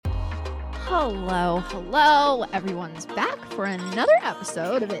Hello, everyone's back for another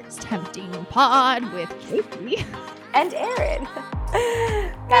episode of It's Tempting Pod with Kaci and Erin.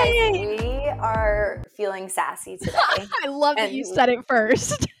 Guys, we are feeling sassy today. I love that you said it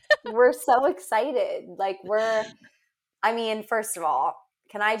first. We're so excited. First of all,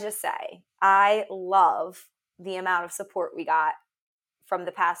 can I just say, I love the amount of support we got from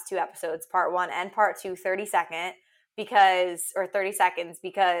the past two episodes, part 1 and part 2, 30 seconds, because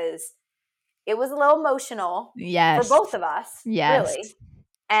it was a little emotional for both of us, really.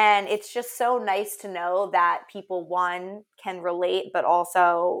 And it's just so nice to know that people, one, can relate, but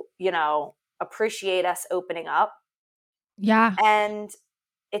also, appreciate us opening up. Yeah. And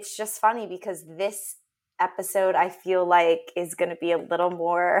it's just funny because this episode, I feel like, is going to be a little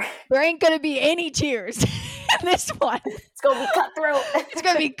more... There ain't going to be any tears in this one. It's going to be cutthroat. It's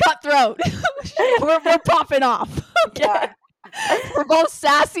going to be cutthroat. We're popping off. Okay. Yeah. We're both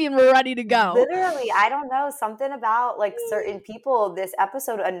sassy and we're ready to go. Literally, I don't know. Something about certain people this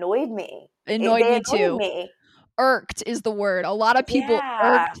episode annoyed me. Annoyed me too. Irked is the word. A lot of people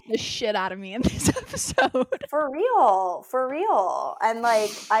irked the shit out of me in this episode. For real. And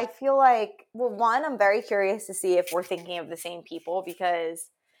I feel like, well, one, I'm very curious to see if we're thinking of the same people, because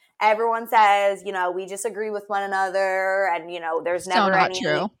everyone says, we just agree with one another and, there's never any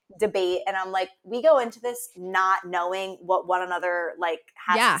debate. And I'm like, we go into this not knowing what one another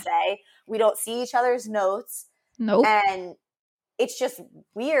has to say. We don't see each other's notes. Nope. And it's just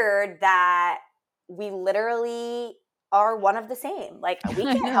weird that we literally are one of the same. We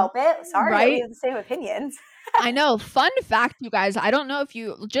can't help it. Sorry, right? We have the same opinions. I know. Fun fact, you guys, I don't know if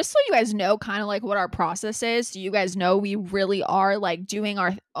you, just so you guys know kind of what our process is. So you guys know we really are doing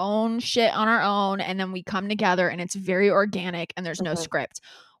our own shit on our own, and then we come together and it's very organic and there's no script.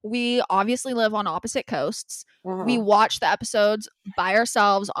 We obviously live on opposite coasts. We watch the episodes by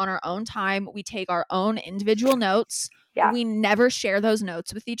ourselves on our own time. We take our own individual notes. Yeah. We never share those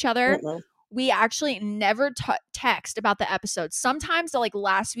notes with each other. We actually never text about the episode. Sometimes,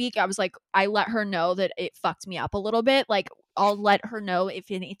 last week, I let her know that it fucked me up a little bit. I'll let her know if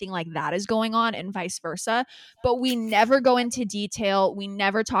anything like that is going on and vice versa. But we never go into detail. We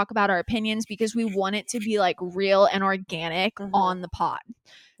never talk about our opinions because we want it to be real and organic on the pod.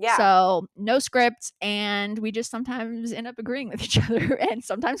 Yeah. So no script, and we just sometimes end up agreeing with each other, and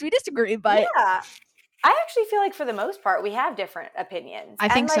sometimes we disagree. But yeah. I actually feel like for the most part, we have different opinions. I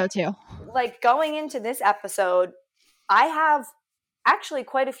think so too. Going into this episode, I have actually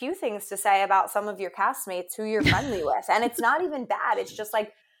quite a few things to say about some of your castmates who you're friendly with. And it's not even bad. It's just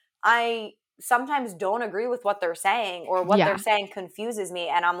I sometimes don't agree with what they're saying, or what they're saying confuses me.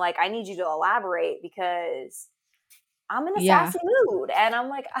 And I'm like, I need you to elaborate because I'm in a sassy mood. And I'm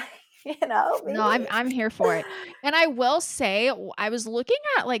like, maybe. No, I'm here for it. And I will say, I was looking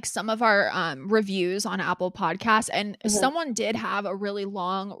at some of our reviews on Apple Podcasts, and someone did have a really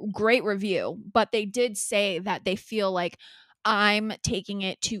long, great review, but they did say that they feel like I'm taking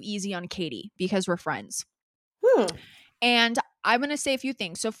it too easy on Katie because we're friends. And I'm going to say a few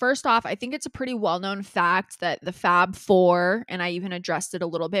things. So first off, I think it's a pretty well-known fact that the Fab Four, and I even addressed it a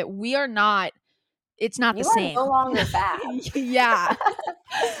little bit, we are not, it's not the same. You are no longer Fab. Yeah.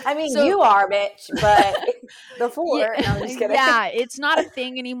 You are, bitch, but the four. No, I'm just kidding. Yeah, it's not a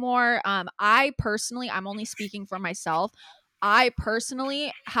thing anymore. I personally, I'm only speaking for myself. I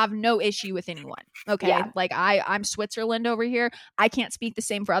personally have no issue with anyone. Okay. Yeah. I'm Switzerland over here. I can't speak the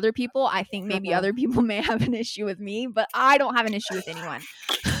same for other people. I think maybe other people may have an issue with me, but I don't have an issue with anyone.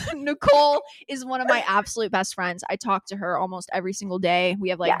 Nicole is one of my absolute best friends. I talk to her almost every single day. We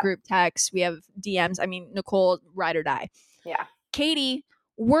have group texts. We have DMs. Nicole, ride or die. Yeah. Katie,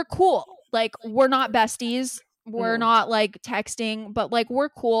 we're cool. We're not besties. We're not texting, but we're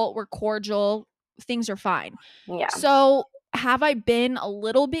cool. We're cordial. Things are fine. Yeah. So have I been a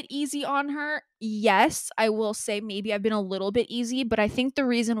little bit easy on her? Yes, I will say maybe I've been a little bit easy, but I think the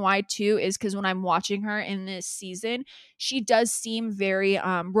reason why too is because when I'm watching her in this season, she does seem very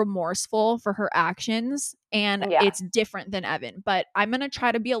remorseful for her actions, and it's different than Evan. But I'm going to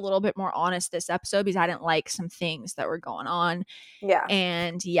try to be a little bit more honest this episode because I didn't like some things that were going on. Yeah.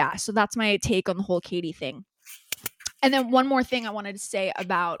 And so that's my take on the whole Katie thing. And then one more thing I wanted to say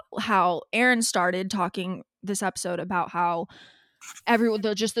about how Erin started talking this episode about how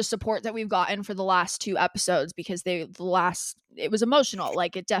just the support that we've gotten for the last two episodes, because it was emotional.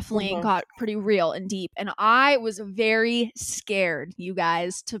 It definitely got pretty real and deep. And I was very scared, you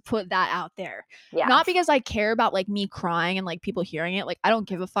guys, to put that out there. Yeah. Not because I care about me crying and people hearing it. I don't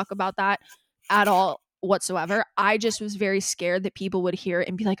give a fuck about that at all. whatsoever. I just was very scared that people would hear it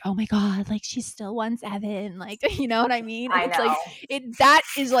and be like, oh my God, like she still wants Evan. Like, you know what I mean? And I it's like, know. that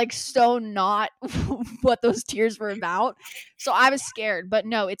is like so not what those tears were about. So I was scared, but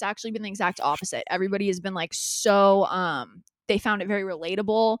no, it's actually been the exact opposite. Everybody has been like so, they found it very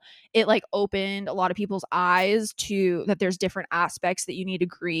relatable. It like opened a lot of people's eyes to that there's different aspects that you need to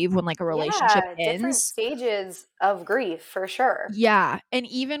grieve when like a relationship Yeah, different ends. stages of grief for sure. Yeah. And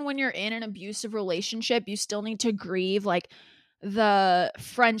even when you're in an abusive relationship, you still need to grieve like the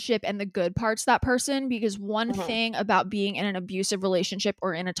friendship and the good parts of that person, because one Mhm. thing about being in an abusive relationship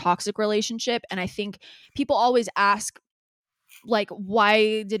or in a toxic relationship, and I think people always ask like,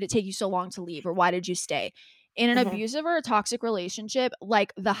 why did it take you so long to leave, or why did you stay? In an Mhm. abusive or a toxic relationship,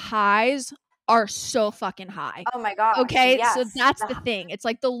 like the highs are so fucking high. Oh my gosh, Okay, so yes. that's the thing. It's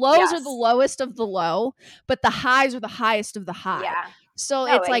like the lows are the Yes. lowest of the low, but the highs are the highest of the high. Yeah. So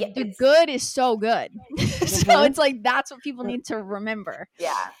No, it's like the it's good is so good. So mhm. it's like that's what people need to remember.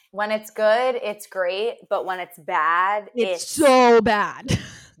 Yeah. When it's good, it's great, but when it's bad, It's it's so bad.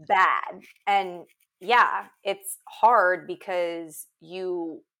 bad. And yeah, it's hard because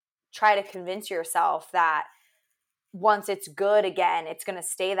you try to convince yourself that once it's good again, it's going to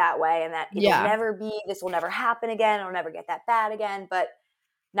stay that way and that it'll Yeah. never be, this will never happen again. It'll never get that bad again. But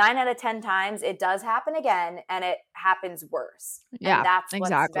 9 out of 10 times it does happen again, and it happens worse. And Yeah, that's what's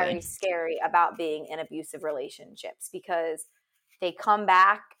exactly. very scary about being in abusive relationships, because they come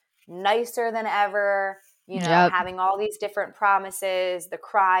back nicer than ever, Yep. having all these different promises, the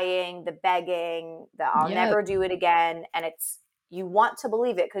crying, the begging, the I'll Yep. never do it again. And you want to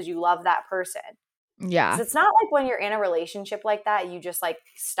believe it because you love that person. Yeah. Because it's not like when you're in a relationship like that, you just like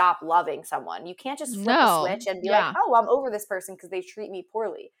stop loving someone. You can't just flip a No. switch and be like, Yeah. oh, I'm over this person because they treat me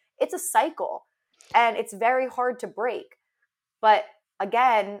poorly. It's a cycle, and it's very hard to break. But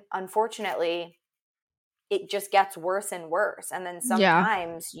again, unfortunately, it just gets worse and worse. And then Yeah.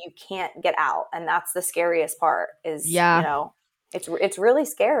 sometimes you can't get out. And that's the scariest part is, Yeah. it's really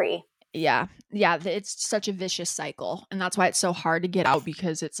scary. Yeah. Yeah. It's such a vicious cycle. And that's why it's so hard to get out,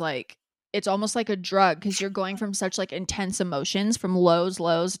 because it's like, it's almost like a drug, because you're going from such like intense emotions, from lows,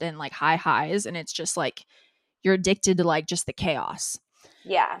 and like highs. And it's just like you're addicted to like just the chaos.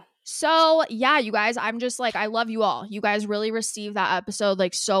 Yeah. So yeah, you guys, I'm just like, I love you all. You guys really received that episode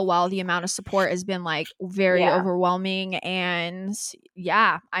like so well. The amount of support has been like very Yeah. overwhelming. And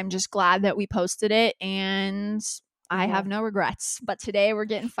yeah, I'm just glad that we posted it, and I have no regrets. But today we're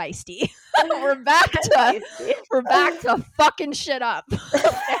getting feisty. we're back to fucking shit up.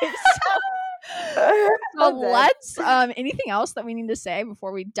 Okay, so let's anything else that we need to say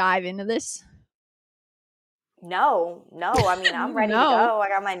before we dive into this? No. I mean, I'm ready to No. go. I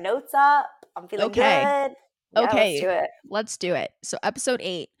got my notes up. I'm feeling Okay. good. Yeah, Okay. let's do it. Let's do it. So episode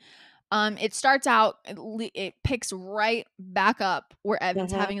 8. It starts out, it picks right back up where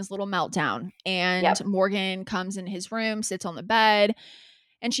Evan's having his little meltdown, and Morgan comes in his room, sits on the bed,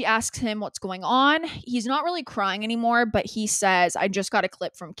 and she asks him what's going on. He's not really crying anymore, but he says, I just got a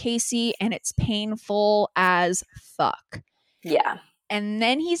clip from Kaci and it's painful as fuck. Yeah. And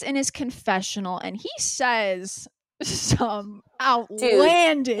then he's in his confessional and he says some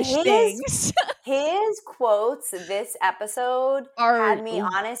outlandish things. His quotes this episode had me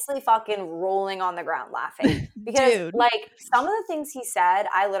honestly fucking rolling on the ground laughing. Because like some of the things he said,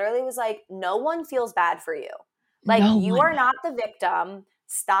 I literally was like, no one feels bad for you. Like you are not the victim.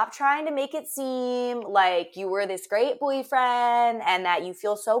 Stop trying to make it seem like you were this great boyfriend and that you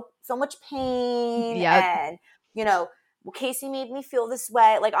feel so much pain and well, Kaci made me feel this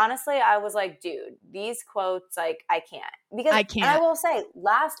way. Like, honestly, I was like, dude, these quotes, like, I can't. Because I can't. And I will say,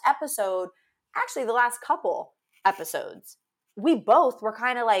 last episode, actually the last couple episodes, we both were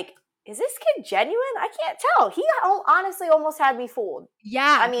kind of like, is this kid genuine? I can't tell. He honestly almost had me fooled.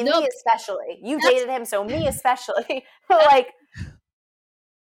 Yeah. I mean, me especially. You dated him, so me especially. But, like,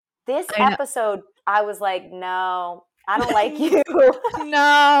 this episode, I was like, no, I don't like you.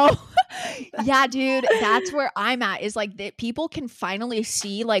 No. Yeah, dude, that's where I'm at, is like that people can finally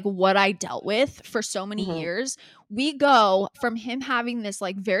see like what I dealt with for so many years. We go from him having this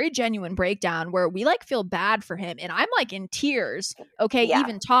like very genuine breakdown where we like feel bad for him, and I'm like in tears, okay,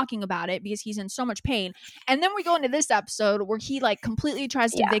 even talking about it because he's in so much pain. And then we go into this episode where he like completely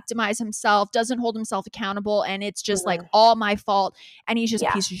tries to victimize himself, doesn't hold himself accountable, and it's just like all my fault, and he's just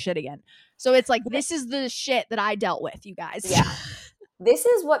a piece of shit again. So it's like, this is the shit that I dealt with, you guys. Yeah. This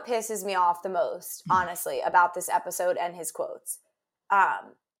is what pisses me off the most, honestly, about this episode and his quotes.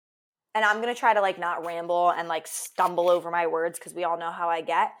 And I'm going to try to like not ramble and like stumble over my words because we all know how I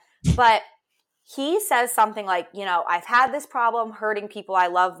get. But he says something like, you know, I've had this problem hurting people I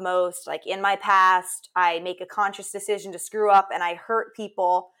love most. Like in my past, I make a conscious decision to screw up and I hurt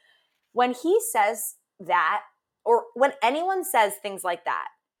people. When he says that, or when anyone says things like that,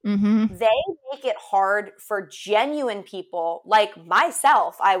 they make it hard for genuine people like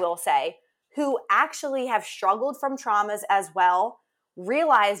myself, I will say, who actually have struggled from traumas as well,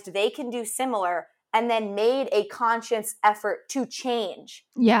 realized they can do similar, and then made a conscious effort to change.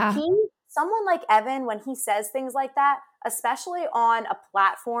 Yeah. Someone like Evan, when he says things like that, especially on a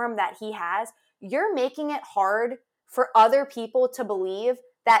platform that he has, you're making it hard for other people to believe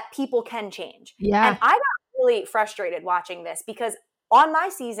that people can change. Yeah. And I got really frustrated watching this because on my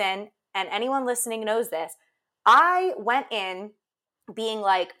season, and anyone listening knows this, I went in being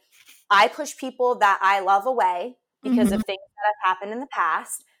like, I push people that I love away because of things that have happened in the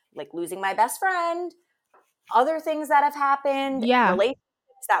past, like losing my best friend, other things that have happened, relationships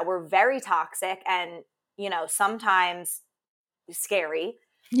that were very toxic and, you know, sometimes scary.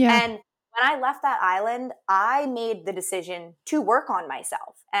 Yeah. And when I left that island, I made the decision to work on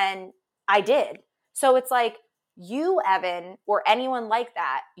myself, and I did. So it's like, you, Evan, or anyone like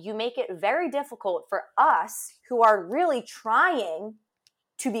that, you make it very difficult for us who are really trying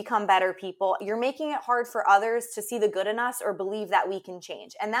to become better people. You're making it hard for others to see the good in us or believe that we can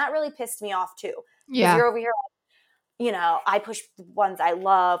change. And that really pissed me off too. Because you're over here like, you know, I push the ones I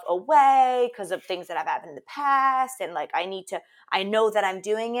love away because of things that have happened in the past. And like, I know that I'm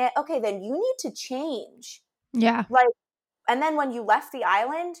doing it. Okay, then you need to change. Yeah. Like, and then when you left the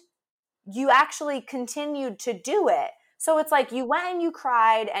island, you actually continued to do it. So it's like you went and you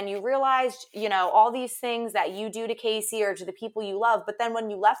cried and you realized, you know, all these things that you do to Kaci or to the people you love. But then when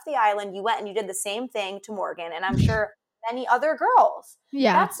you left the island, you went and you did the same thing to Morgan, and I'm sure many other girls.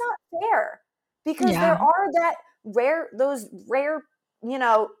 Yeah. That's not fair, because there are those rare, you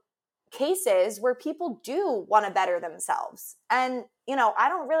know, cases where people do want to better themselves. And, you know, I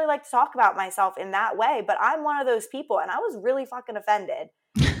don't really like to talk about myself in that way, but I'm one of those people, and I was really fucking offended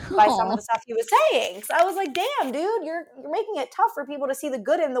by some of the stuff he was saying. So I was like, damn, dude, you're making it tough for people to see the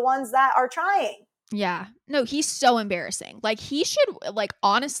good in the ones that are trying. Yeah. No, he's so embarrassing. Like, he should, like,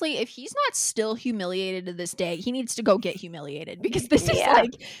 honestly, if he's not still humiliated to this day, he needs to go get humiliated, because this is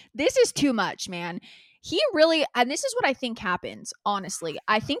like, this is too much, man. He really, and this is what I think happens, honestly.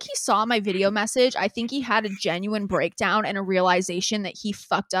 I think he saw my video message. I think he had a genuine breakdown and a realization that he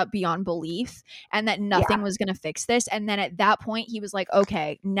fucked up beyond belief and that nothing was going to fix this. And then at that point, he was like,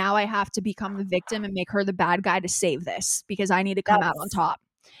 okay, now I have to become the victim and make her the bad guy to save this, because I need to come out on top.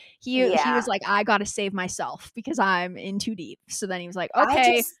 He was like, I got to save myself because I'm in too deep. So then he was like,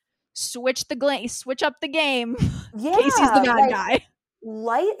 okay, switch up the game. Yeah, Casey's the bad guy.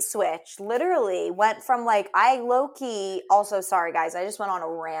 Light switch, literally went from like, I low-key, also, sorry guys, I just went on a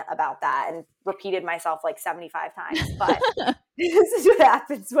rant about that and repeated myself like 75 times, but this is what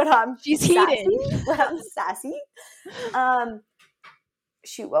happens when I'm heated. When I'm sassy.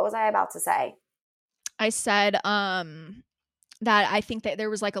 Shoot, what was I about to say? I said that I think that there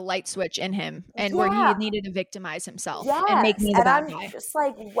was like a light switch in him, and where he needed to victimize himself and make me the bad guy. Just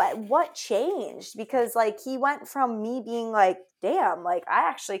like, what changed? Because like, he went from me being like, damn, like, I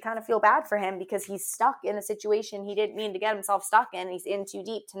actually kind of feel bad for him because he's stuck in a situation he didn't mean to get himself stuck in, and he's in too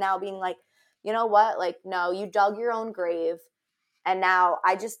deep, to now being like, you know what? Like, no, you dug your own grave. And now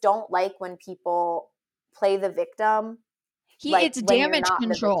I just don't like when people play the victim. It's damage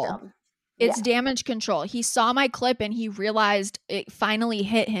control. It's damage control. He saw my clip and he realized, it finally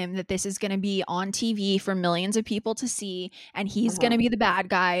hit him that this is going to be on TV for millions of people to see, and he's going to be the bad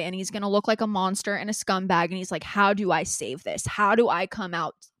guy, and he's going to look like a monster and a scumbag, and he's like, how do I save this? How do I come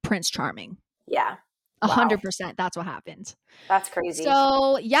out Prince Charming? Yeah. 100%. That's what happened. That's crazy.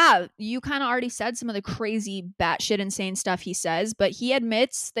 So yeah, you kind of already said some of the crazy batshit insane stuff he says, but he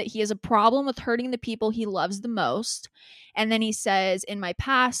admits that he has a problem with hurting the people he loves the most. And then he says, in my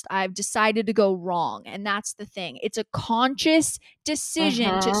past, I've decided to go wrong. And that's the thing. It's a conscious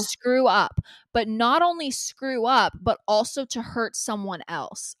decision to screw up, but not only screw up, but also to hurt someone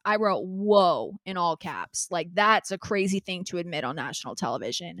else. I wrote, whoa, in all caps. Like, that's a crazy thing to admit on national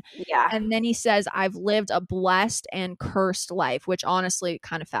television. Yeah. And then he says, I've lived a blessed and cursed life, which honestly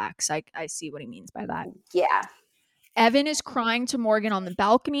kind of facts. I see what he means by that. Yeah. Evan is crying to Morgan on the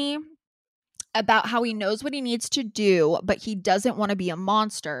balcony about how he knows what he needs to do, but he doesn't want to be a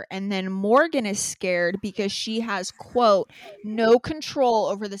monster. And then Morgan is scared because she has, quote, no control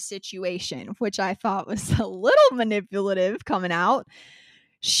over the situation, which I thought was a little manipulative coming out.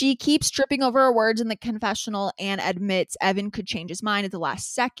 She keeps tripping over her words in the confessional and admits Evan could change his mind at the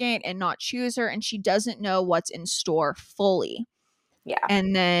last second and not choose her, and she doesn't know what's in store fully. Yeah.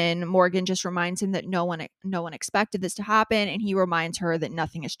 And then Morgan just reminds him that no one expected this to happen, and he reminds her that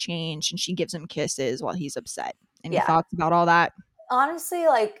nothing has changed, and she gives him kisses while he's upset. Any thoughts about all that? Honestly,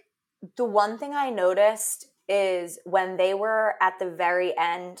 like, the one thing I noticed is when they were at the very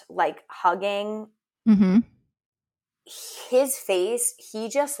end, like, hugging, Mm-hmm. his face, he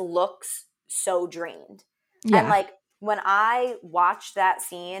just looks so drained. And, Yeah. like, when I watched that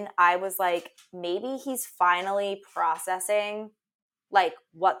scene, I was like, maybe he's finally processing, like,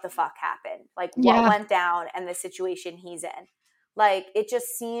 what the fuck happened, like, what went down and the situation he's in. Like, it just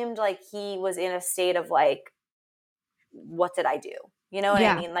seemed like he was in a state of, like, what did I do? You know what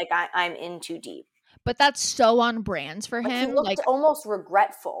I mean? Like, I'm in too deep. But that's so on brand for Like, he him. looked Like, almost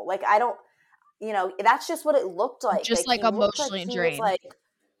regretful. Like, I don't, that's just what it looked like. just Like, like he looked like emotionally he was, drained. like,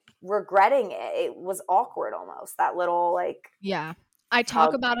 regretting it. It was awkward almost. That little, like, yeah. I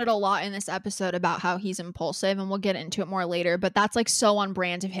talk about it a lot in this episode about how he's impulsive, and we'll get into it more later, but that's like so on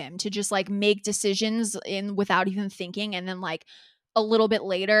brand of him to just like make decisions without even thinking, and then like a little bit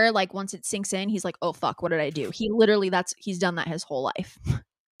later, like once it sinks in, he's like, oh fuck, what did I do? He's done that his whole life.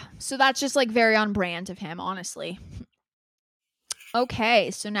 So that's just like very on brand of him, honestly.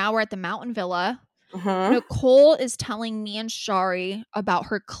 Okay, so now we're at the mountain villa. Nicole is telling me and Shari about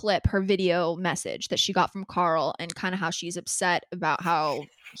her video message that she got from Carl, and kind of how she's upset about how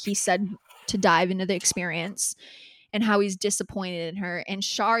he said to dive into the experience and how he's disappointed in her. And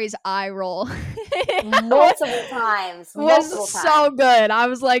Shari's eye roll multiple times was so good. I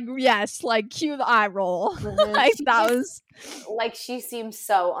was like, yes, like cue the eye roll. Like that was like, she seems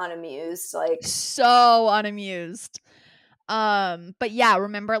so unamused, like so unamused. But yeah,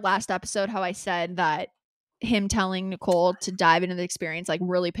 remember last episode how I said that him telling Nicole to dive into the experience like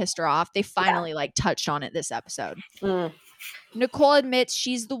really pissed her off? They finally like touched on it this episode. Nicole admits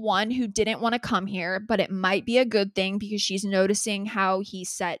she's the one who didn't want to come here, but it might be a good thing because she's noticing how he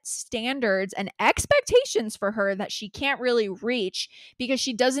set standards and expectations for her that she can't really reach because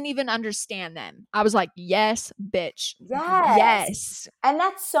she doesn't even understand them. I was like, yes, bitch. Yes. And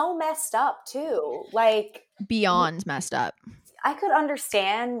that's so messed up too. Like, beyond messed up. I could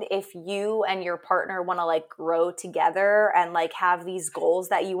understand if you and your partner want to like grow together and like have these goals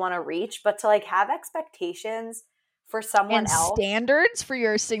that you want to reach, but to like have expectations for someone else, standards for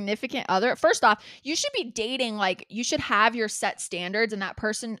your significant other. First off, you should be dating, like you should have your set standards, and that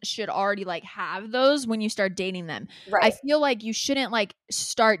person should already like have those when you start dating them. Right. I feel like you shouldn't like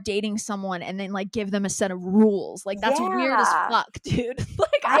start dating someone and then like give them a set of rules. Like that's weird as fuck, dude.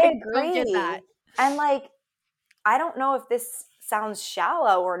 Like I agree. Don't get that. And like, I don't know if this sounds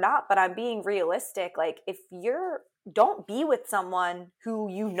shallow or not, but I'm being realistic. Like, if don't be with someone who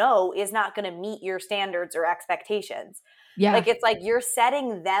you know is not going to meet your standards or expectations. Yeah. Like, it's like you're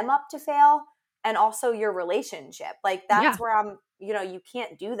setting them up to fail, and also your relationship. Like, that's where I'm, you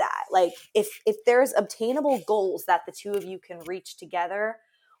can't do that. Like, if there's obtainable goals that the two of you can reach together,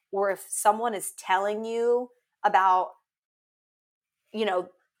 or if someone is telling you about,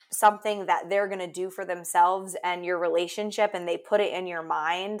 something that they're going to do for themselves and your relationship, and they put it in your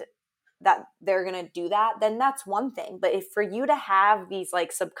mind that they're going to do that, then that's one thing. But if for you to have these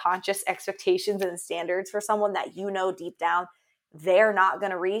like subconscious expectations and standards for someone that deep down they're not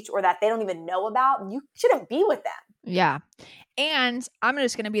going to reach, or that they don't even know about, you shouldn't be with them. Yeah. And I'm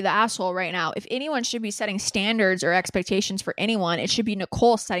just going to be the asshole right now. If anyone should be setting standards or expectations for anyone, it should be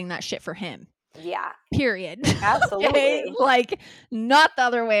Nicole setting that shit for him. Yeah. Period. Absolutely. Okay? Like, not the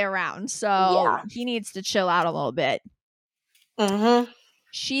other way around. So he needs to chill out a little bit.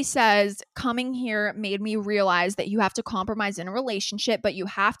 She says, coming here made me realize that you have to compromise in a relationship, but you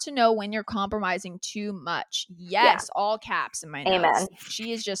have to know when you're compromising too much. Yes, all caps in my notes. Amen.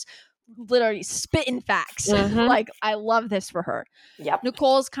 She is just literally spitting facts. Like, I love this for her. Yep.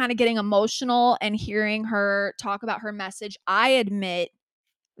 Nicole's kind of getting emotional, and hearing her talk about her message, I admit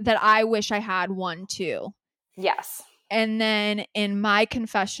that I wish I had one too. Yes. And then in my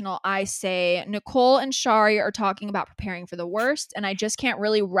confessional, I say, Nicole and Shari are talking about preparing for the worst, and I just can't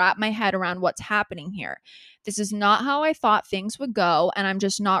really wrap my head around what's happening here. This is not how I thought things would go, and I'm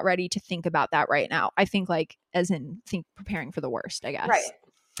just not ready to think about that right now. I think like as in preparing for the worst, I guess. Right.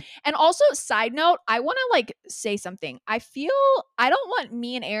 And also, side note, I want to like say something. I feel I don't want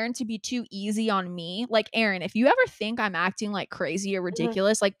me and Erin to be too easy on me. Like, Erin, if you ever think I'm acting like crazy or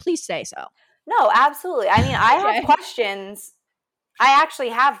ridiculous, like please say so. No, absolutely. I mean, I have questions. I actually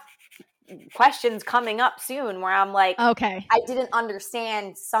have questions coming up soon where I'm like, okay, I didn't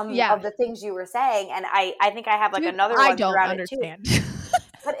understand some of the things you were saying. And I think I have like another one throughout it too.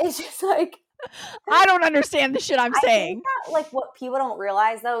 But it's just like, I don't understand the shit I'm saying. I think that like what people don't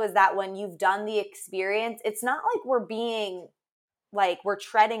realize though is that when you've done the experience, it's not like we're being like we're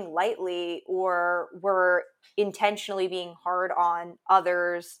treading lightly or we're intentionally being hard on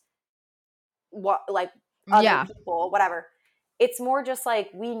others, what like other people, whatever. It's more just like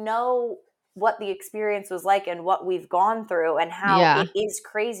we know what the experience was like and what we've gone through and how it is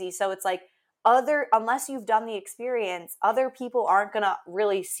crazy. So it's like unless you've done the experience, other people aren't going to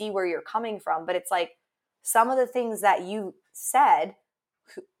really see where you're coming from. But it's like some of the things that you said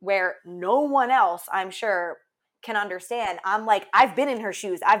where no one else, I'm sure, can understand. I'm like, I've been in her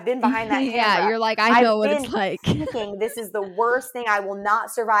shoes. I've been behind that camera. Yeah, you're like, I know what it's like. Thinking this is the worst thing. I will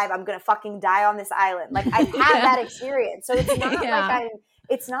not survive. I'm gonna fucking die on this island. Like I've had that experience. So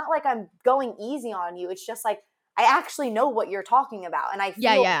it's not like I'm going easy on you. It's just like I actually know what you're talking about. And I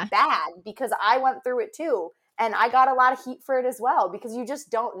feel bad because I went through it too. And I got a lot of heat for it as well because you just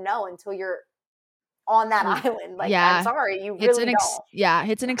don't know until you're on that island. Like, I'm sorry, you really don't.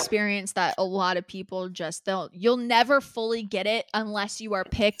 It's an experience that a lot of people just you'll never fully get it unless you are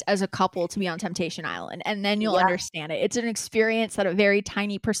picked as a couple to be on Temptation Island. And then you'll understand it. It's an experience that a very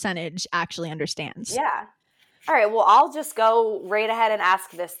tiny percentage actually understands. Yeah. All right. Well, I'll just go right ahead and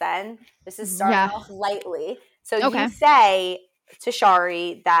ask this then. This is starting off lightly. So you say to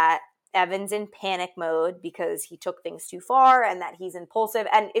Shari that Evan's in panic mode because he took things too far and that he's impulsive.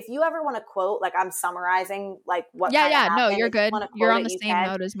 And if you ever want to quote, like I'm summarizing like what happened, no, you're good. You're on the same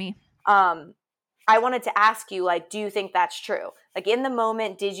note as me. I wanted to ask you, like, do you think that's true? Like in the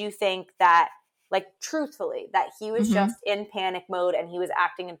moment, did you think that, like truthfully, that he was just in panic mode and he was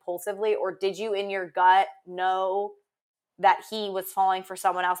acting impulsively? Or did you in your gut know that he was falling for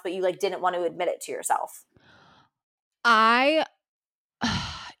someone else, but you like didn't want to admit it to yourself?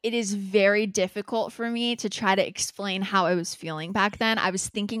 It is very difficult for me to try to explain how I was feeling back then. I was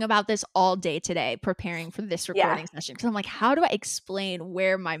thinking about this all day today, preparing for this recording session. Because I'm like, how do I explain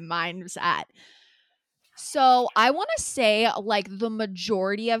where my mind was at? So I want to say like the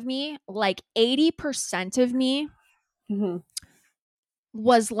majority of me, like 80% of me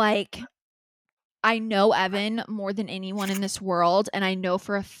was like, I know Evan more than anyone in this world. And I know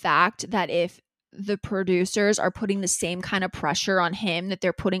for a fact that if the producers are putting the same kind of pressure on him that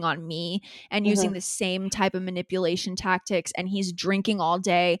they're putting on me and using the same type of manipulation tactics, and he's drinking all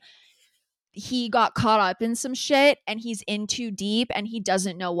day, he got caught up in some shit and he's in too deep and he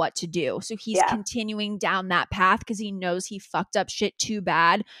doesn't know what to do. So he's continuing down that path because he knows he fucked up shit too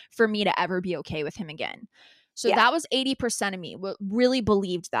bad for me to ever be okay with him again. So that was 80% of me really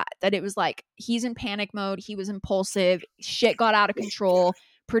believed that it was like he's in panic mode. He was impulsive. Shit got out of control.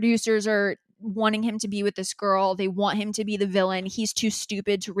 Producers are wanting him to be with this girl. They want him to be the villain. He's too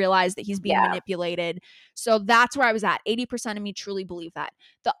stupid to realize that he's being manipulated. So that's where I was at. 80% of me truly believe that.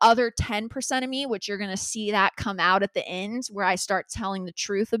 The other 10% of me, which you're going to see that come out at the end where I start telling the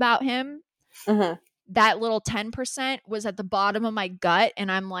truth about him, that little 10% was at the bottom of my gut.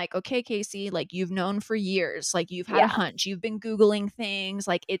 And I'm like, okay, Kaci, like you've known for years, like you've had a hunch, you've been Googling things,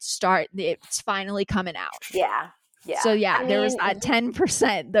 like it's finally coming out. Yeah. So there was that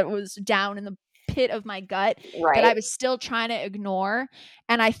 10% that was down in the pit of my gut that I was still trying to ignore.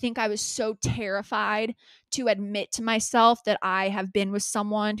 And I think I was so terrified to admit to myself that I have been with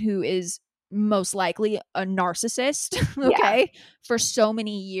someone who is most likely a narcissist, for so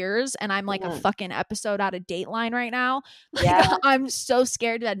many years. And I'm like a fucking episode out of Dateline right now. Like I'm so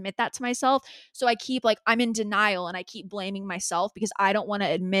scared to admit that to myself. So I keep I'm in denial and I keep blaming myself because I don't want to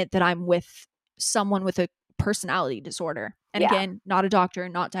admit that I'm with someone with a personality disorder. And again, not a doctor,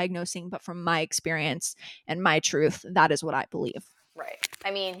 not diagnosing, but from my experience and my truth, that is what I believe. Right.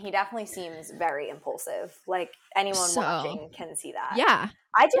 I mean, he definitely seems very impulsive. Like anyone watching can see that. Yeah.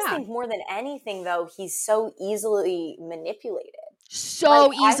 I just think more than anything, though, he's so easily manipulated.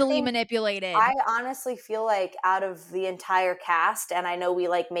 Easily manipulated. I honestly feel like out of the entire cast, and I know we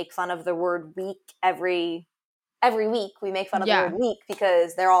make fun of the word weak every week, we make fun of the word weak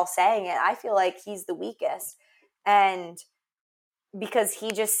because they're all saying it. I feel like he's the weakest. And because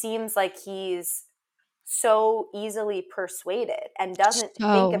he just seems like he's so easily persuaded and doesn't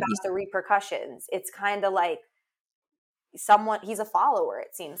think about the repercussions. It's kind of like he's a follower,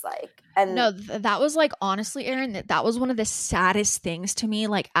 it seems like. And no, that was honestly, Erin, that was one of the saddest things to me.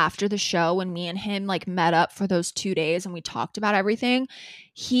 After the show, when me and him met up for those 2 days and we talked about everything,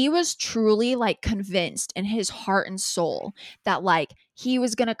 he was truly convinced in his heart and soul that he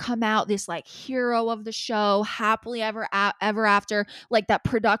was gonna come out this hero of the show, happily ever after, that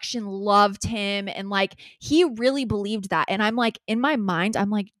production loved him, and he really believed that. And I'm in my mind,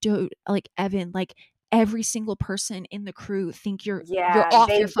 I'm dude, Evan, every single person in the crew think you're Yeah, off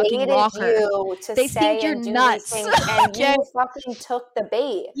they your fucking baited rocker. you to They say think you're and do these nuts. things, and Okay? you fucking took the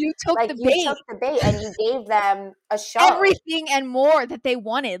bait. You took Like, the you bait. took the bait and you gave them a show. Everything and more that they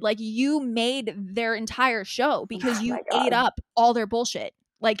wanted. Like, you made their entire show because Oh you my ate God. up all their bullshit.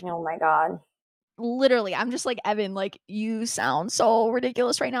 Like, Oh my God. literally, I'm just like, Evan, like, you sound so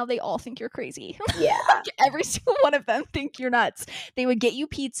ridiculous right now. They all think you're crazy. Yeah. Like, every single one of them think you're nuts. They would get you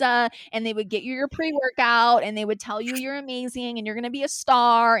pizza and they would get you your pre-workout and they would tell you you're amazing and you're going to be a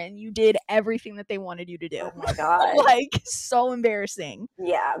star, and you did everything that they wanted you to do. Oh my God. Like, so embarrassing.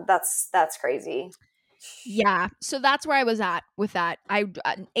 Yeah, that's crazy. Yeah. So that's where I was at with that.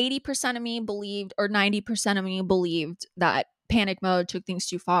 80% of me believed, or 90% of me believed, that panic mode took things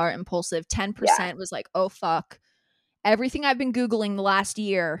too far, impulsive. 10% was like, oh, fuck. Everything I've been Googling the last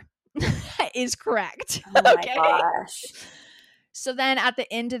year is correct. Oh my Okay. gosh. So then at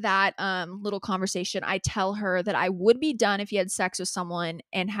the end of that little conversation, I tell her that I would be done if he had sex with someone,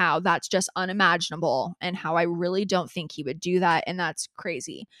 and how that's just unimaginable, and how I really don't think he would do that. And that's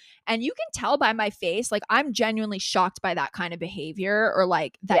crazy. And you can tell by my face, like, I'm genuinely shocked by that kind of behavior, or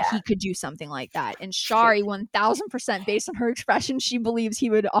like that he could do something like that. And Shari, 1000%, based on her expression, she believes he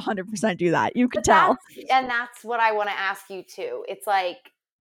would 100% do that. You could tell. That's what I want to ask you too. It's like,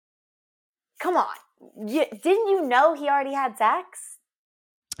 come on. Didn't you know he already had sex?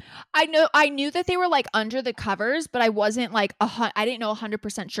 I knew that they were like under the covers, but I wasn't like I didn't know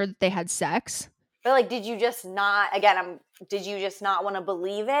 100% sure that they had sex. But like, did you just not want to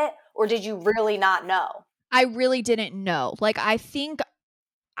believe it, or did you really not know? I really didn't know. Like, I think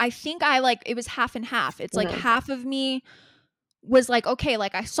I like, it was half and half. It's like half of me was like, okay,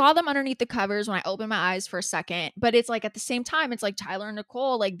 like, I saw them underneath the covers when I opened my eyes for a second, but it's like, at the same time, it's like Tyler and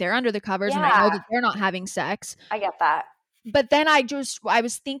Nicole, like, they're under the covers and I know that they're not having sex. I get that. But then I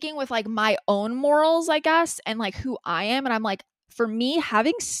was thinking with like my own morals, I guess, and like who I am. And I'm like, for me,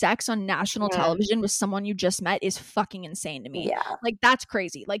 having sex on national television with someone you just met is fucking insane to me. Yeah. Like, that's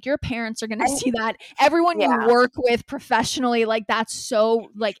crazy. Like, your parents are going to see that. Everyone you work with professionally, like, that's so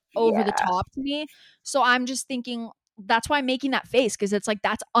like over the top to me. So I'm just thinking, that's why I'm making that face, because it's like,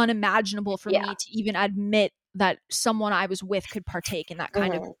 that's unimaginable for me to even admit that someone I was with could partake in that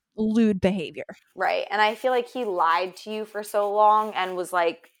kind of lewd behavior. Right. And I feel like he lied to you for so long and was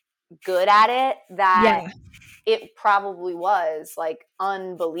like good at it that it probably was like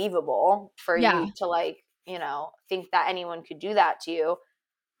unbelievable for you to like, think that anyone could do that to you.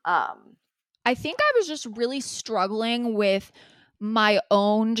 I think I was just really struggling with my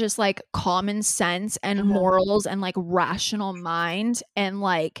own just like common sense and morals and like rational mind, and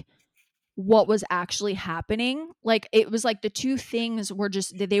like what was actually happening. Like, it was like the two things were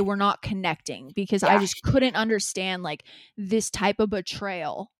just, they were not connecting, because I just couldn't understand like this type of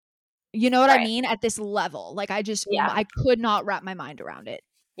betrayal. You know what I mean? At this level, like, I could not wrap my mind around it.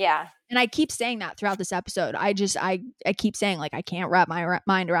 Yeah. And I keep saying that throughout this episode. I keep saying, like, I can't wrap my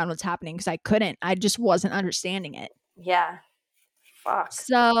mind around what's happening, because I just wasn't understanding it. Yeah. Fuck.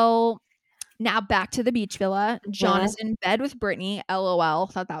 So now back to the beach villa. John is in bed with Brittany. LOL.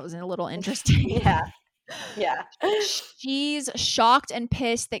 Thought that was a little interesting. Yeah. She's shocked and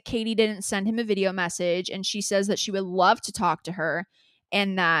pissed that Katie didn't send him a video message, and she says that she would love to talk to her,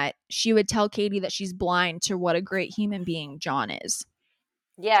 and that she would tell Katie that she's blind to what a great human being John is.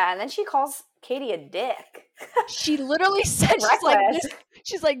 Yeah, and then she calls Katie a dick. She literally said,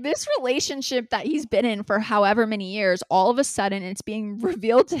 she's like, this relationship that he's been in for however many years, all of a sudden it's being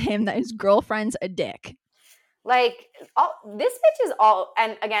revealed to him that his girlfriend's a dick. Like, this bitch is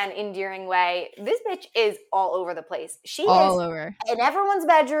and again, endearing way, this bitch is all over the place. She all is over in everyone's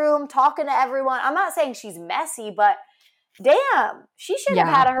bedroom, talking to everyone. I'm not saying she's messy, but damn, she should have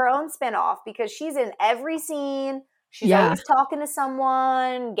had her own spinoff, because she's in every scene. She's always talking to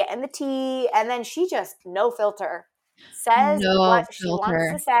someone, getting the tea, and then she just no filter. Says what she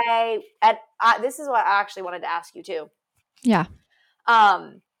wants to say. And this is what I actually wanted to ask you too. Yeah.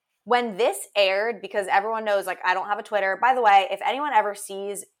 When this aired, because everyone knows, like, I don't have a Twitter. By the way, if anyone ever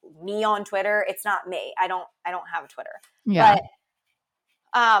sees me on Twitter, it's not me. I don't have a Twitter. Yeah.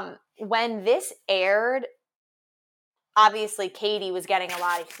 But when this aired, obviously Katie was getting a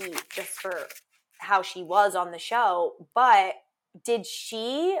lot of heat just for how she was on the show. But did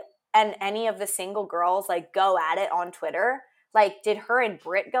she and any of the single girls like go at it on Twitter? Like, did her and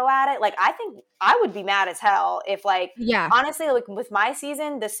Britt go at it? Like, I think I would be mad as hell if, like, honestly, like, with my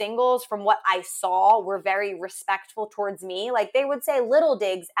season, the singles, from what I saw, were very respectful towards me. Like, they would say little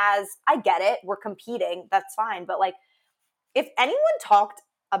digs as, I get it, we're competing, that's fine. But, like, if anyone talked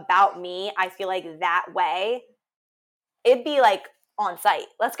about me, I feel like that way, it'd be, like, on site.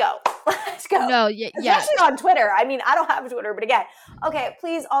 Let's go. Let's go. No, yeah. Especially on Twitter. I mean, I don't have a Twitter, but again, okay,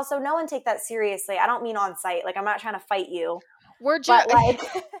 please also no one take that seriously. I don't mean on site. Like, I'm not trying to fight you. We're but like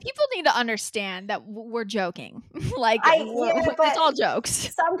people need to understand that we're joking. Like, but it's all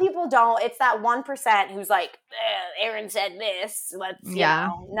jokes. Some people don't. It's that 1% who's like, Erin said this. Let's,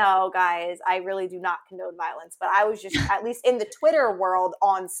 no, guys, I really do not condone violence. But I was just, at least in the Twitter world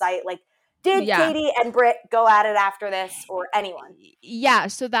on site, like, did Katie and Britt go at it after this, or anyone? Yeah,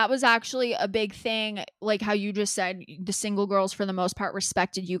 so that was actually a big thing, like how you just said, the single girls for the most part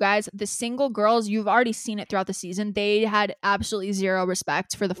respected you guys. The single girls, you've already seen it throughout the season. They had absolutely zero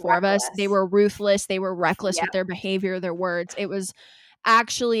respect for the four of us. They were ruthless. They were reckless with their behavior, their words. It was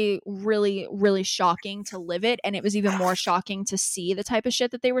actually really, really shocking to live it. And it was even more shocking to see the type of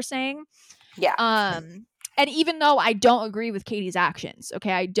shit that they were saying. Yeah. And even though I don't agree with Katie's actions,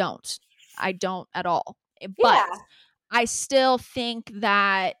 okay, I don't at all. But I still think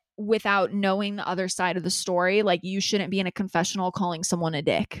that without knowing the other side of the story, like, you shouldn't be in a confessional calling someone a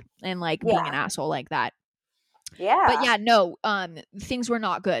dick and like being an asshole like that. Yeah. But yeah, no, things were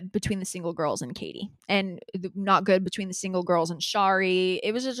not good between the single girls and Katie, and not good between the single girls and Shari.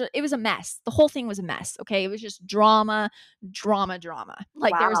 It was a mess. The whole thing was a mess. Okay. It was just drama.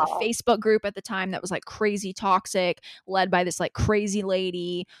 Like, there was a Facebook group at the time that was like crazy toxic, led by this like crazy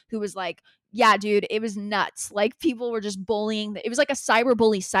lady who was like, yeah, dude, it was nuts. Like, people were just bullying. It was like a cyber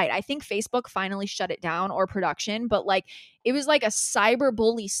bully site. I think Facebook finally shut it down, or production, but like, it was like a cyber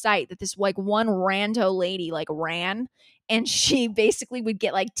bully site that this like one rando lady like ran, and she basically would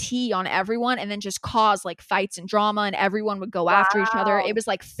get like tea on everyone and then just cause like fights and drama, and everyone would go after each other. It was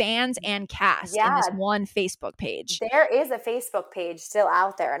like fans and cast in this one Facebook page. There is a Facebook page still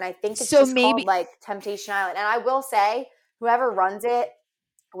out there, and I think it's just called like Temptation Island. And I will say, whoever runs it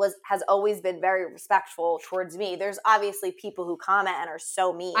has always been very respectful towards me. There's obviously people who comment and are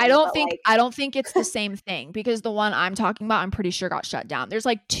so mean. I don't think it's the same thing, because the one I'm talking about, I'm pretty sure got shut down. There's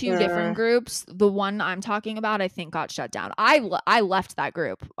like two different groups. The one I'm talking about, I think, got shut down. I left that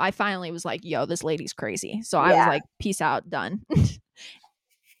group. I finally was like, yo, this lady's crazy. So I was like, peace out, done.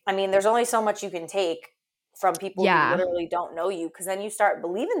 I mean, there's only so much you can take from people who literally don't know you, because then you start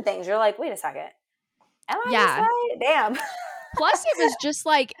believing things. You're like, wait a second. Am I this right? Damn. Plus, it was just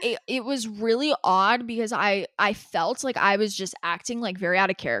like, it was really odd, because I felt like I was just acting like very out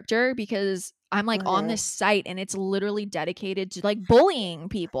of character, because I'm like on this site and it's literally dedicated to like bullying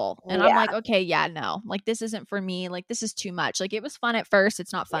people. And I'm like, okay, no, like, this isn't for me. Like, this is too much. Like, it was fun at first.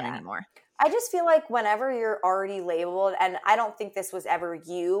 It's not fun anymore. I just feel like whenever you're already labeled, and I don't think this was ever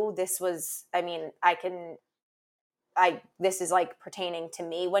you. This was, I mean, this is like pertaining to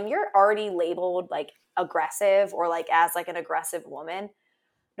me. When you're already labeled like aggressive, or like as like an aggressive woman,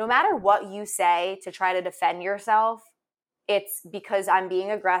 no matter what you say to try to defend yourself, it's because I'm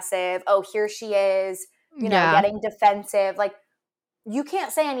being aggressive. Oh, here she is, you know, getting defensive. Like, you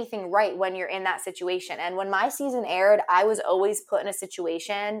can't say anything right when you're in that situation. And when my season aired, I was always put in a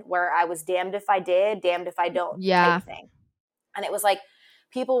situation where I was damned if I did, damned if I don't type thing. And it was like,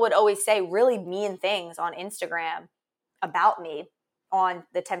 people would always say really mean things on Instagram about me on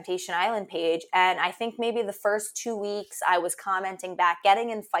the Temptation Island page. And I think maybe the first 2 weeks I was commenting back,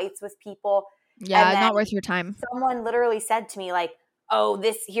 getting in fights with people. Yeah, not worth your time. Someone literally said to me like, oh,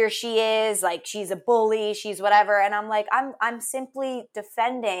 here she is, like, she's a bully, she's whatever. And I'm like, I'm simply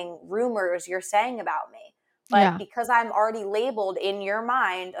defending rumors you're saying about me. But because I'm already labeled in your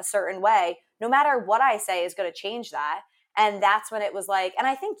mind a certain way, no matter what I say is going to change that. And that's when it was like, and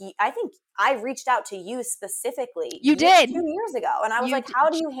I think I reached out to you specifically. You did 2 years ago. And I was like, how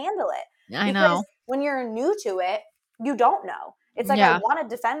do you handle it? I know. When you're new to it, you don't know. It's like, I want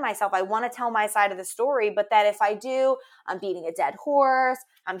to defend myself. I want to tell my side of the story. But that if I do, I'm beating a dead horse.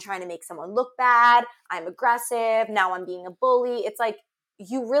 I'm trying to make someone look bad. I'm aggressive. Now I'm being a bully. It's like,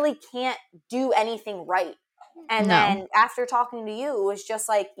 you really can't do anything right. And then after talking to you, it was just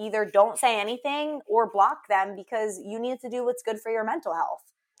like, either don't say anything or block them, because you need to do what's good for your mental health.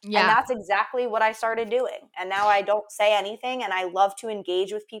 Yeah. And that's exactly what I started doing. And now I don't say anything, and I love to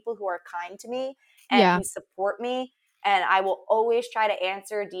engage with people who are kind to me and who support me. And I will always try to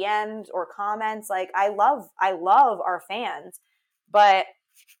answer DMs or comments. Like, I love our fans, but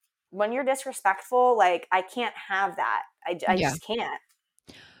when you're disrespectful, like, I can't have that. I just can't.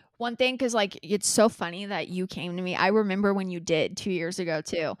 One thing, because like, it's so funny that you came to me. I remember when you did 2 years ago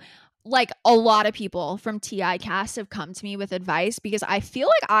too. Like, a lot of people from TI cast have come to me with advice, because I feel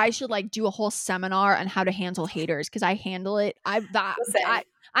like I should like do a whole seminar on how to handle haters, because I handle it.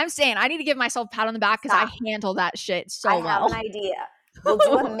 I'm saying I need to give myself a pat on the back, because I handle that shit so well. I have an idea. We'll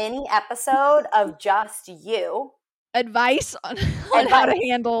do a mini episode of just you, advice on how to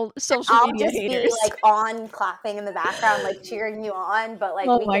handle social I'll media just haters. be like on clapping in the background, like cheering you on, but like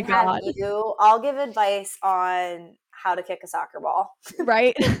Oh we my can have God. you. I'll give advice on how to kick a soccer ball.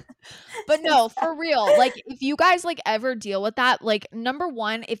 Right? But no, for real, like if you guys like ever deal with that, like number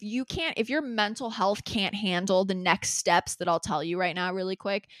one, if your mental health can't handle the next steps that I'll tell you right now really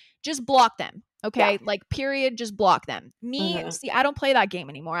quick, just block them. Okay. Yeah. Like period, just block them. Me, Mhm. see, I don't play that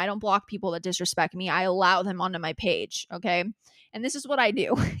game anymore. I don't block people that disrespect me. I allow them onto my page. Okay. And this is what I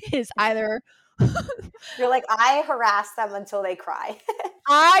do is either You're like, I harass them until they cry.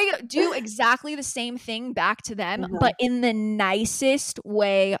 I do exactly the same thing back to them, but in the nicest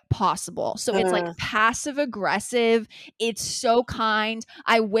way possible. So it's like passive aggressive. It's so kind.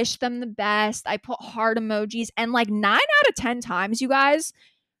 I wish them the best. I put heart emojis, and like 9 out of 10 times, you guys,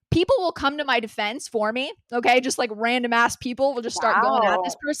 people will come to my defense for me. Okay. Just like random ass people will just start going at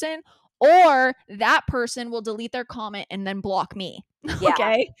this Wow. person, or that person will delete their comment and then block me. Yeah.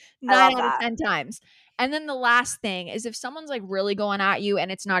 Okay. I 9 love out of that. 10 times. And then the last thing is if someone's like really going at you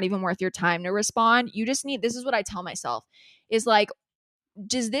and it's not even worth your time to respond, you just need, this is what I tell myself is like,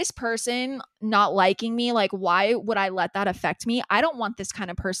 does this person not liking me, like why would I let that affect me? I don't want this kind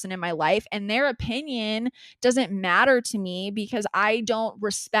of person in my life, and their opinion doesn't matter to me because I don't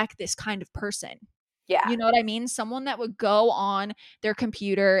respect this kind of person. Yeah. You know what I mean? Someone that would go on their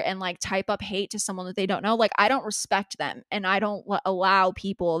computer and like type up hate to someone that they don't know, like I don't respect them, and I don't allow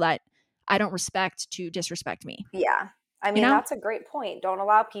people that I don't respect to disrespect me. Yeah. I mean, You know? that's a great point. Don't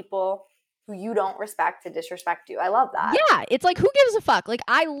allow people who you don't respect to disrespect you. I love that. Yeah, it's like who gives a fuck? Like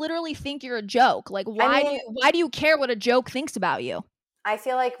I literally think you're a joke. Like why do you care what a joke thinks about you? I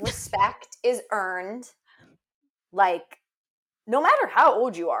feel like respect is earned. Like no matter how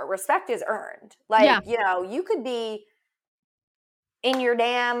old you are, respect is earned. Like, you could be in your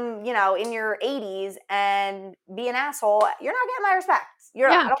damn, in your 80s and be an asshole. You're not getting my respect.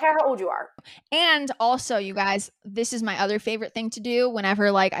 I don't care how old you are. And also, you guys, this is my other favorite thing to do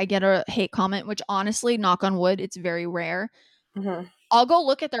whenever like I get a hate comment, which honestly, knock on wood, it's very rare. I'll go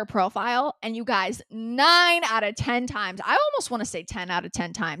look at their profile, and you guys, 9 out of 10 times, I almost want to say 10 out of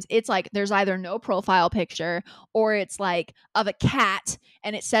 10 times, it's like there's either no profile picture or it's like of a cat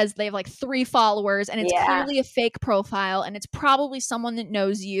and it says they have like 3 followers and it's clearly a fake profile and it's probably someone that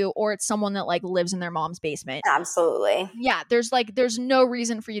knows you or it's someone that like lives in their mom's basement. Absolutely. Yeah, there's no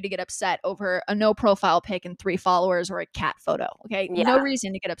reason for you to get upset over a no profile pic and 3 followers or a cat photo. Okay. Yeah. No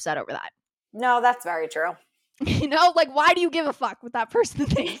reason to get upset over that. No, that's very true. Like, why do you give a fuck what that person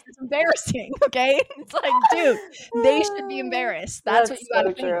thinks? It's embarrassing, okay? It's like, dude, they should be embarrassed. That's what you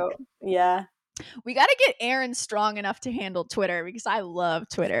gotta think. Yeah. We gotta get Erin strong enough to handle Twitter because I love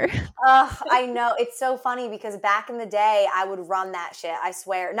Twitter. I know. It's so funny because back in the day, I would run that shit. I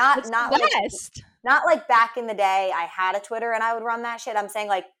swear. Not like back in the day, I had a Twitter and I would run that shit. I'm saying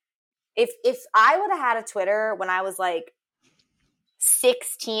like, if I would have had a Twitter when I was like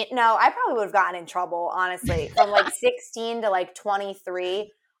 16, no, I probably would have gotten in trouble, honestly. From like 16 to like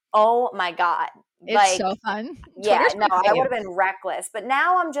 23. Oh my God. It's like, so fun. Yeah, no, I would have been reckless. But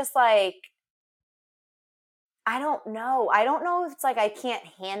now I'm just like, I don't know. I don't know if it's like I can't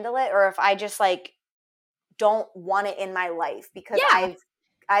handle it or if I just like don't want it in my life because I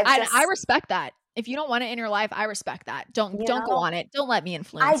respect that. If you don't want it in your life, I respect that. Don't go on it. Don't let me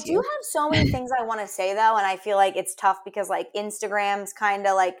influence you. I do have so many things I want to say though, and I feel like it's tough because like Instagram's kind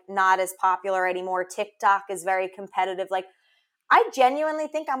of like not as popular anymore. TikTok is very competitive. Like I genuinely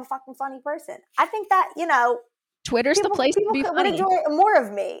think I'm a fucking funny person. I think that, Twitter's the place to be funny. Would enjoy more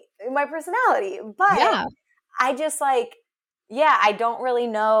of me, my personality. But I just like, I don't really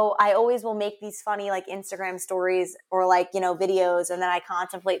know. I always will make these funny like Instagram stories or like, videos, and then I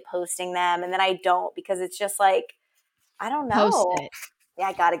contemplate posting them and then I don't because it's just like, I don't know. Post it. Yeah,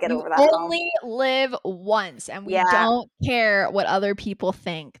 I got to get over that. Only live once, and we don't care what other people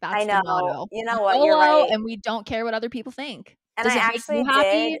think. That's the motto. You know what? You're right. And we don't care what other people think. And Does I it actually make you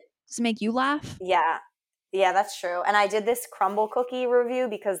happy? Does it make you laugh? Yeah. Yeah, that's true. And I did this crumble cookie review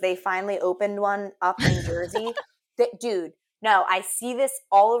because they finally opened one up in Jersey. Dude, no, I see this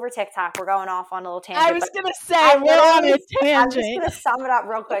all over TikTok. We're going off on a little tangent. I was going to say, we're on a tangent. I'm just going to sum it up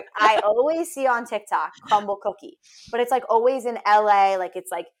real quick. I always see on TikTok crumble cookie, but it's like always in LA. Like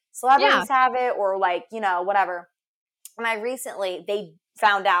it's like celebrities have it or like, whatever. And they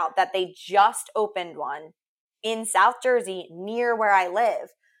found out that they just opened one in South Jersey near where I live.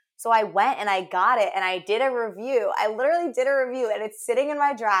 So I went and I got it and I did a review. I literally did a review and it's sitting in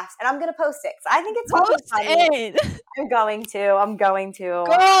my drafts and I'm going to post it. So I think it's funny. I'm going to.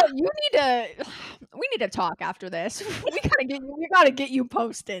 Girl, you need to. we need to talk after this. We gotta get you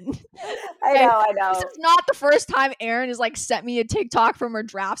posting. I Okay, know. this is not the first time Erin has like sent me a TikTok from her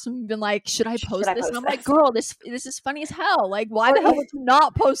drafts and been like, should I post this? And I'm like, girl, this is funny as hell. Like, why the hell would you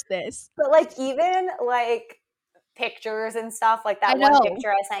not post this? But like even like pictures and stuff, like that one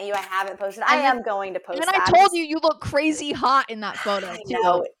picture I sent you, I haven't posted. I am going to post that. And I told you look crazy hot in that photo too. I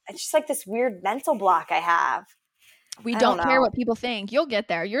know. It's just like this weird mental block I have. We don't care what people think. You'll get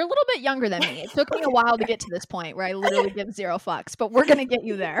there. You're a little bit younger than me. It took me a while to get to this point where I literally give zero fucks, but we're gonna get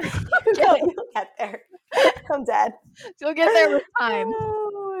you there. You'll get there. I'm dead. You'll get there with time.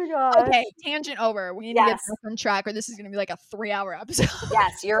 Oh my gosh. Okay, tangent over. We need to get back on track, or this is gonna be like a 3-hour episode.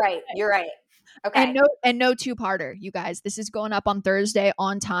 Yes, you're right. You're right. Okay. And no two-parter, you guys. This is going up on Thursday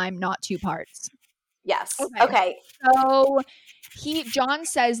on time, not 2 parts. Yes. Okay. So John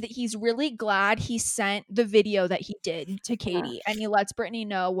says that he's really glad he sent the video that he did to Kaci, and he lets Brittany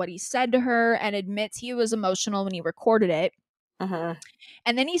know what he said to her and admits he was emotional when he recorded it. And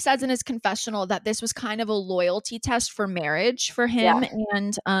then he says in his confessional that this was kind of a loyalty test for marriage for him.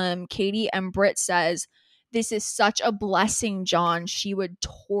 And Kaci, and Britt says, this is such a blessing, John. She would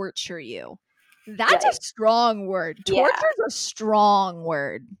torture you. That's a strong word. Torture is a strong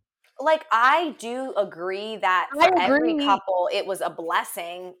word. Like, I do agree that for every couple, it was a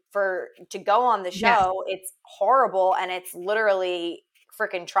blessing to go on the show. Yes. It's horrible and it's literally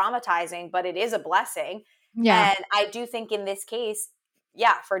freaking traumatizing, but it is a blessing. Yeah. And I do think in this case,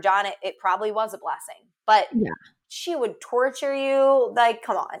 for John, it probably was a blessing. But she would torture you. Like,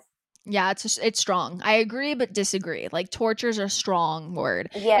 come on. Yeah, it's strong. I agree but disagree. Like, torture's a strong word.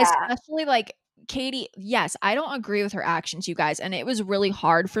 Yeah. Especially like Kaci, yes, I don't agree with her actions, you guys. And it was really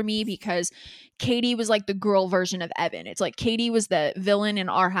hard for me because Kaci was like the girl version of Evan. It's like Kaci was the villain in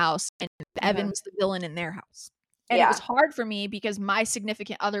our house and Evan was the villain in their house. And it was hard for me because my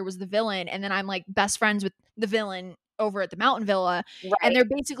significant other was the villain. And then I'm like best friends with the villain over at the Mountain Villa. Right. And they're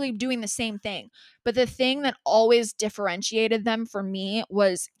basically doing the same thing. But the thing that always differentiated them for me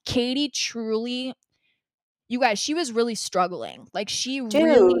was Kaci truly... You guys, she was really struggling. Like, she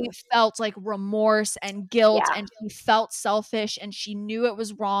really felt like remorse and guilt, and she felt selfish, and she knew it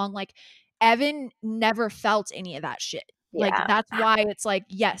was wrong. Like, Evan never felt any of that shit. Like, that's why it's like,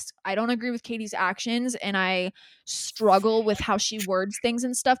 yes, I don't agree with Katie's actions, and I struggle with how she words things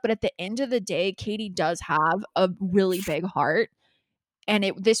and stuff. But at the end of the day, Kaci does have a really big heart,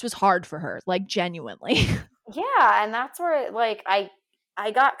 and this was hard for her, like, genuinely. Yeah, and that's where, like, I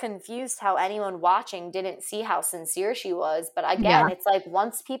got confused how anyone watching didn't see how sincere she was. But again, it's like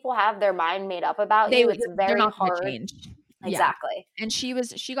once people have their mind made up about you, it's very hard. Change. Exactly. Yeah. And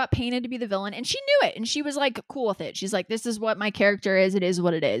she got painted to be the villain, and she knew it, and she was like cool with it. She's like, this is what my character is. It is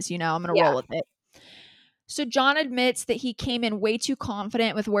what it is. You know, I'm going to roll with it. So John admits that he came in way too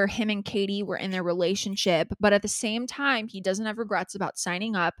confident with where him and Kaci were in their relationship. But at the same time, he doesn't have regrets about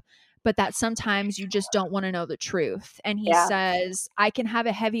signing up. But that sometimes you just don't want to know the truth. And he says, I can have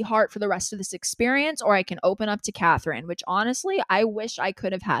a heavy heart for the rest of this experience, or I can open up to Catherine, which honestly, I wish I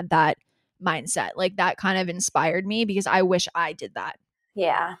could have had that mindset. Like, that kind of inspired me because I wish I did that.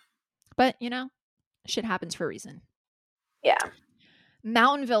 Yeah. But, you know, shit happens for a reason. Yeah.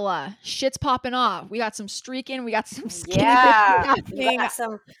 Mountain Villa, shit's popping off. We got some streaking. We got some skinny we got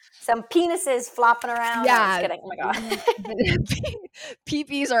some penises flopping around. Yeah. I'm just kidding. Oh my god.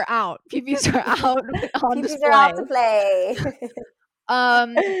 Peepees are out. Peepees are out on display. Peepees are out to play.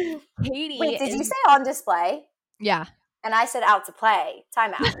 Kaci. Wait, did you say on display? Yeah. And I said out to play.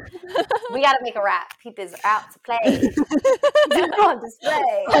 Time out. We got to make a rap. Peepees are out to play. They're on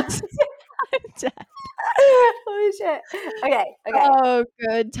display. Holy shit. Okay. Oh,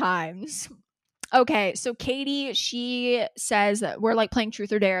 good times. Okay, so Kaci, she says that we're like playing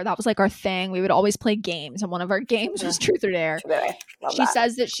Truth or Dare. That was like our thing. We would always play games, and one of our games was Truth or Dare. She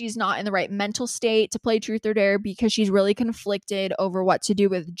says that she's not in the right mental state to play Truth or Dare because she's really conflicted over what to do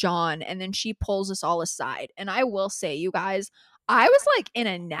with John, and then she pulls us all aside. And I will say, you guys, I was like in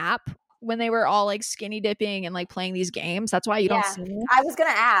a nap when they were all like skinny dipping and like playing these games. That's why you don't see me. I was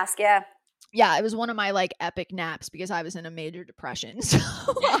gonna ask, Yeah, it was one of my like epic naps because I was in a major depression. So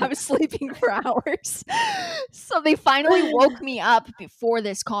I was sleeping for hours. So they finally woke me up before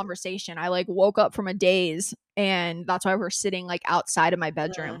this conversation. I like woke up from a daze, and that's why we're sitting like outside of my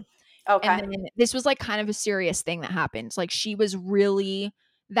bedroom. Okay. And then this was like kind of a serious thing that happened. Like, she was really,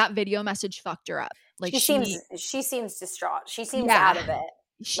 that video message fucked her up. Like, she seems distraught. She seems out of it.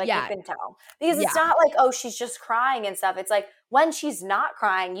 Like, you can tell. Because it's not like, oh, she's just crying and stuff. It's like, when she's not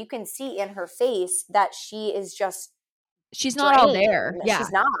crying, you can see in her face that she is just she's not all there. Yeah.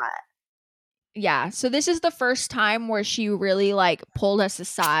 She's not. Yeah. So this is the first time where she really like pulled us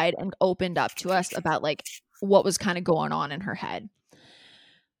aside and opened up to us about like what was kind of going on in her head.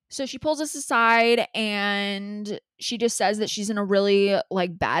 So she pulls us aside and she just says that she's in a really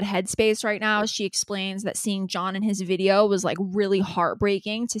like bad headspace right now. She explains that seeing John in his video was like really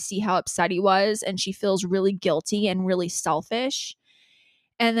heartbreaking to see how upset he was, and she feels really guilty and really selfish.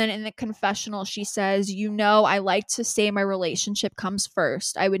 And then in the confessional, she says, I like to say my relationship comes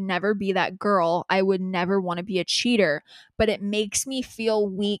first. I would never be that girl. I would never want to be a cheater, but it makes me feel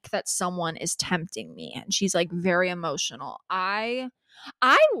weak that someone is tempting me. And she's like very emotional. I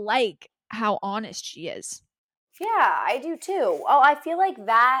like how honest she is. Yeah, I do too. Oh, I feel like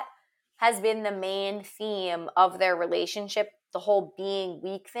that has been the main theme of their relationship, the whole being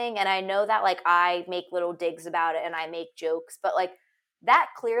weak thing. And I know that like I make little digs about it and I make jokes, but like that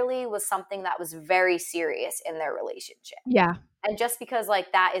clearly was something that was very serious in their relationship. Yeah. And just because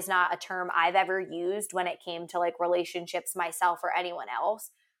like that is not a term I've ever used when it came to like relationships myself or anyone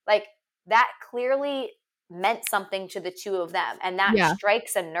else, like that clearly meant something to the two of them, and that Yeah.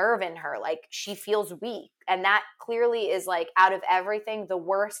 strikes a nerve in her. Like she feels weak, and that clearly is like out of everything the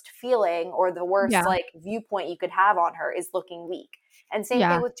worst feeling or the worst Yeah. like viewpoint you could have on her is looking weak. And same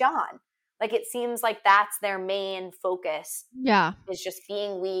Yeah. thing with John. Like it seems like that's their main focus, Yeah. is just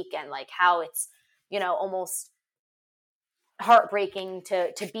being weak, and like how it's, almost heartbreaking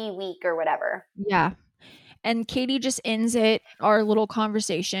to be weak or whatever. Yeah. And Kaci just ends our little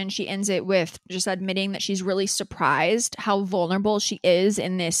conversation. She ends it with just admitting that she's really surprised how vulnerable she is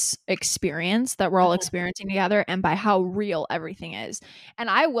in this experience that we're all experiencing together, and by how real everything is. And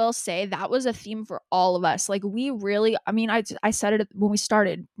I will say that was a theme for all of us. Like we really, I said it when we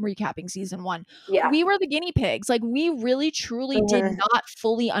started recapping season 1. Yeah. We were the guinea pigs. Like we really truly did not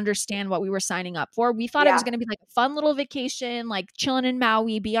fully understand what we were signing up for. We thought it was Yeah. going to be like a fun little vacation, like chilling in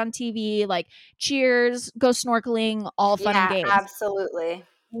Maui, be on TV, like cheers, go snorkeling, all fun and Yeah, games. absolutely.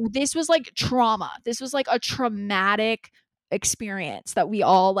 This was like trauma. This was like a traumatic experience that we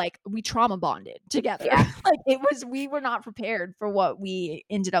all we trauma bonded together. Yeah. We were not prepared for what we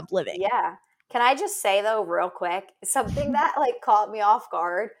ended up living. Yeah. Can I just say though, real quick, something that like caught me off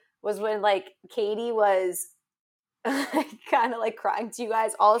guard was when like Katie was kind of like crying to you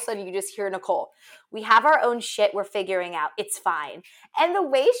guys. All of a sudden, you just hear Nicole, "We have our own shit we're figuring out. It's fine." And the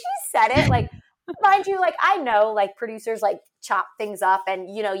way she said it, like, mind you, like, I know like producers like chop things up and,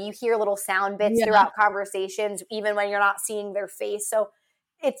 you hear little sound bits Yeah. throughout conversations, even when you're not seeing their face. So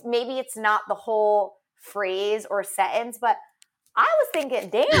it's not the whole phrase or sentence, but I was thinking,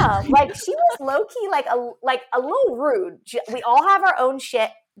 damn, like she was low key like a little rude. We all have our own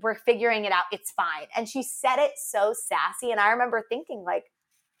shit. We're figuring it out. It's fine. And she said it so sassy, and I remember thinking like,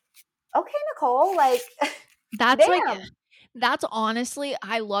 okay, Nicole, like That's damn. that's honestly,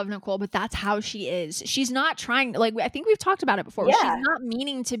 I love Nicole, but that's how she is. She's not trying, like, I think we've talked about it before. She's Yeah. not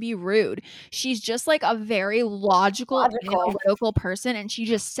meaning to be rude. She's just like a very logical, analytical person, and she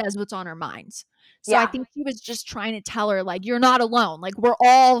just says what's on her mind. So I think she was just trying to tell her, like, you're not alone. Like, we're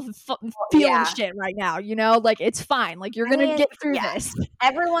all feeling shit right now, like, it's fine. Like, you're going to get through this.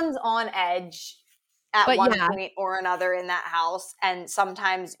 Everyone's on edge at But one point or another in that house. And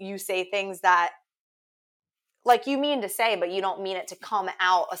sometimes you say things that like you mean to say, but you don't mean it to come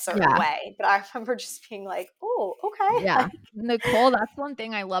out a certain way. But I remember just being like, oh, okay. Yeah. Nicole, that's one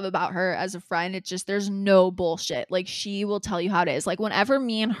thing I love about her as a friend. It's just there's no bullshit. Like she will tell you how it is. Like whenever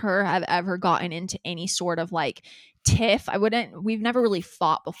me and her have ever gotten into any sort of like tiff, we've never really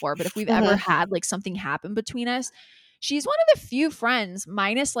fought before, but if we've ever had like something happen between us, she's one of the few friends,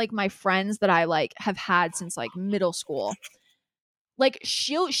 minus like my friends that I like have had since like middle school. Like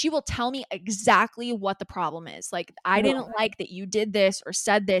she will tell me exactly what the problem is. Like I didn't like that you did this or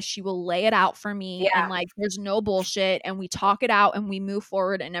said this. She will lay it out for me, and like there's no bullshit, and we talk it out and we move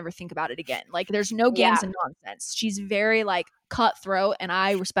forward and never think about it again. Like there's no games and nonsense. She's very like cutthroat, and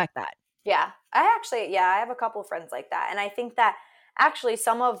I respect that. Yeah. I have a couple friends like that. And I think that actually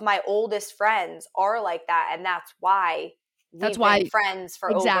some of my oldest friends are like that, and that's why we've been friends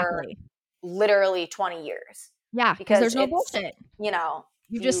for over literally 20 years. Yeah, because there's no bullshit.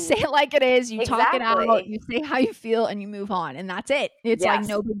 You just say it like it is. You talk it out. You say how you feel, and you move on, and that's it. It's like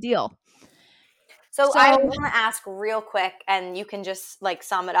no big deal. So I want to ask real quick, and you can just like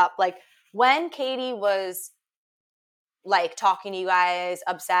sum it up. Like when Katie was like talking to you guys,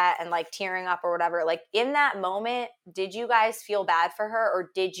 upset and like tearing up or whatever, like in that moment, did you guys feel bad for her,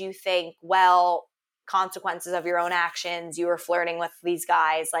 or did you think, well, consequences of your own actions, you were flirting with these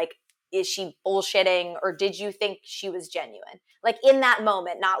guys, like is she bullshitting, or did you think she was genuine? Like in that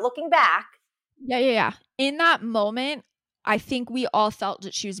moment, not looking back. Yeah. In that moment, I think we all felt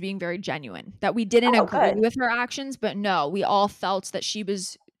that she was being very genuine, that we didn't Oh, agree good. with her actions, but no, we all felt that she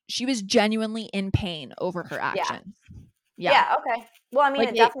was genuinely in pain over her Yeah. actions. Yeah. Okay. Well, I mean, Like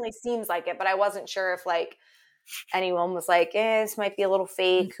it definitely seems like it, but I wasn't sure if like anyone was like, this might be a little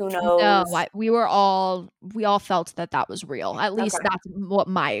fake. Who no, knows? we all felt that was real. At least Okay. that's what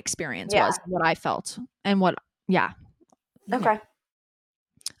my experience Yeah. was, what I felt, and what. Yeah. Okay.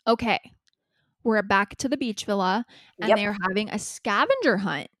 Okay. We're back to the beach villa, and Yep. they are having a scavenger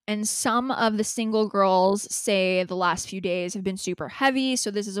hunt. And some of the single girls say the last few days have been super heavy, so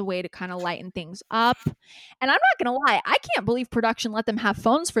this is a way to kind of lighten things up. And I'm not gonna lie, I can't believe production let them have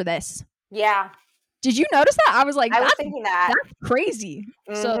phones for this. Yeah. Did you notice that? I was like, I was thinking that. that's crazy.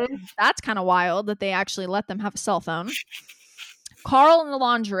 So that's kind of wild that they actually let them have a cell phone. Carl in the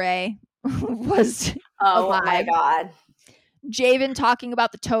lingerie was Oh my God. Javen talking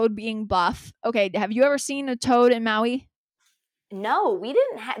about the toad being buff. Okay, have you ever seen a toad in Maui? No, we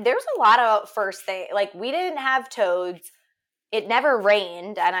didn't have, there's a lot of first thing, like we didn't have toads. It never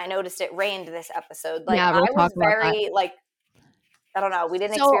rained, and I noticed it rained this episode. Like Yeah, we'll I was talk about that. very like, I don't know, we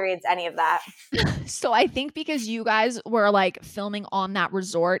didn't experience any of that. So I think because you guys were like filming on that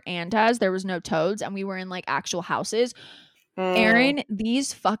resort and as there was no toads and we were in like actual houses. Erin,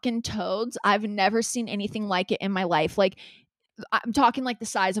 these fucking toads, I've never seen anything like it in my life. Like I'm talking like the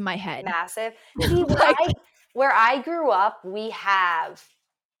size of my head. Massive. See, where I grew up, we have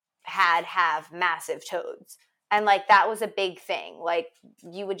massive toads. And like that was a big thing. Like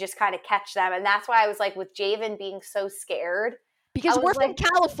you would just kind of catch them. And that's why I was like with Javen being so scared. Because we're from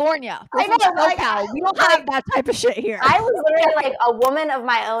California. I know, we don't have that type of shit here. I was literally like a woman of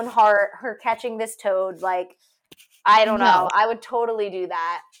my own heart, her catching this toad, like I don't know. I would totally do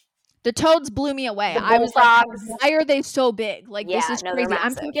that. The toads blew me away. I was like, why are they so big? Like, this is crazy.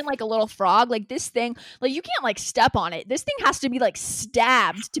 I'm thinking like a little frog. Like this thing, like you can't like step on it. This thing has to be like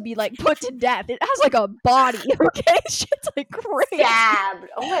stabbed to be like put to death. It has like a body. Okay, shit's like crazy. Stabbed.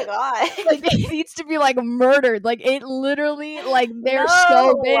 Oh my God. Like it needs to be like murdered. Like it literally, like they're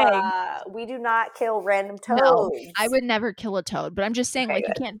so big. We do not kill random toads. No, I would never kill a toad. But I'm just saying, like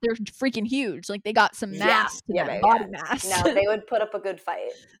you can't. They're freaking huge. Like they got some mass to them, body mass. No, they would put up a good fight.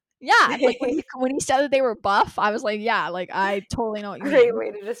 Yeah, like when he said that they were buff, I was like, yeah, like I totally know what you mean. Great way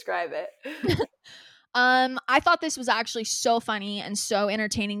to describe it. I thought this was actually so funny and so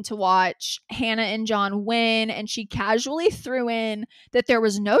entertaining to watch. Hannah and John win, and she casually threw in that there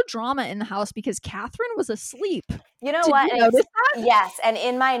was no drama in the house because Catherine was asleep. You know what? You notice that? Yes, and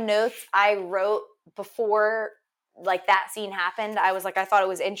in my notes, I wrote before like that scene happened, I was like, I thought it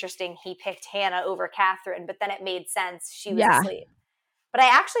was interesting he picked Hannah over Catherine, but then it made sense she was asleep. But I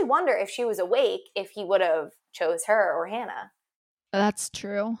actually wonder if she was awake, if he would have chose her or Hannah. That's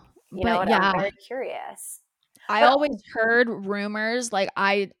true. You know what? I'm very curious. I always heard rumors, like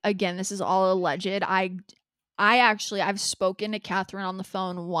again, this is all alleged. I've spoken to Catherine on the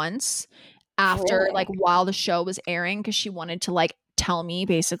phone once after, like while the show was airing, because she wanted to like tell me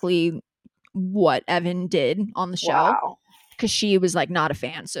basically what Evan did on the show. Wow. Because she was like not a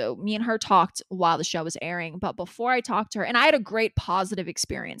fan. So me and her talked while the show was airing. But before I talked to her, and I had a great positive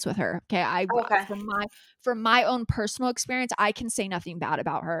experience with her. Okay. From my own personal experience, I can say nothing bad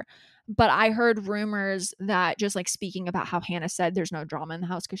about her. But I heard rumors that, just like speaking about how Hannah said there's no drama in the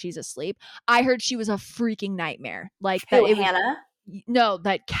house because she's asleep, I heard she was a freaking nightmare. Like Hannah? No,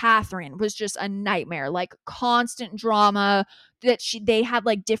 that Catherine was just a nightmare, like constant drama, that they had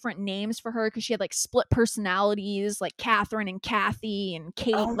like different names for her because she had like split personalities, like Catherine and Kathy and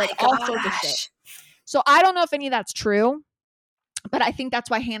Kate, like all sorts of shit. So I don't know if any of that's true, but I think that's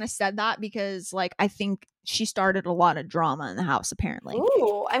why Hannah said that, because like I think she started a lot of drama in the house apparently.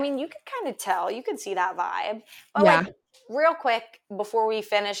 Ooh, I mean, you could kind of tell, you could see that vibe. But like real quick before we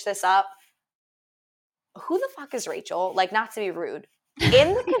finish this up, who the fuck is Rachel? Like, not to be rude.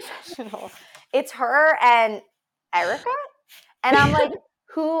 In the confessional, it's her and Erica. And I'm like,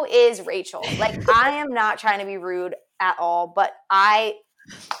 who is Rachel? Like, I am not trying to be rude at all, but I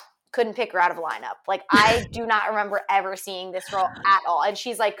couldn't pick her out of a lineup. Like, I do not remember ever seeing this girl at all. And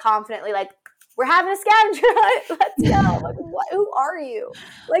she's like confidently like, we're having a scavenger hunt. Let's go. Like, what? Who are you?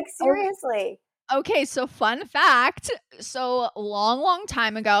 Like, seriously. Okay, so fun fact. So long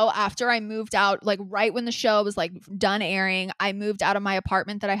time ago, after I moved out, like right when the show was like done airing, I moved out of my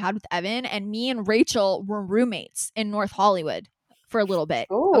apartment that I had with Evan, and me and Rachel were roommates in North Hollywood for a little bit.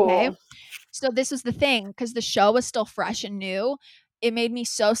 Ooh. Okay. So this was the thing, because the show was still fresh and new. It made me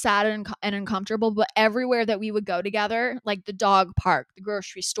so sad and uncomfortable, but everywhere that we would go together, like the dog park, the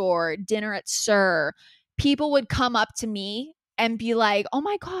grocery store, dinner at Sir, people would come up to me and be like, oh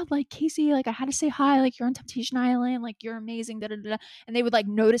my God, like Kaci, like I had to say hi, like you're on Temptation Island, like you're amazing, da da da. And they would like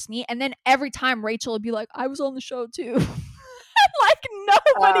notice me. And then every time Rachel would be like, I was on the show too. Like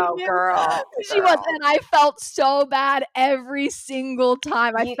nobody Oh, knew girl, who she was. And I felt so bad every single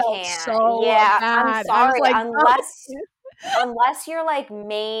time. I You felt can't. so Yeah, I'm bad. I was sorry. like, Unless you're like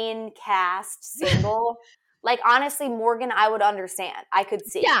main cast single, like honestly, Morgan, I would understand. I could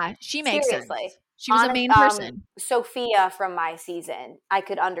see. yeah, she makes Seriously. sense. She was a main person. Sophia from my season, I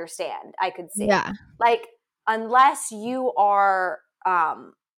could understand. I could see. Yeah. Like, unless you are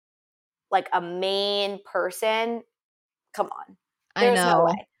like a main person, come on. There's no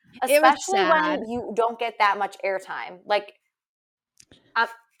way. Especially when you don't get that much airtime. Like,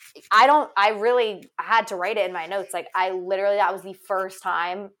 I really had to write it in my notes. Like, that was the first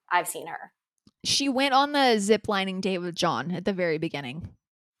time I've seen her. She went on the ziplining date with John at the very beginning.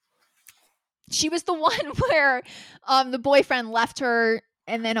 She was the one where the boyfriend left her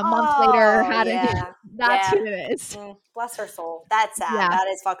and then a month later had that's who it is. Bless her soul. That's sad. Yeah. That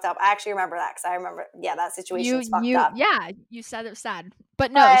is fucked up. I actually remember that because I remember, that situation's fucked up. Yeah, you said it was sad.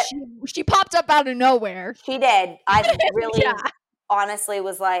 But no, she popped up out of nowhere. She did. I really honestly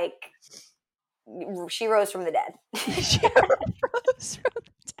was like, she rose from the dead. She rose from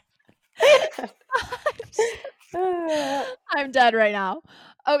the dead. I'm dead right now.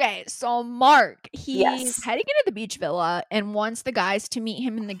 Okay, so Mark, he's heading into the beach villa and wants the guys to meet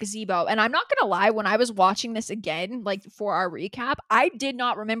him in the gazebo. And I'm not going to lie, when I was watching this again, like for our recap, I did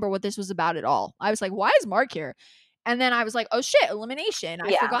not remember what this was about at all. I was like, why is Mark here? And then I was like, oh shit, elimination.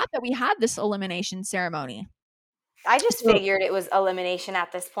 I forgot that we had this elimination ceremony. I just figured it was elimination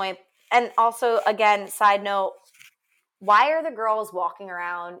at this point. And also, again, side note, why are the girls walking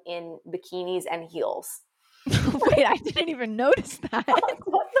around in bikinis and heels? Wait, I didn't even notice that.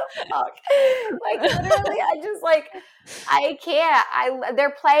 What the fuck? Like, literally, I can't.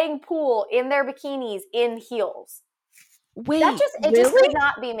 They're playing pool in their bikinis in heels. Wait, it just could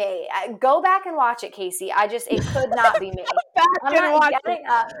not be me. Go back and watch it, Kaci. It could not be me.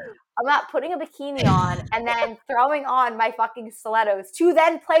 I'm not putting a bikini on and then throwing on my fucking stilettos to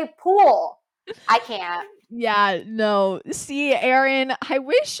then play pool. I can't. Yeah, no. See, Erin, I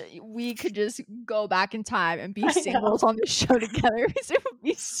wish we could just go back in time and be singles on the show together because it would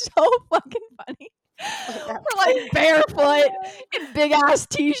be so fucking funny. We're like barefoot in big ass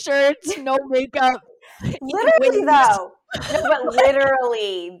t-shirts, no makeup. Literally though. No, but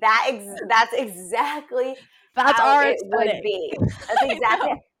literally, that's exactly how it would be. That's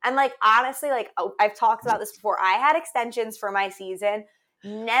exactly. And like honestly, like I've talked about this before. I had extensions for my season.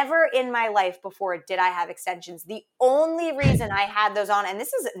 Never in my life before did I have extensions. The only reason I had those on, and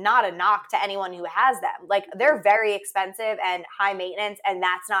this is not a knock to anyone who has them, like they're very expensive and high maintenance, and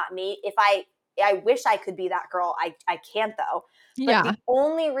that's not me. If I wish I could be that girl. I can't though. But the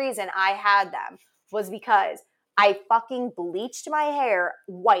only reason I had them was because I fucking bleached my hair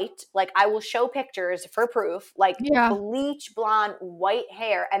white. Like I will show pictures for proof, like bleach blonde white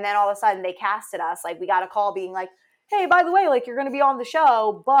hair. And then all of a sudden they casted us. Like we got a call being like, hey, by the way, like you're going to be on the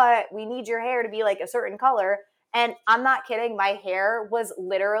show, but we need your hair to be like a certain color. And I'm not kidding. My hair was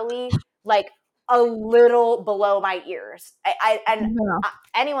literally like a little below my ears.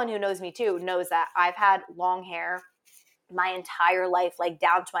 Anyone who knows me too knows that I've had long hair my entire life, like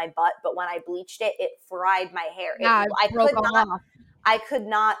down to my butt. But when I bleached it, it fried my hair. I could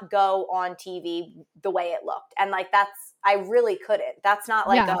not go on TV the way it looked. And like, I really couldn't. That's not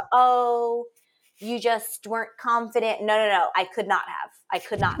like you just weren't confident. No. I could not have. I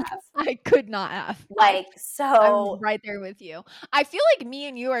could not have. Like, so. I'm right there with you. I feel like me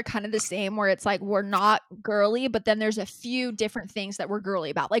and you are kind of the same where it's like, we're not girly, but then there's a few different things that we're girly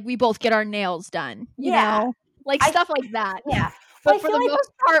about. Like we both get our nails done, you know, like stuff like that. Yeah. But for the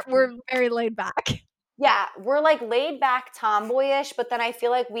most part, we're very laid back. Yeah, we're like laid back tomboyish, but then I feel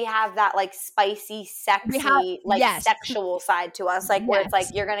like we have that like spicy, sexy, sexual side to us. Like where it's like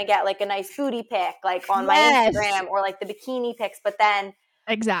you're gonna get like a nice booty pic like on my Instagram or like the bikini pics, but then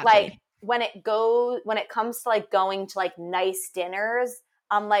like when it comes to like going to like nice dinners,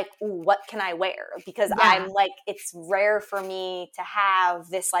 I'm like, ooh, what can I wear? Because I'm like, it's rare for me to have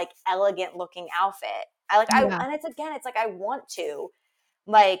this like elegant looking outfit. And it's like I want to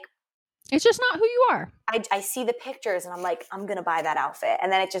like. It's just not who you are. I see the pictures and I'm like, I'm going to buy that outfit.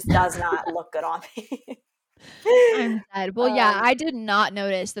 And then it just does not look good on me. I'm dead. Well, I did not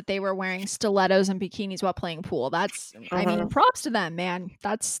notice that they were wearing stilettos and bikinis while playing pool. I mean, props to them, man.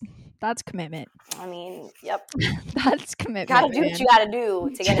 That's commitment. I mean, yep. That's commitment. Got to do what you got to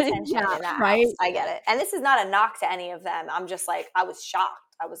do to get attention in that house. I get it. And this is not a knock to any of them. I'm just like, I was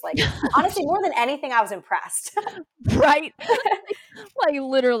shocked. I was like, honestly, more than anything, I was impressed. Right? Like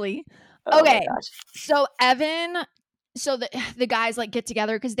literally. Oh my Okay. gosh. So Evan, so the guys like get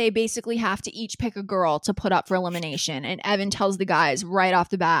together because they basically have to each pick a girl to put up for elimination. And Evan tells the guys right off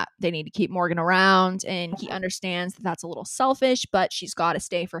the bat they need to keep Morgan around, and he understands that that's a little selfish, but she's got to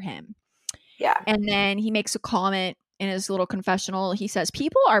stay for him. Yeah. And then he makes a comment in his little confessional. He says,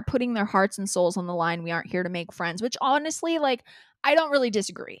 people are putting their hearts and souls on the line. We aren't here to make friends, which honestly, like, I don't really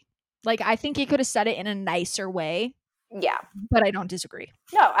disagree. Like, I think he could have said it in a nicer way. Yeah. But I don't disagree.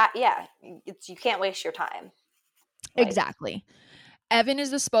 No, yeah. You can't waste your time. Like, exactly. Evan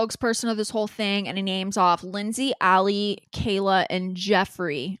is the spokesperson of this whole thing, and he names off Lindsay, Allie, Kayla, and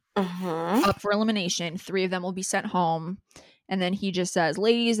Jeffrey up for elimination. 3 of them will be sent home. And then he just says,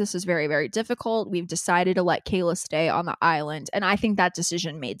 ladies, this is very, very difficult. We've decided to let Kayla stay on the island. And I think that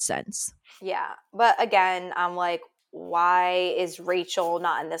decision made sense. Yeah. But again, I'm like, why is Rachel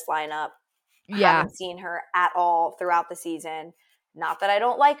not in this lineup? Yeah. Haven't seen her at all throughout the season. Not that I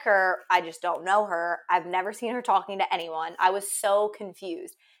don't like her. I just don't know her. I've never seen her talking to anyone. I was so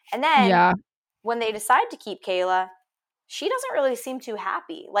confused. And then when they decide to keep Kayla, she doesn't really seem too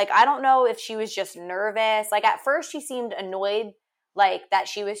happy. Like, I don't know if she was just nervous. Like, at first she seemed annoyed, like, that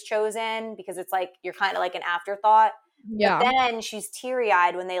she was chosen because it's like you're kind of like an afterthought. Yeah. But then she's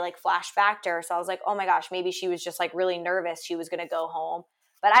teary-eyed when they, like, flash back to her. So I was like, oh my gosh, maybe she was just, like, really nervous she was going to go home.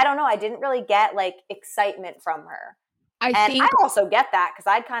 But I don't know. I didn't really get, like, excitement from her. I also get that because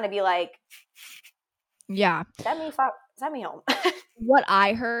I'd kind of be like, yeah, send me home. What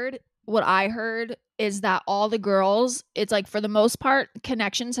I heard is that all the girls, it's like for the most part,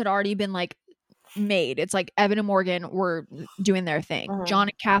 connections had already been like made. It's like Evan and Morgan were doing their thing. John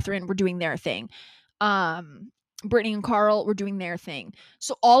and Catherine were doing their thing. Brittany and Carl were doing their thing.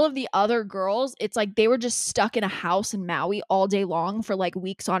 So all of the other girls, it's like they were just stuck in a house in Maui all day long for like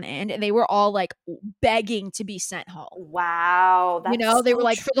weeks on end, and they were all like begging to be sent home. Wow. That's they were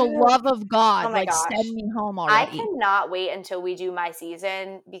like, for the love of God, like send me home already. I cannot wait until we do my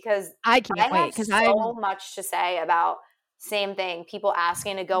season because I can't wait because I have so much to say about same thing. People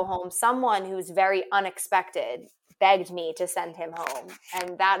asking to go home. Someone who's very unexpected begged me to send him home,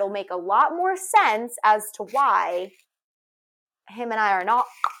 and that'll make a lot more sense as to why him and I are not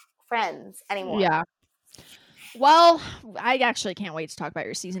friends anymore. Yeah. Well, I actually can't wait to talk about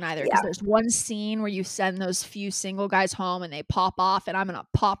your season either because there's one scene where you send those few single guys home and they pop off, and I'm gonna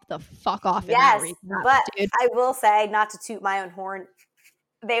pop the fuck off. Yes, but dude. I will say, not to toot my own horn,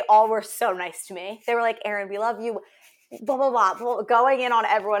 they all were so nice to me. They were like, Erin, we love you, blah blah blah, going in on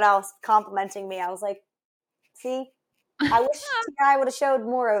everyone else, complimenting me. I was like, see, I wish I would have showed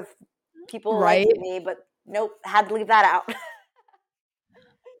more of people liking me, but nope, had to leave that out.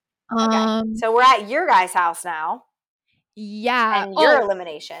 Okay, so we're at your guys' house now. Yeah. And your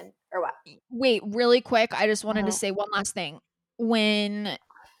elimination, or what? Wait, really quick, I just wanted to say one last thing. When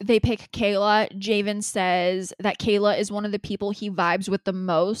they pick Kayla, Javen says that Kayla is one of the people he vibes with the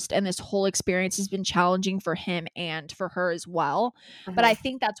most, and this whole experience has been challenging for him and for her as well. But I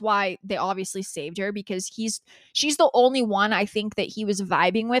think that's why they obviously saved her, because she's the only one I think that he was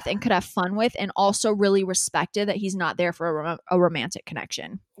vibing with and could have fun with, and also really respected that he's not there for a romantic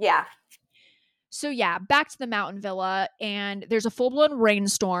connection. Yeah. So yeah, back to the mountain villa, and there's a full-blown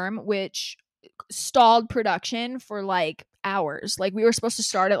rainstorm, which stalled production for like hours. Like, we were supposed to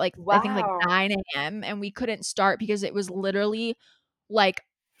start at like I think like 9 a.m. and we couldn't start because it was literally like,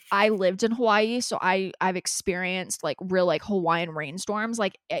 I lived in Hawaii, so I've experienced like real like Hawaiian rainstorms.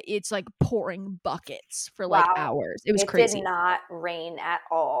 Like, it's like pouring buckets for like hours. It was crazy. It did not rain at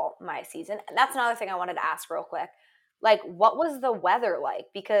all my season. And that's another thing I wanted to ask real quick. Like, what was the weather like?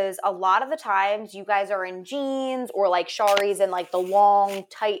 Because a lot of the times you guys are in jeans or like sharis and like the long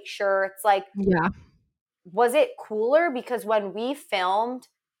tight shirts. Like, yeah. Was it cooler? Because when we filmed,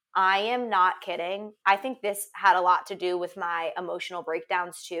 I am not kidding, I think this had a lot to do with my emotional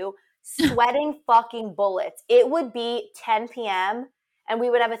breakdowns too. Sweating fucking bullets. It would be 10 p.m. and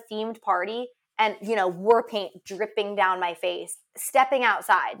we would have a themed party and, war paint dripping down my face, stepping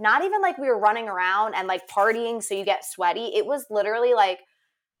outside. Not even like we were running around and like partying so you get sweaty. It was literally like,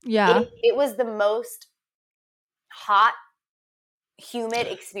 it was the most hot, humid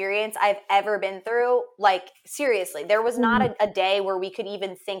experience I've ever been through. Like, seriously, there was not a day where we could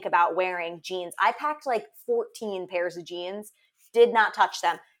even think about wearing jeans. I packed like 14 pairs of jeans, did not touch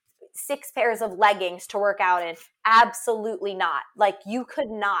them. 6 pairs of leggings to work out in. Absolutely not. Like, you could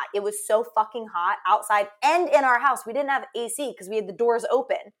not. It was so fucking hot outside and in our house. We didn't have AC because we had the doors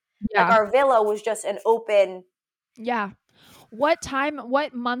open. Yeah. Like, our villa was just an open. Yeah.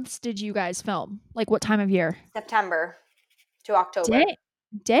 What months did you guys film? Like, what time of year? September to October.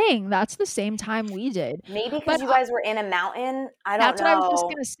 Dang, that's the same time we did. Maybe But because you guys were in a mountain. I don't that's what I was just know.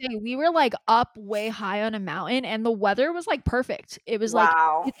 gonna say. We were, like, up way high on a mountain, and the weather was, like, perfect. It was, like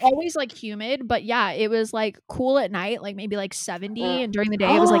Wow. it's always, like, humid, but, yeah, it was, like, cool at night, like, maybe, like, 70, Mm. and during the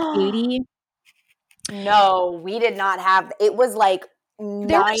day, it was, like, 80. No, we did not have it was, like,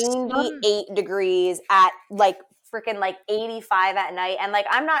 There was some 98 degrees at, like, freaking, like, 85 at night, and, like,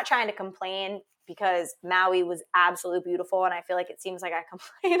 I'm not trying to complain because Maui was absolutely beautiful, and I feel like it seems like I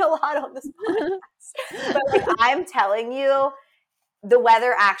complain a lot on this podcast. But, like, I'm telling you, the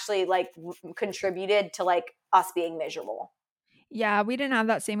weather actually, like, contributed to, like, us being miserable. Yeah, we didn't have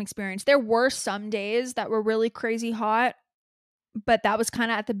that same experience. There were some days that were really crazy hot, but that was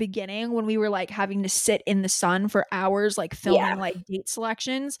kinda at the beginning when we were, like, having to sit in the sun for hours, like, Yeah. filming, like, date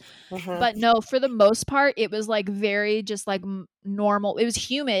selections. Mhm. But no, for the most part, it was, like, very just, like, normal. It was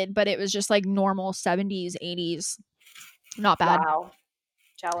humid, but it was just, like, normal 70s, 80s. Not bad. Wow.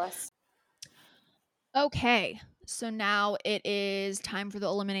 Jealous. Okay, so now it is time for the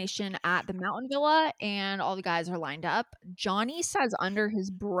elimination at the Mountain Villa, and all the guys are lined up. Johnny says under his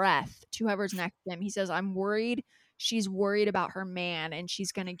breath to whoever's next to him, he says, "I'm worried she's worried about her man, and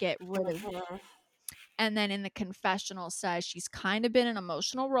she's gonna get rid of." Mhm. And then in the confessional says she's kind of been an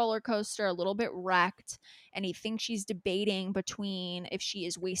emotional roller coaster, a little bit wrecked, and he thinks she's debating between if she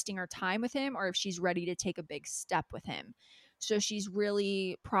is wasting her time with him or if she's ready to take a big step with him. So she's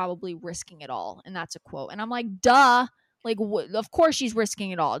really probably risking it all, and that's a quote. And I'm like, duh, like of course she's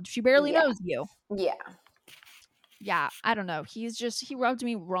risking it all. She barely Yeah. knows you. Yeah. Yeah, I don't know. He rubbed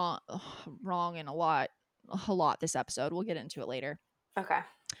me wrong, wrong in a lot this episode. We'll get into it later. Okay.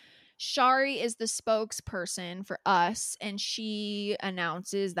 Shari is the spokesperson for us, and she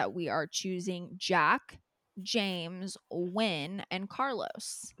announces that we are choosing Jack, James, Wynn, and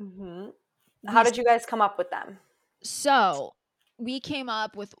Carlos. Mhm. How We did you guys come up with them? so we came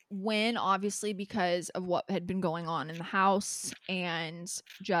up with Wynn obviously because of what had been going on in the house, and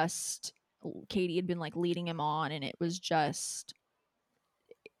just Katie had been like leading him on, and it was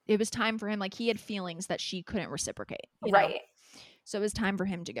time for him. Like he had feelings that she couldn't reciprocate, Right. So it was time for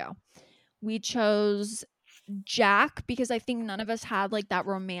him to go. We chose Jack because I think none of us had like that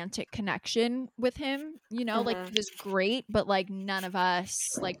romantic connection with him, like Mhm. he was great, but like none of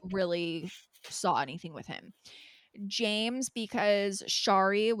us like really saw anything with him. James because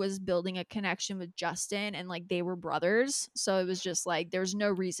Shari was building a connection with Justin and like they were brothers. So it was just like there's no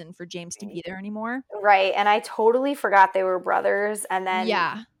reason for James to be there anymore. Right, and I totally forgot they were brothers, and then,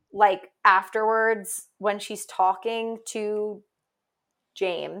 Yeah. like, afterwards, when she's talking to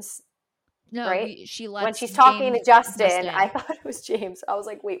James, No, right? she When lets she's talking to Justin, I Justin. thought it was James. I was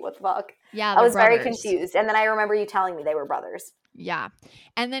like, "Wait, what the fuck?" Yeah, I they're was very brothers. confused, and then I remember you telling me they were brothers. Yeah.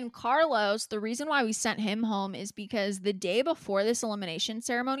 And then Carlos, the reason why we sent him home is because the day before this elimination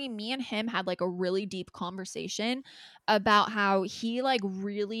ceremony, me and him had like a really deep conversation about how he like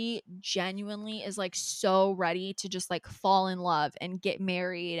really genuinely is like so ready to just like fall in love and get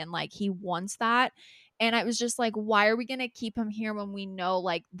married and like he wants that. And I was just like, why are we going to keep him here when we know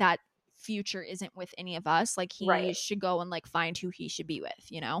like that future isn't with any of us? Like he Right. should go and like find who he should be with.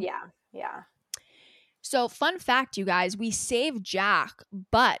 Yeah, yeah. So, fun fact, you guys, we saved Jack,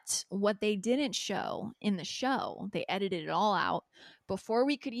 but what they didn't show in the show, they edited it all out. Before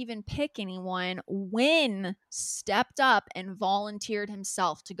we could even pick anyone, Wynn stepped up and volunteered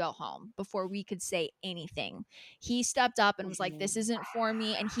himself to go home before we could say anything. He stepped up and was like, "This isn't for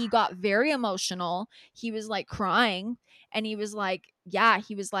me." And he got very emotional. He was like crying. And he was like, yeah,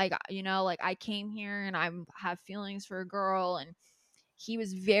 he was like, like I came here and I have feelings for a girl. And he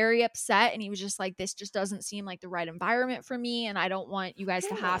was very upset and he was just like, this just doesn't seem like the right environment for me and I don't want you guys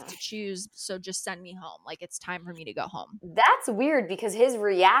to have to choose, so just send me home. Like it's time for me to go home. That's weird because his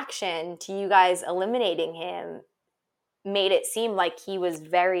reaction to you guys eliminating him made it seem like he was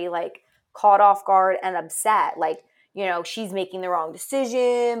very, like, caught off guard and upset. Like, she's making the wrong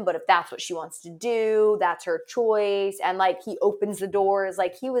decision, but if that's what she wants to do, that's her choice. And, like, he opens the doors.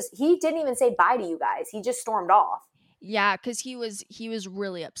 Like, he didn't even say bye to you guys. He just stormed off. Yeah, because he was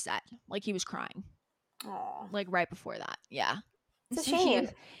really upset. Like he was crying. Aw. Like right before that. Yeah. It's a So he shame.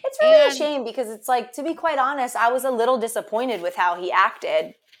 It's really a and shame because it's like, to be quite honest, I was a little disappointed with how he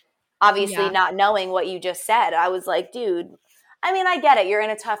acted. Obviously, yeah. not knowing what you just said. I was like, dude, I mean, I get it. You're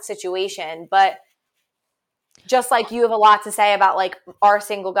in a tough situation, but just like you have a lot to say about like our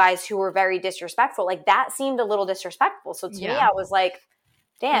single guys who were very disrespectful, like that seemed a little disrespectful. So to me, Yeah. I was like,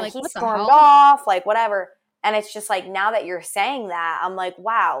 You're damn, like, he what the stormed hell? off, like whatever. And it's just like, now that you're saying that, I'm like,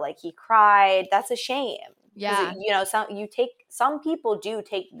 wow, like he cried. That's a shame. Yeah. Because, some people do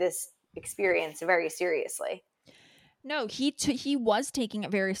take this experience very seriously. No, he was taking it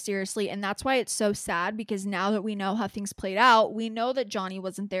very seriously, and that's why it's so sad, because now that we know how things played out, we know that Johnny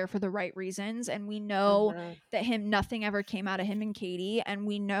wasn't there for the right reasons, and we know that nothing ever came out of him and Katie, and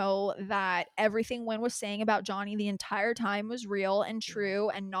we know that everything Wynn was saying about Johnny the entire time was real and true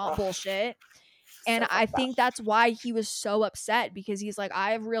and not bullshit. And So I fucked up. think that's why he was so upset, because he's like,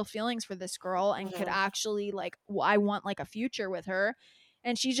 I have real feelings for this girl and could actually, like, I want like a future with her.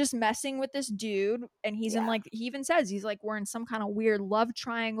 And she's just messing with this dude. And he's in, like, he even says, he's like, we're in some kind of weird love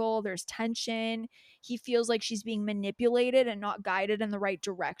triangle. There's tension. He feels like she's being manipulated and not guided in the right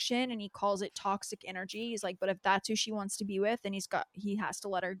direction. And he calls it toxic energy. He's like, but if that's who she wants to be with, then he has to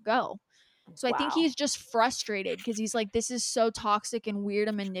let her go. So I think he's just frustrated because he's like, this is so toxic and weird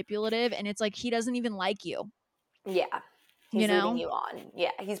and manipulative. And it's like, he doesn't even like you. Yeah. He's leading you on.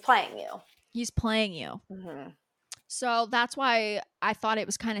 Yeah. He's playing you. He's playing you. So that's why I thought it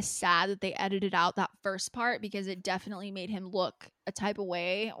was kind of sad that they edited out that first part, because it definitely made him look a type of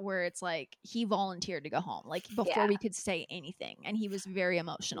way where it's like he volunteered to go home, like before we could say anything. And he was very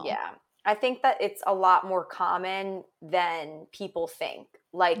emotional. Yeah. I think that it's a lot more common than people think.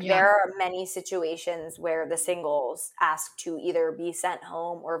 Like there are many situations where the singles ask to either be sent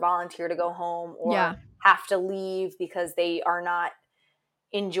home or volunteer to go home or have to leave because they are not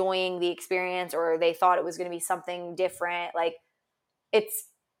enjoying the experience or they thought it was going to be something different. Like it's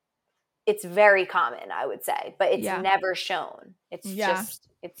very common, I would say, but it's never shown. It's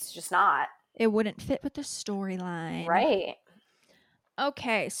just not. It wouldn't fit with the storyline. Right.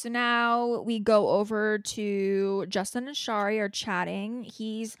 Okay, so now we go over to Justin and Shari are chatting.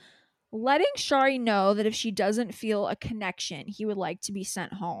 He's letting Shari know that if she doesn't feel a connection, he would like to be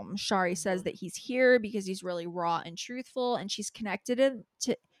sent home. Shari says that he's here because he's really raw and truthful, and she's connected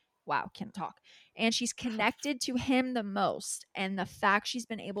to can't talk. And she's connected to him the most, and the fact she's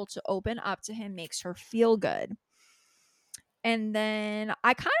been able to open up to him makes her feel good. And then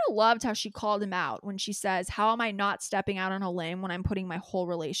I kind of loved how she called him out when she says, how am I not stepping out on a limb when I'm putting my whole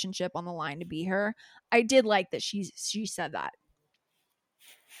relationship on the line to be her? I did like that she said that.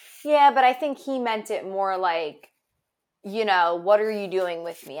 Yeah, but I think he meant it more like, you know, what are you doing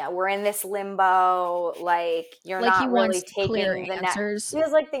with me? We're in this limbo. Like, you're like not really taking the answers.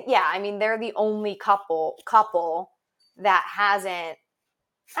 Feels like, I mean, they're the only couple that hasn't.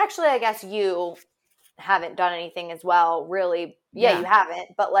 Actually, I guess you haven't done anything as well, really. Yeah, you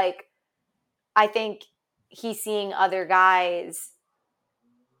haven't. But like, I think he's seeing other guys,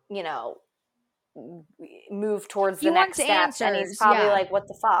 you know, move towards the next step, and he's probably like, what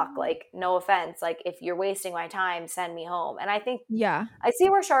the fuck, like, no offense, like, if you're wasting my time, send me home. And I think I see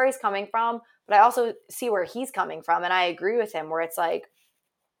where Shari's coming from, but I also see where he's coming from, and I agree with him where it's like,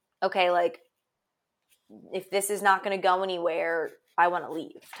 okay, like, if this is not going to go anywhere, I want to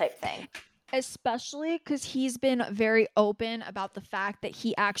leave type thing. Especially because he's been very open about the fact that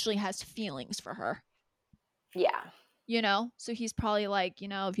he actually has feelings for her. Yeah. You know? So he's probably like, you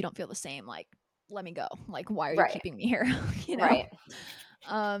know, if you don't feel the same, like, let me go. Like, why are you keeping me here? You know? Right.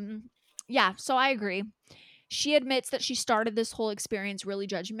 Yeah, so I agree. She admits that she started this whole experience really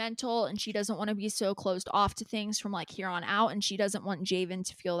judgmental, and she doesn't want to be so closed off to things from like here on out, and she doesn't want Javen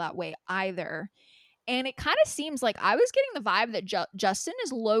to feel that way either. And it kind of seems like I was getting the vibe that Justin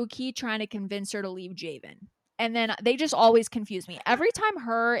is low-key trying to convince her to leave Javen. And then they just always confuse me. Every time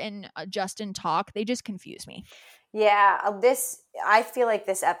her and Justin talk, they just confuse me. Yeah, I feel like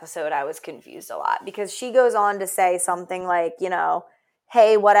this episode I was confused a lot because she goes on to say something like, you know,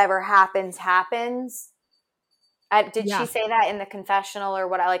 hey, whatever happens, happens. Did she say that in the confessional or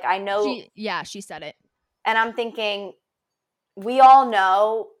what? I know. She said it. And I'm thinking, we all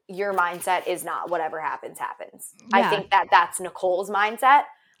know your mindset is not whatever happens, happens. Yeah. I think that's Nicole's mindset.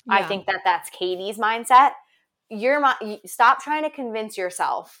 Yeah. I think that's Katie's mindset. Stop trying to convince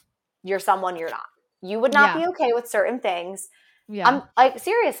yourself you're someone you're not. You would not be okay with certain things. Yeah. I'm like,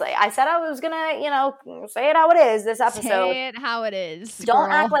 seriously, I said I was going to, you know, say it how it is this episode. Say it how it is.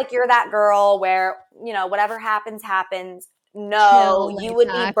 Don't act like you're that girl where, you know, whatever happens, happens. No, you would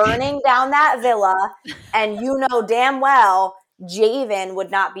be burning down that villa, and you know damn well Javen would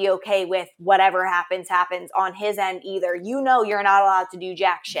not be okay with whatever happens, happens on his end either. You know you're not allowed to do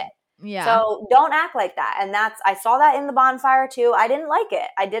jack shit. Yeah. So don't act like that. And I saw that in the bonfire too. I didn't like it.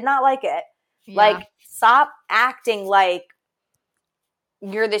 I did not like it. Yeah. Like, stop acting like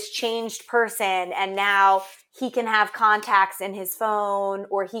you're this changed person and now he can have contacts in his phone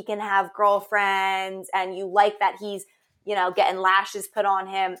or he can have girlfriends and you like that he's, you know, getting lashes put on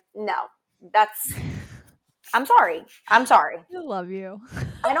him. No, I'm sorry. I love you.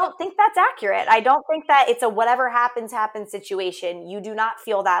 I don't think that's accurate. I don't think that it's a whatever happens, happens situation. You do not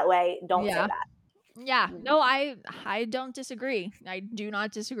feel that way. Don't say that. Yeah, no, I don't disagree. I do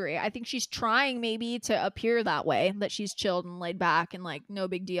not disagree. I think she's trying maybe to appear that way, that she's chilled and laid back and like no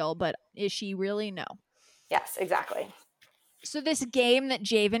big deal, but is she really? No. Yes, exactly. So this game that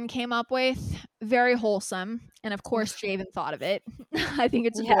Javen came up with, very wholesome, and of course Javen thought of it. I think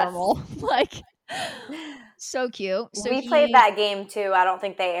it's Yes. adorable. Like so cute. So We played that game too. I don't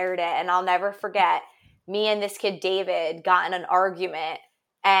think they aired it. And I'll never forget, me and this kid David got in an argument,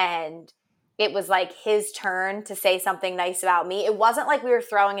 and it was like his turn to say something nice about me. It wasn't like we were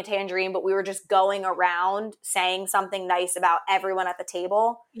throwing a tangerine, but we were just going around saying something nice about everyone at the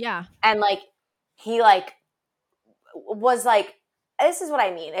table. Yeah. And like he like was like, this is what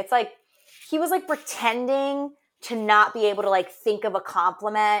I mean. It's like he was like pretending to not be able to like think of a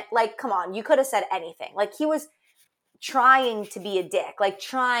compliment. Like, come on, you could have said anything. Like he was trying to be a dick, like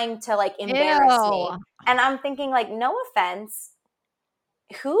trying to like embarrass me. And I'm thinking like, no offense,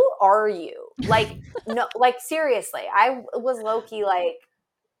 who are you? Like, no, like seriously, I was low key like,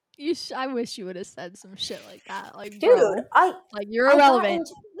 I wish you would have said some shit like that. Like, dude, bro, like you're I irrelevant.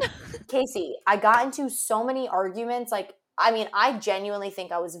 Kaci, I got into so many arguments. Like, I mean, I genuinely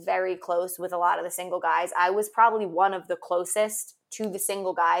think I was very close with a lot of the single guys. I was probably one of the closest to the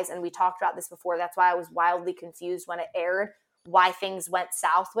single guys, and we talked about this before. That's why I was wildly confused when it aired, why things went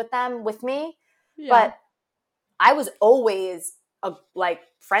south with them, with me. Yeah. But I was always like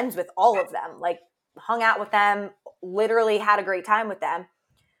friends with all of them, like hung out with them, literally had a great time with them.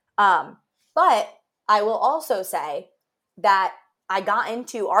 But I will also say that I got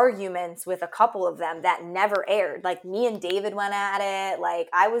into arguments with a couple of them that never aired. Like me and David went at it. Like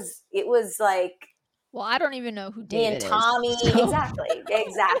it was like, well, I don't even know who David is. Me and Tommy. So.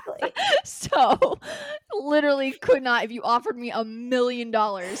 Exactly. So literally could not, if you offered me $1 million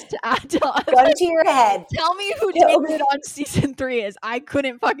to add to us. Gun to your head. Tell me who David on season 3 is. I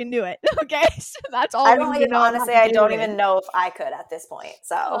couldn't fucking do it. Okay. So that's all I don't even, honestly, I don't even know if I could at this point.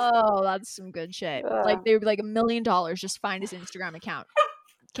 So. Oh, that's some good shit. Like they would be like $1 million, just find his Instagram account.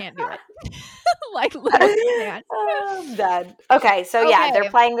 Can't do it. Like literally can't. I'm dead. Okay, so yeah, they're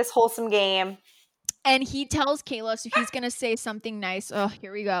playing this wholesome game. And he tells Kayla, so he's going to say something nice. Oh,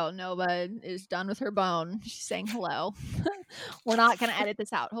 here we go. Nova is done with her bone. She's saying hello. We're not going to edit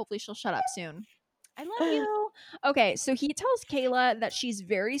this out. Hopefully she'll shut up soon. I love you. Okay, so he tells Kayla that she's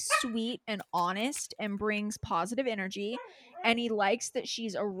very sweet and honest and brings positive energy. And he likes that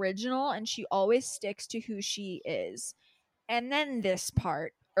she's original and she always sticks to who she is. And then this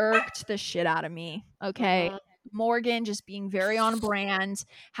part irked the shit out of me. Okay. Morgan just being very on brand,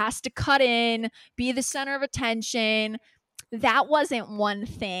 has to cut in, be the center of attention. That wasn't one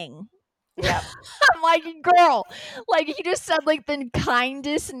thing. Yeah. I'm like, girl, like he just said like the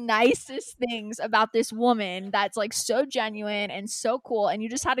kindest, nicest things about this woman that's like so genuine and so cool, and you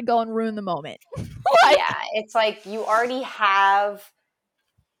just had to go and ruin the moment. Like, yeah, it's like you already have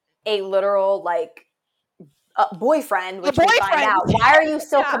a literal like boyfriend, which we find out. Why are you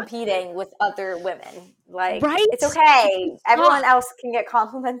still competing with other women? Like, it's okay. Everyone else can get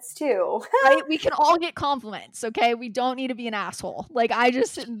compliments too. Right? We can all get compliments, okay? We don't need to be an asshole. Like,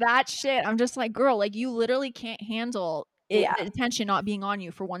 that shit, I'm just like, girl, like, you literally can't handle the attention not being on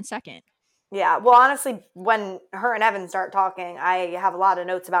you for 1 second. Yeah. Well, honestly, when her and Evan start talking, I have a lot of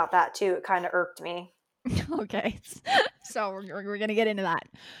notes about that too. It kind of irked me. Okay. So we're going to get into that.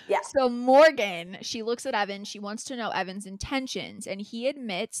 Yeah. So Morgan, she looks at Evan. She wants to know Evan's intentions. And he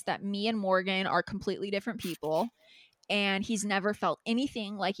admits that me and Morgan are completely different people. And he's never felt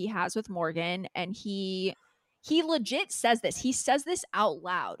anything like he has with Morgan. And he legit says this. He says this out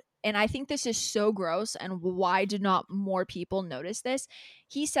loud. And I think this is so gross. And why did not more people notice this?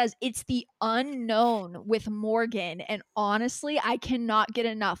 He says it's the unknown with Morgan. And honestly, I cannot get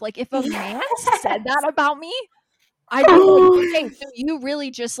enough. Like, if a man said that about me, I'd be like, okay, so you really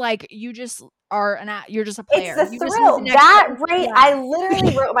just like, you just are you're just a player. It's the thrill. That right, I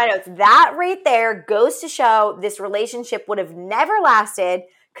literally wrote my notes. That right there goes to show this relationship would have never lasted,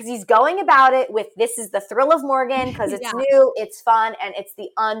 because he's going about it with, this is the thrill of Morgan, because it's new, it's fun, and it's the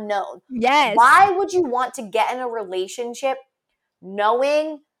unknown. Yes. Why would you want to get in a relationship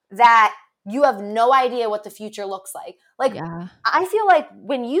knowing that you have no idea what the future looks like? Like, I feel like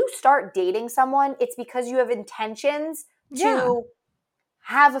when you start dating someone, it's because you have intentions to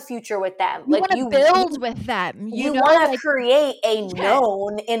have a future with them. You want to build with them. You want to create a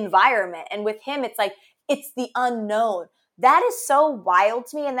known environment. And with him, it's like, it's the unknown. That is so wild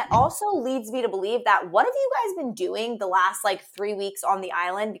to me. And that also leads me to believe that, what have you guys been doing the last like 3 weeks on the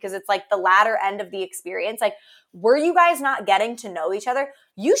island? Because it's like the latter end of the experience. Like, were you guys not getting to know each other?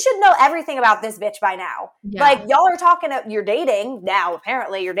 You should know everything about this bitch by now. Yeah. Like, y'all are talking, you're dating now.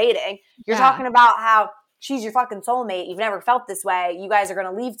 Apparently you're dating. You're talking about how she's your fucking soulmate. You've never felt this way. You guys are going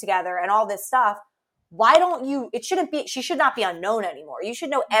to leave together and all this stuff. Why don't you, she should not be unknown anymore. You should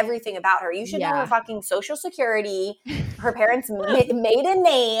know everything about her. You should know her fucking social security, her parents' maiden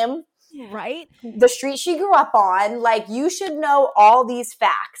name, right? The street she grew up on. Like, you should know all these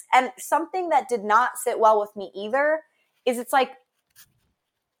facts. And something that did not sit well with me either is it's like,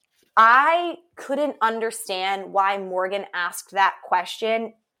 I couldn't understand why Morgan asked that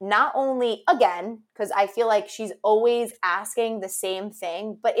question. Not only, again, because I feel like she's always asking the same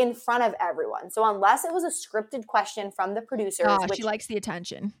thing, but in front of everyone. So unless it was a scripted question from the producers, which, she likes the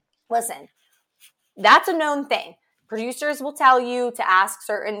attention. Listen, that's a known thing. Producers will tell you to ask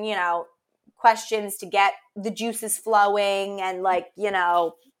certain, questions to get the juices flowing and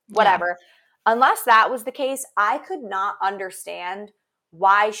whatever. Yeah. Unless that was the case, I could not understand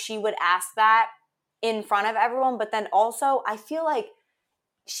why she would ask that in front of everyone. But then also, I feel like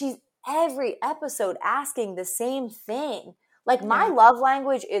she's every episode asking the same thing. Like, my love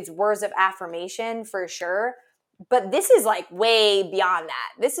language is words of affirmation for sure. But this is like way beyond that.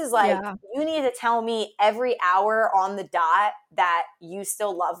 This is like, you need to tell me every hour on the dot that you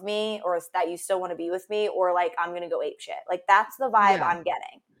still love me or that you still want to be with me, or like, I'm going to go apeshit. Like, that's the vibe I'm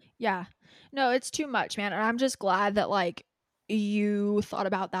getting. Yeah. No, it's too much, man. And I'm just glad that like you thought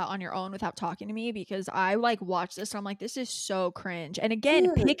about that on your own without talking to me, because I like watched this and I'm like, this is so cringe. And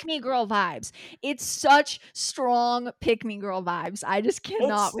again, pick me girl vibes. It's such strong pick me girl vibes. I just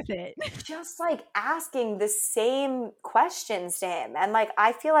cannot with it. Just like asking the same questions to him. And like,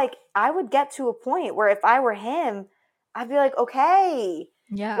 I feel like I would get to a point where if I were him, I'd be like, okay.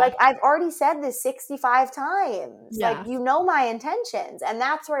 Yeah. Like, I've already said this 65 times. Yeah. Like, you know my intentions. And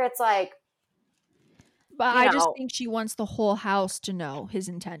that's where it's like, but I just think she wants the whole house to know his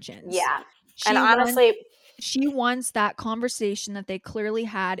intentions. Yeah. And honestly, she wants that conversation that they clearly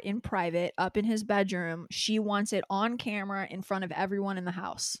had in private up in his bedroom. She wants it on camera in front of everyone in the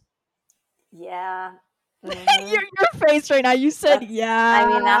house. Yeah. Mm-hmm. your face right now. You said, yeah.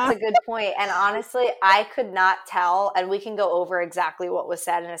 I mean, that's a good point. And honestly, I could not tell, and we can go over exactly what was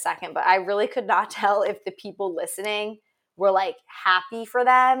said in a second, but I really could not tell if the people listening were like happy for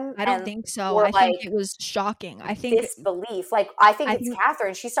them. I don't think so. I think it was shocking. I think disbelief. Like, I think it's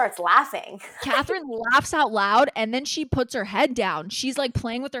Catherine. She starts laughing. Catherine laughs out loud, and then she puts her head down. She's like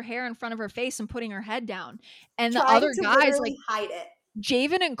playing with her hair in front of her face and putting her head down. And the other guys like hide it.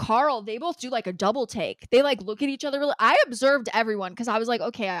 Javen and Carl, they both do like a double take. They like look at each other. I observed everyone because I was like,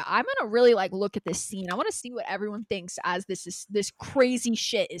 okay, I'm gonna really like look at this scene. I want to see what everyone thinks as this crazy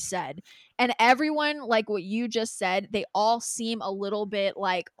shit is said. And everyone, like what you just said, they all seem a little bit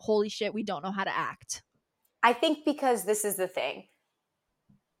like, holy shit, we don't know how to act. I think because this is the thing.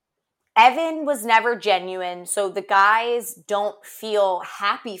 Evan was never genuine, so the guys don't feel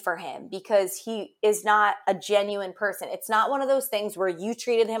happy for him because he is not a genuine person. It's not one of those things where you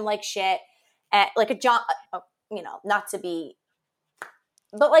treated him like shit, like a John, not to be,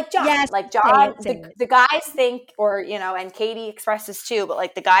 but like John, the guys think, or, and Katie expresses too, but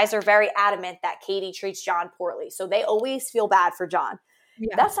like the guys are very adamant that Katie treats John poorly. So they always feel bad for John.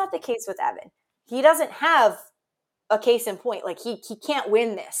 Yeah. That's not the case with Evan. He doesn't have a case in point. Like he can't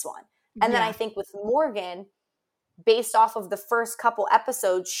win this one. And then I think with Morgan, based off of the first couple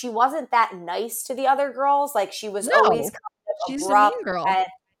episodes, she wasn't that nice to the other girls. Like, she was always kind of abrupt at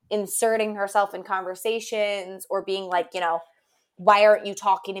inserting herself in conversations or being like, why aren't you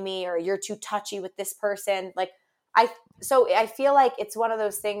talking to me? Or you're too touchy with this person. Like, so I feel like it's one of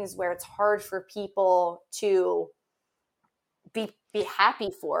those things where it's hard for people to be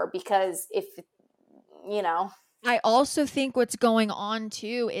happy for, because if, I also think what's going on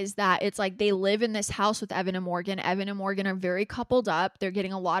too is that it's like they live in this house with Evan and Morgan. Evan and Morgan are very coupled up. They're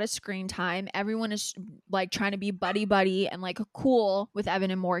getting a lot of screen time. Everyone is like trying to be buddy and like cool with Evan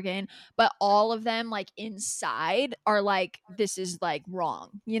and Morgan, but all of them like inside are like, this is like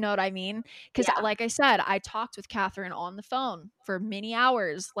wrong. You know what I mean? Because like I said, I talked with Catherine on the phone for many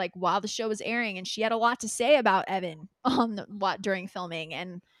hours, like while the show was airing, and she had a lot to say about Evan during filming,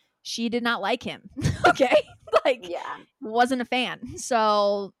 and she did not like him. Okay. Wasn't a fan.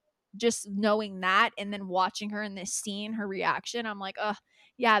 So just knowing that and then watching her in this scene, her reaction, I'm like,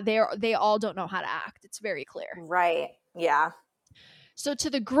 they all don't know how to act. It's very clear. Right. Yeah. So to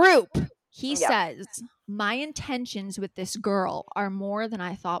the group, he says, my intentions with this girl are more than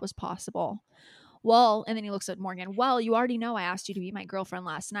I thought was possible. Well, and then he looks at Morgan. Well, you already know I asked you to be my girlfriend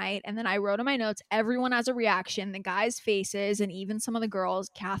last night. And then I wrote in my notes, everyone has a reaction, the guys' faces, and even some of the girls,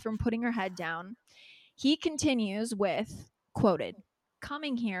 Catherine putting her head down. He continues with, quoted,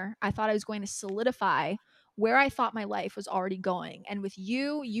 coming here, I thought I was going to solidify where I thought my life was already going. And with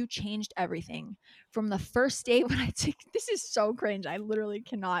you, you changed everything. From the first day when I took, this is so cringe. I literally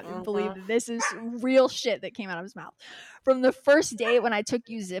cannot believe that this is real shit that came out of his mouth. From the first day when I took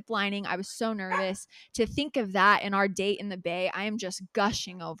you ziplining, I was so nervous. To think of that in our date in the Bay, I am just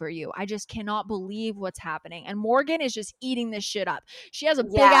gushing over you. I just cannot believe what's happening. And Morgan is just eating this shit up. She has a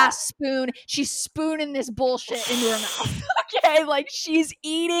big ass spoon. She's spooning this bullshit into her mouth. Okay, like she's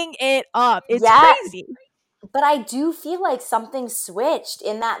eating it up. It's crazy. But I do feel like something switched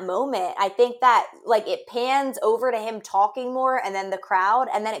in that moment. I think that like it pans over to him talking more and then the crowd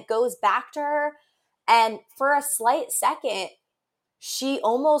and then it goes back to her. And for a slight second, she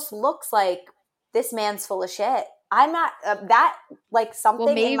almost looks like this man's full of shit. I'm not that like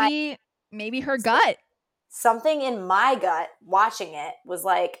something in my maybe her gut. Something in my gut watching it was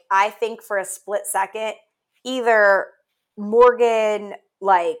like, I think for a split second, either Morgan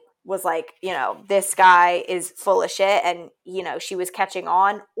like was like, you know, this guy is full of shit and, you know, she was catching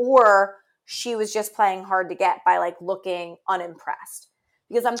on, or she was just playing hard to get by like looking unimpressed.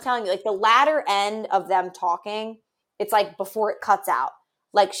 Because I'm telling you, like the latter end of them talking, it's like before it cuts out,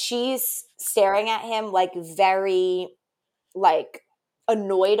 like she's staring at him like very like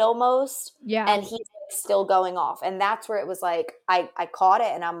annoyed almost. Yeah. And he's still going off. And that's where it was like, I caught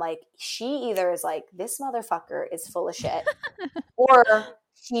it and I'm like, she either is like, this motherfucker is full of shit, or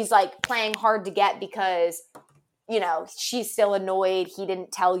she's like playing hard to get because, you know, she's still annoyed he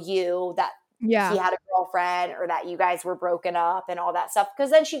didn't tell you that he had a girlfriend or that you guys were broken up and all that stuff.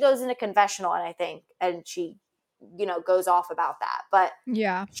 Because then she goes into confessional and she, you know, goes off about that. But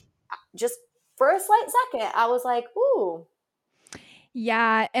yeah, just for a slight second, I was like, ooh.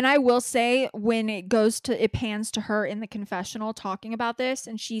 Yeah, and I will say when it pans to her in the confessional talking about this,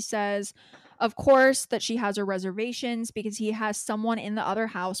 and she says, of course, that she has her reservations because he has someone in the other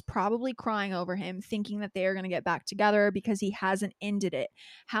house probably crying over him, thinking that they are going to get back together because he hasn't ended it.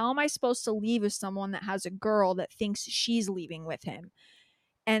 How am I supposed to leave with someone that has a girl that thinks she's leaving with him?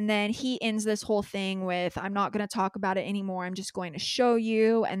 And then he ends this whole thing with, I'm not going to talk about it anymore. I'm just going to show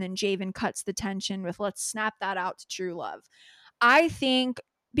you. And then Javen cuts the tension with, let's snap that out to true love. I think,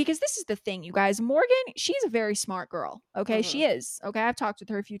 because this is the thing, you guys, Morgan, she's a very smart girl. Okay. She is. Okay. I've talked with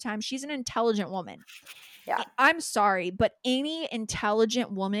her a few times. She's an intelligent woman. Yeah. I'm sorry, but any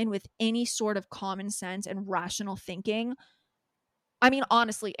intelligent woman with any sort of common sense and rational thinking, I mean,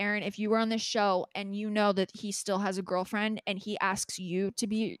 honestly, Erin, if you were on this show and you know that he still has a girlfriend and he asks you to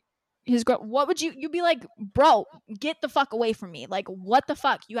be his girl, what would you'd be like, bro, get the fuck away from me. Like, what the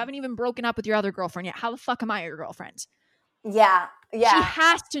fuck? You haven't even broken up with your other girlfriend yet. How the fuck am I your girlfriend? Yeah. She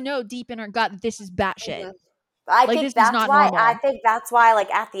has to know deep in her gut that this is batshit. I think that's why,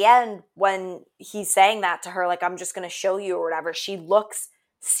 like at the end, when he's saying that to her, like, I'm just going to show you or whatever, she looks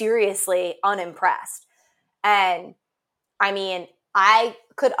seriously unimpressed. And I mean, I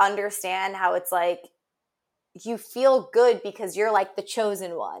could understand how it's like, you feel good because you're like the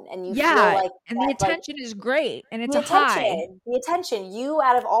chosen one and you feel like, and the attention is great and it's a high. The attention, you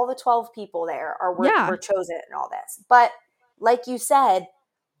out of all the 12 people there were chosen and all this. But like you said,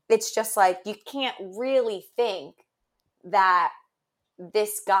 it's just like, you can't really think that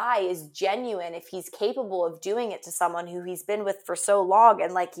this guy is genuine if he's capable of doing it to someone who he's been with for so long,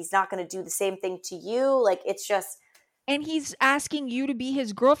 and like he's not going to do the same thing to you. Like, it's just, and he's asking you to be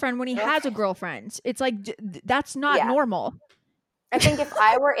his girlfriend when he has a girlfriend. It's like, that's not normal. I think if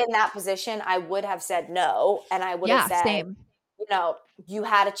I were in that position, I would have said no, and I would have said, same. You know, you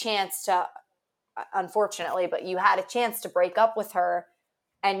had a chance to, unfortunately, but you had a chance to break up with her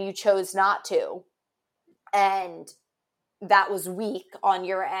and you chose not to. And that was weak on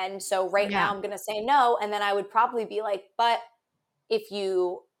your end. So now I'm going to say no. And then I would probably be like, but if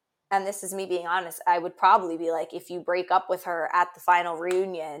you, and this is me being honest, I would probably be like, if you break up with her at the final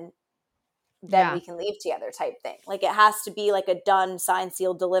reunion, then we can leave together type thing. Like, it has to be like a done, signed,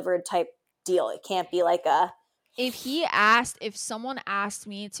 sealed, delivered type deal. It can't be like a, if someone asked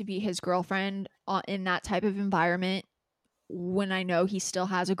me to be his girlfriend in that type of environment, when I know he still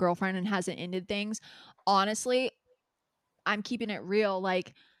has a girlfriend and hasn't ended things, honestly, I'm keeping it real.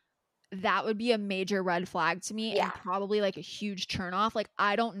 Like, that would be a major red flag to me and probably like a huge turn off. Like,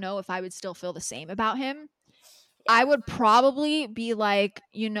 I don't know if I would still feel the same about him. I would probably be like,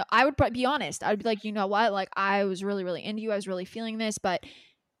 you know, I would be honest. I would be like, you know what? Like, I was really, really into you. I was really feeling this, but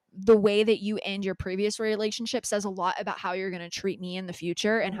the way that you end your previous relationship says a lot about how you're going to treat me in the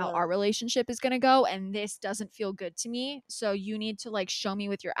future and how our relationship is going to go. And this doesn't feel good to me. So you need to like show me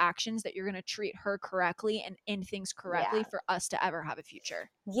with your actions that you're going to treat her correctly and end things correctly for us to ever have a future.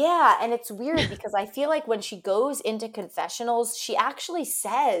 Yeah. And it's weird because I feel like when she goes into confessionals, she actually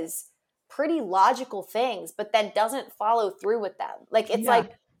says pretty logical things, but then doesn't follow through with them. Like, it's Yeah.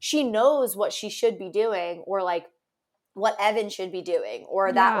 like she knows what she should be doing, or like what Evan should be doing,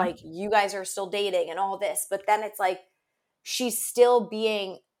 or that Yeah. like you guys are still dating and all this, but then it's like she's still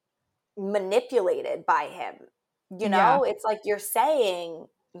being manipulated by him. You Yeah. know, it's like you're saying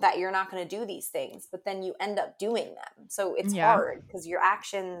that you're not going to do these things, but then you end up doing them. So it's Yeah. hard because your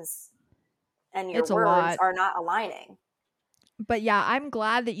actions and your It's a words lot. are not aligning. But yeah, I'm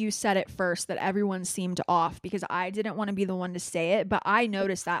glad that you said it first, that everyone seemed off, because I didn't want to be the one to say it. But I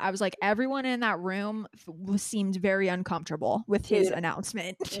noticed that. I was like, everyone in that room seemed very uncomfortable with his Dude,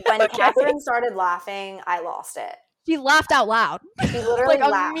 announcement. when Okay. Catherine started laughing, I lost it. She laughed out loud. She literally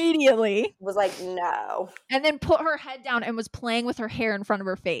like laughed. immediately. Was like, no. And then put her head down and was playing with her hair in front of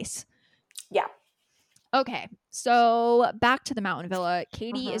her face. Yeah. Okay. So back to the mountain villa.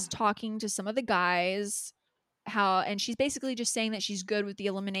 Katie is talking to some of the guys. And she's basically just saying that she's good with the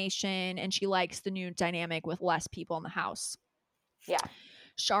elimination and she likes the new dynamic with less people in the house. Yeah.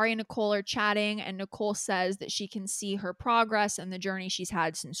 Shari and Nicole are chatting, and Nicole says that she can see her progress and the journey she's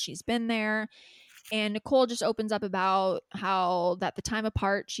had since she's been there. And Nicole just opens up about how that the time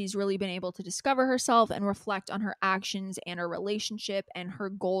apart, she's really been able to discover herself and reflect on her actions and her relationship and her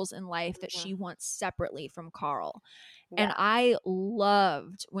goals in life that she wants separately from Carl. Yeah. And I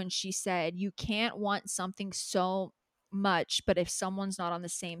loved when she said, you can't want something so much, but if someone's not on the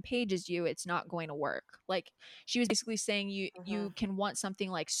same page as you, it's not going to work. Like, she was basically saying you can want something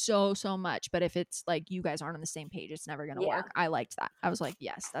like so much, but if it's like you guys aren't on the same page, it's never going to work. I liked that. I was like,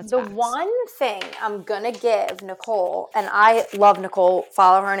 yes, that's the facts. one thing I'm gonna give Nicole, and I love Nicole,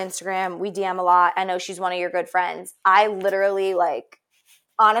 follow her on Instagram, we DM a lot, I know she's one of your good friends. I literally, like,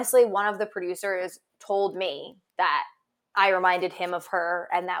 honestly, one of the producers told me that I reminded him of her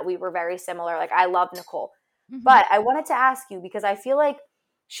and that we were very similar. Like, I love Nicole. But I wanted to ask you, because I feel like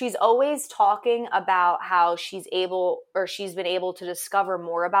she's always talking about how she's been able to discover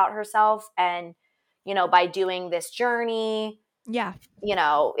more about herself, and, you know, by doing this journey, yeah, you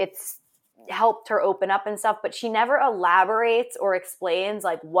know, it's helped her open up and stuff, but she never elaborates or explains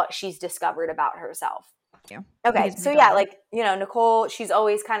like what she's discovered about herself. Yeah. Okay, so yeah, like, you know, Nicole, she's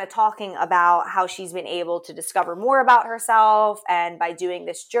always kind of talking about how she's been able to discover more about herself, and by doing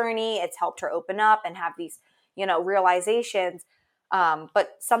this journey, it's helped her open up and have these, you know, realizations.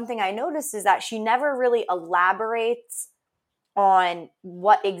 But something I noticed is that she never really elaborates on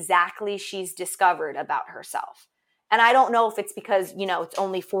what exactly she's discovered about herself. And I don't know if it's because, you know, it's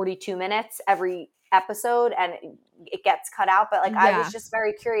only 42 minutes every episode and it gets cut out, but like, I was just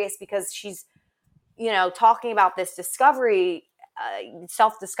very curious because she's, you know, talking about this discovery,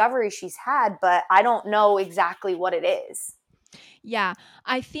 self-discovery she's had, but I don't know exactly what it is. Yeah.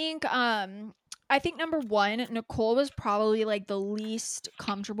 I think number one, Nicole was probably like the least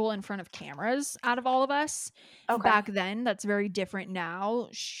comfortable in front of cameras out of all of us. Okay. Back then. That's very different now.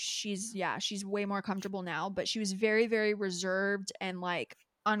 She's way more comfortable now, but she was very, very reserved and like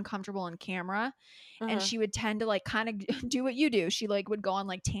uncomfortable on camera. And she would tend to like kind of do what you do. She like would go on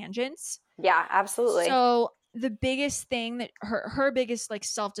like tangents. Yeah, absolutely. So the biggest thing that her biggest like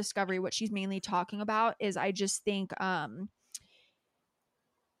self-discovery, what she's mainly talking about, is I just think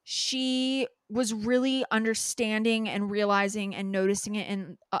she was really understanding and realizing and noticing it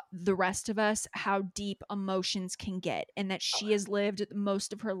in the rest of us, how deep emotions can get, and that she has lived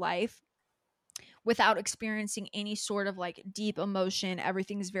most of her life without experiencing any sort of like deep emotion.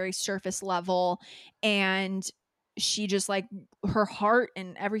 Everything's very surface level, and she just like, her heart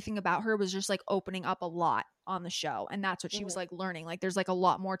and everything about her was just like opening up a lot on the show, and that's what she was like learning. Like, there's like a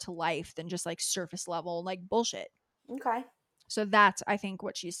lot more to life than just like surface level like bullshit. Okay. So that's, I think,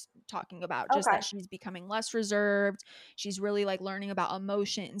 what she's talking about. Just that she's becoming less reserved. She's really like learning about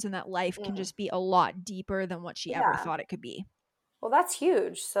emotions, and that life can just be a lot deeper than what she ever thought it could be. Well, that's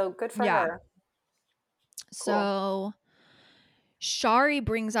huge. So good for her. So Shari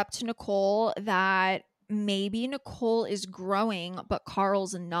brings up to Nicole that maybe Nicole is growing, but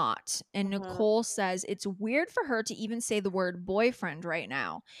Carl's not. And Nicole says it's weird for her to even say the word boyfriend right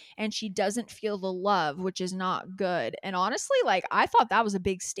now. And she doesn't feel the love, which is not good. And honestly, like, I thought that was a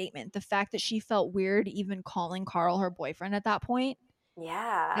big statement. The fact that she felt weird even calling Carl her boyfriend at that point.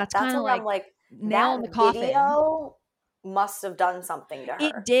 Yeah. That's kind of what like I'm like, nail in the coffin. Video must have done something to her.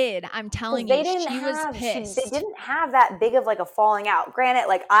 It did. I'm telling you, she was pissed. They didn't have that big of like a falling out. Granted,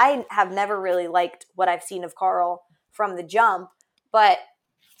 like, I have never really liked what I've seen of Carl from the jump, but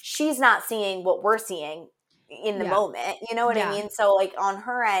she's not seeing what we're seeing in the moment. You know what I mean? So like, on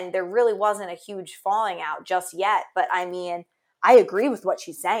her end, there really wasn't a huge falling out just yet. But I mean, I agree with what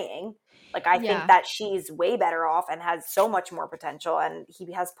she's saying. Like, I think Yeah. that she's way better off and has so much more potential, and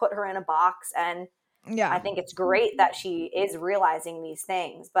he has put her in a box, and Yeah. I think it's great that she is realizing these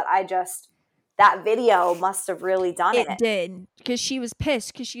things. But that video must have really done It it. did, because she was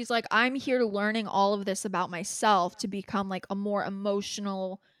pissed, because she's like, I'm here learning all of this about myself to become like a more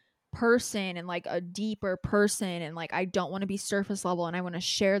emotional person and like a deeper person, and like I don't want to be surface level, and I want to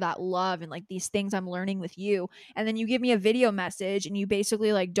share that love and like these things I'm learning with you. And then you give me a video message and you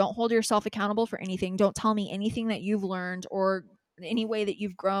basically like don't hold yourself accountable for anything, don't tell me anything that you've learned or any way that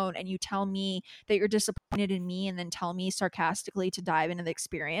you've grown, and you tell me that you're disappointed in me, and then tell me sarcastically to dive into the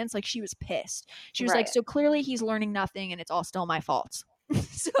experience. Like, she was pissed. She was like, Right. so clearly he's learning nothing and it's all still my fault.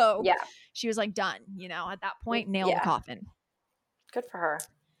 So Yeah. she was like, done, at that point, nail in the Yeah. coffin. Good for her.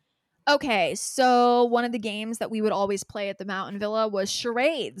 Okay, so one of the games that we would always play at the Mountain Villa was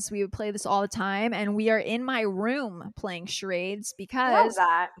charades. We would play this all the time, and we are in my room playing charades Love because,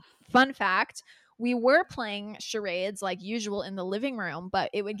 that. fun fact, we were playing charades like usual in the living room, but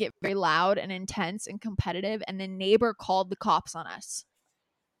it would get very loud and intense and competitive, and the neighbor called the cops on us.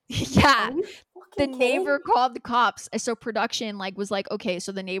 Are Yeah, you the fucking kidding? neighbor called the cops. So production like was like, okay,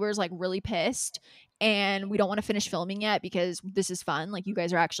 so the neighbor's like really pissed, and we don't want to finish filming yet because this is fun. Like, you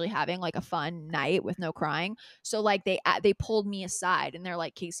guys are actually having like a fun night with no crying. So like they pulled me aside and they're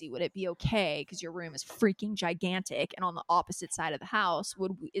like, Kaci, would it be okay, because your room is freaking gigantic and on the opposite side of the house,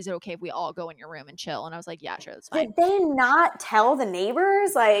 is it okay if we all go in your room and chill? And I was like, yeah, sure, that's fine. Did they not tell the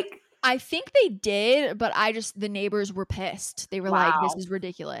neighbors? Like, I think they did, but the neighbors were pissed. They were like, this wow. is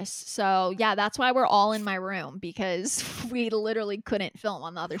ridiculous. So yeah, that's why we're all in my room, because we literally couldn't film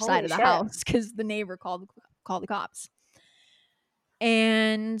on the other side Holy of the shit. house because the neighbor called the cops.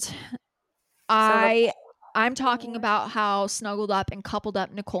 And I'm talking about how snuggled up and coupled up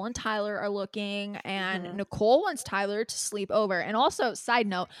Nicole and Tyler are looking, and Nicole wants Tyler to sleep over. And also, side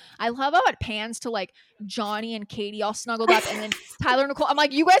note, I love how it pans to like Johnny and Katie all snuggled up, and then Tyler and Nicole. I'm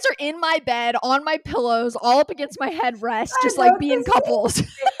like, you guys are in my bed on my pillows, all up against my headrest, just like being couples.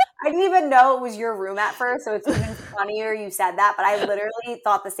 I didn't even know it was your room at first, so it's even funnier you said that. But I literally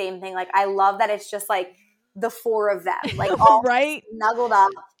thought the same thing. Like, I love that it's just like the four of them, like all right, snuggled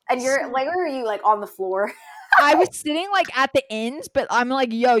up. And you're like, where are you? Like on the floor? I was sitting like at the ends, but I'm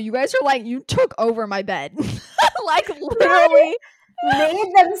like, yo, you guys are like, you took over my bed. Like, literally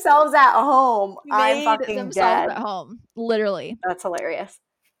made themselves at home. I'm fucking themselves dead. at home. Literally. That's hilarious.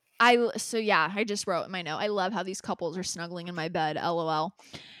 I just wrote in my note, I love how these couples are snuggling in my bed, LOL.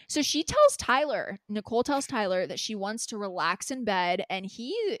 So Nicole tells Tyler that she wants to relax in bed, and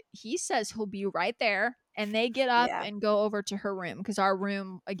he says he'll be right there. And they get up and go over to her room, because our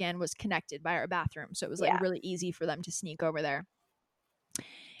room, again, was connected by our bathroom. So it was like really easy for them to sneak over there.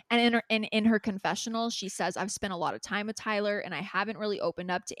 And in her confessional, she says, I've spent a lot of time with Tyler, and I haven't really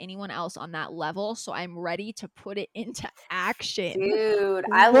opened up to anyone else on that level. So I'm ready to put it into action. Dude,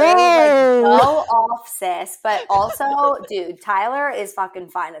 I literally like, go off, sis. But also, dude, Tyler is fucking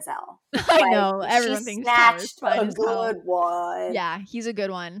fine as hell. I know. Everyone thinks Tyler's fine as hell. A good one. Yeah, he's a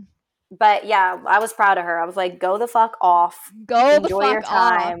good one. But yeah, I was proud of her. I was like, go the fuck off. Enjoy your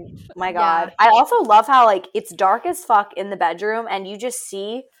time. Oh my God. I also love how like it's dark as fuck in the bedroom, and you just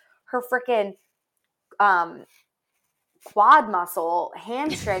see her freaking quad muscle,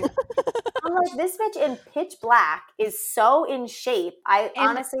 hamstring. I'm like, this bitch in pitch black is so in shape. I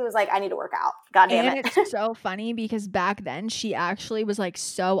honestly was like, I need to work out. God damn it. And it's so funny because back then she actually was like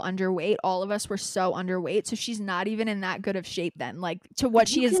so underweight. All of us were so underweight. So she's not even in that good of shape then. Like, to what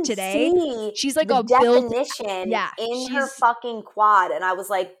she is today, she's like a definition in her fucking quad. And I was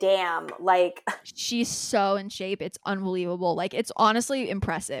like, damn, like she's so in shape. It's unbelievable. Like, it's honestly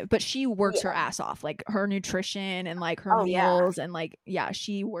impressive. But she works her ass off. Like, her nutrition and like her meals and like,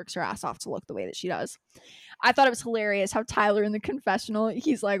 she works her ass off to look the way that she does. I thought it was hilarious how Tyler in the confessional,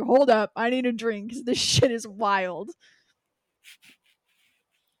 he's like, hold up, I need a drink because this shit is wild.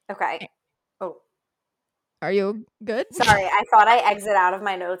 Okay. Oh. Are you good? Sorry, I thought I exited out of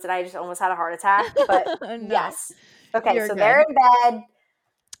my notes and I just almost had a heart attack, but no. Yes. Okay, so they're in bed.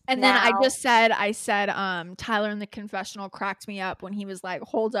 And then I said, Tyler in the confessional cracked me up when he was like,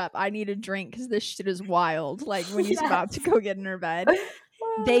 hold up, I need a drink because this shit is wild. Like, when he's about to go get in her bed.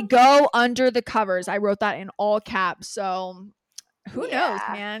 They go under the covers. I wrote that in all caps. So who knows,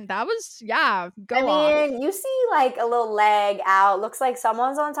 man? That was, off. You see like a little leg out. Looks like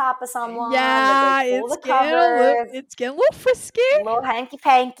someone's on top of someone. Yeah, it's getting a little frisky. A little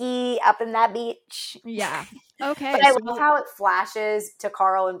hanky-panky up in that beach. Yeah. Okay. But I love how it flashes to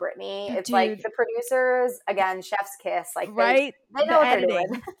Carl and Brittany. It's like the producers, again, chef's kiss. Like, they know what they're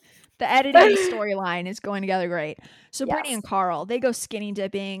doing. The editing storyline is going together great. So Brittany Yes. and Carl, they go skinny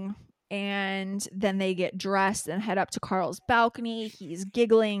dipping, and then they get dressed and head up to Carl's balcony. He's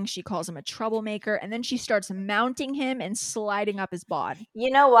giggling. She calls him a troublemaker, and then she starts mounting him and sliding up his bod.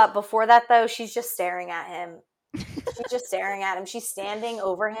 You know what? Before that, though, she's just staring at him. She's just staring at him. She's standing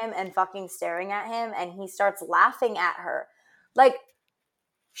over him and fucking staring at him, and he starts laughing at her. Like,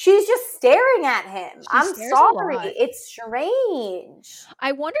 she's just staring at him. I'm sorry. It's strange.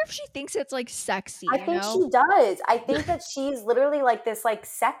 I wonder if she thinks it's like sexy. I think she does. I think that she's literally like this like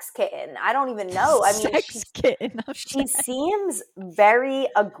sex kitten. I don't even know. I mean, she seems very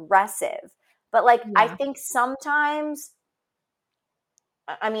aggressive. But like, I think sometimes,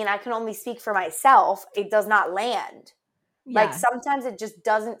 I mean, I can only speak for myself. It does not land. Yeah. Like sometimes it just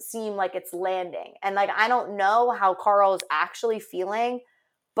doesn't seem like it's landing. And like, I don't know how Carl is actually feeling,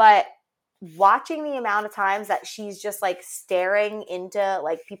 but watching the amount of times that she's just like staring into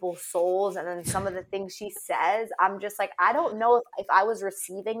like people's souls and then some of the things she says, I'm just like, I don't know if I was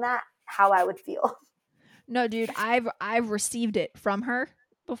receiving that, how I would feel. No, dude, I've received it from her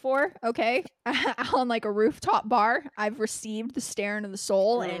before, okay? On like a rooftop bar, I've received the stare into the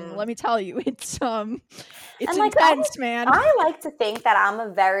soul, and let me tell you, it's intense, man. I like to think that I'm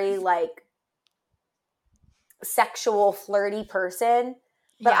a very like sexual, flirty person,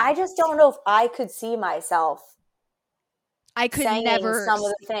 but I just don't know if I could see myself. I could never some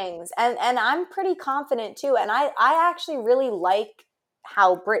of the things, and I'm pretty confident too, and I actually really like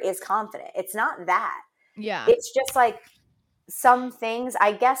how Britt is confident. It's not that, it's just like some things,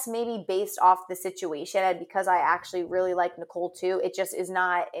 I guess maybe based off the situation, and because I actually really like Nicole too, it just is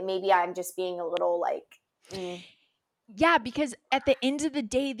not, maybe I'm just being a little like Yeah, because at the end of the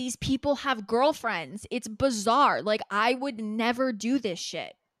day, these people have girlfriends. It's bizarre. Like, I would never do this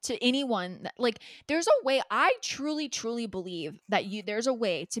shit to anyone. Like, there's a way, I truly, truly believe that there's a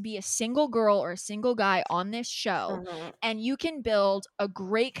way to be a single girl or a single guy on this show, and you can build a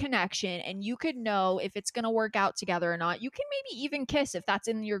great connection, and you could know if it's going to work out together or not. You can maybe even kiss if that's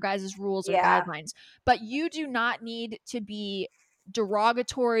in your guys' rules or guidelines, but you do not need to be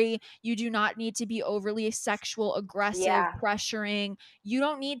derogatory. You do not need to be overly sexual, aggressive, pressuring. You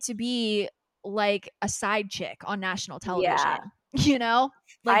don't need to be like a side chick on national television. You know,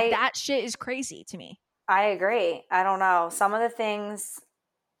 like that shit is crazy to me. I agree. I don't know. Some of the things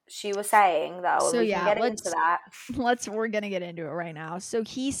she was saying, though, so we can get into that. We're gonna get into it right now. So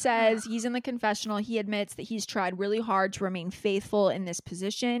he says, he's in the confessional, he admits that he's tried really hard to remain faithful in this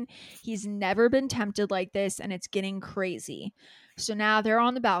position. He's never been tempted like this, and it's getting crazy. So now they're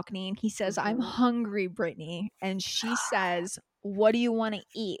on the balcony, and he says, I'm hungry, Brittany. And she says, what do you want to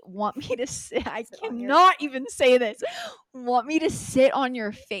eat? Want me to sit? I cannot even say this. Want me to sit on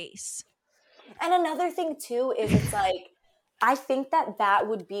your face? And another thing, too, is it's like, I think that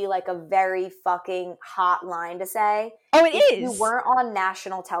would be like a very fucking hot line to say. Oh, it is. If you weren't on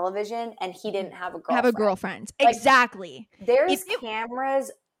national television and he didn't have a girlfriend. Like, exactly. There's cameras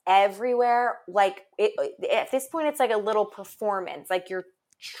everywhere. Like, at this point, it's like a little performance. Like,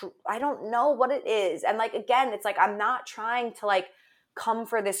 I don't know what it is. And like, again, it's like, I'm not trying to like come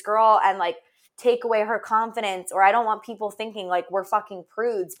for this girl and like take away her confidence, or I don't want people thinking like we're fucking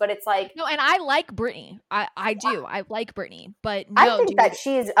prudes, but it's like, no. And I like Brittany. I do. I like Brittany, but no, I think that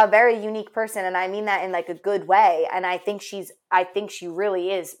she's a very unique person, and I mean that in like a good way. And I think she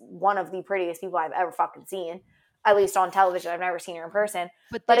really is one of the prettiest people I've ever fucking seen, at least on television. I've never seen her in person,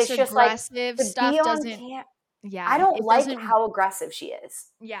 but it's just like stuff doesn't. Yeah, I don't like how aggressive she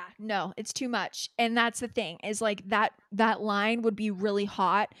is. Yeah, no, it's too much. And that's the thing, is like that line would be really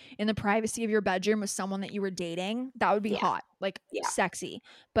hot in the privacy of your bedroom with someone that you were dating. That would be hot, like sexy.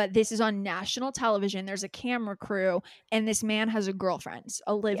 But this is on national television. There's a camera crew, and this man has a girlfriend,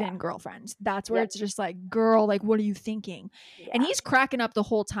 a live-in girlfriend. That's where it's just like, girl, like, what are you thinking? And he's cracking up the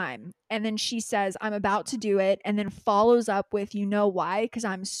whole time. And then she says, I'm about to do it. And then follows up with, you know why? Because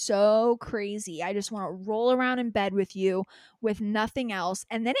I'm so crazy. I just want to roll around in bed with you with nothing else.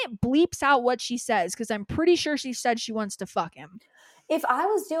 And then it bleeps out what she says, because I'm pretty sure she said she wants to fuck him. If I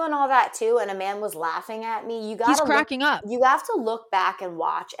was doing all that too and a man was laughing at me, he's cracking up. You have to look back and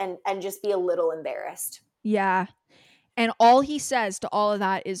watch and just be a little embarrassed. Yeah. And all he says to all of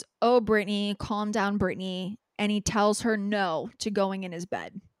that is, oh, Brittany, calm down, Brittany. And he tells her no to going in his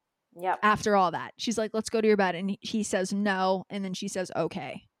bed. Yep. After all that, she's like, let's go to your bed. And he says no. And then she says,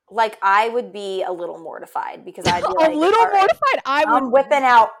 okay. Like, I would be a little mortified, because I'd be like, a little mortified. I'm whipping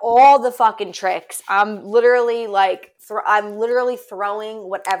out all the fucking tricks. I'm literally like, I'm literally throwing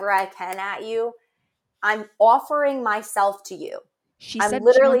whatever I can at you. I'm offering myself to you. I'm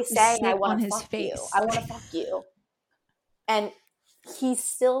literally saying, I want to fuck you. I want to fuck you. And he's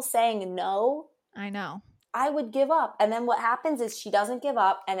still saying no. I know. I would give up. And then what happens is she doesn't give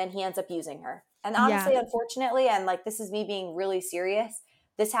up, and then he ends up using her. And Yeah. honestly, unfortunately, and like this is me being really serious,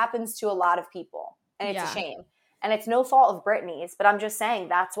 this happens to a lot of people. And it's a Yeah. shame. And it's no fault of Brittany's, but I'm just saying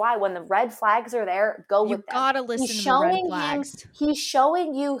that's why when the red flags are there, go You with them. gotta listen to the red flags. He's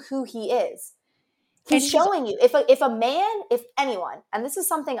showing you who he is. And He's showing you if a man, if anyone, and this is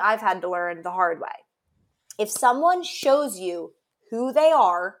something I've had to learn the hard way. If someone shows you who they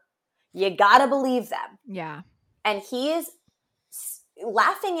are, you gotta believe them. Yeah. And he is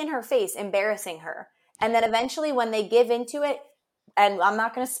laughing in her face, embarrassing her. And then eventually when they give into it, and I'm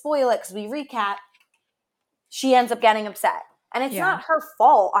not going to spoil it because we recap, she ends up getting upset. And it's not her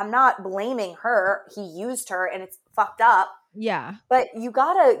fault. I'm not blaming her. He used her and it's fucked up. Yeah. But you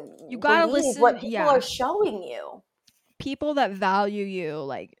gotta believe listen. what people are showing you. People that value you,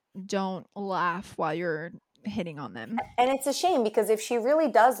 like, don't laugh while you're hitting on them. And it's a shame because if she really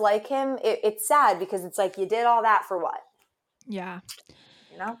does like him, it's sad because it's like, you did all that for what? Yeah.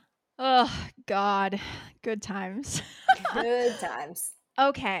 You know? Oh, God. Good times. Good times.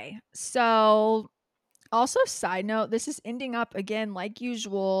 Okay. So, also, side note, this is ending up, again, like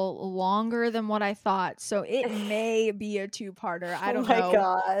usual, longer than what I thought. So, it may be a two-parter. I don't know. Oh, my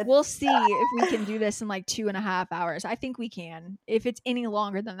God. We'll see if we can do this in like 2.5 hours. I think we can. If it's any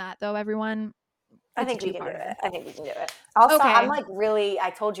longer than that, though, everyone, I think we can do it. I think we can do it. Also, I'm like really, I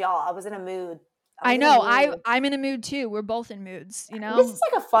told y'all, I was in a mood. I know. I'm in a mood too. We're both in moods, you know? This is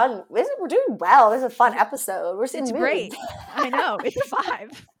like a fun, we're doing well. This is a fun episode. We're in moods. Great. I know. It's a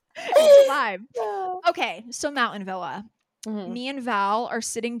vibe. It's a vibe. Okay. So Mountain Villa. Mm-hmm. Me and Val are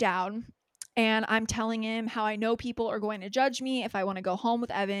sitting down and I'm telling him how I know people are going to judge me if I want to go home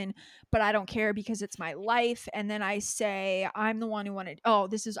with Evan, but I don't care because it's my life. And then I say, I'm the one who wanted,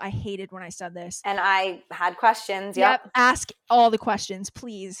 I hated when I said this. And I had questions. Yep. Ask all the questions,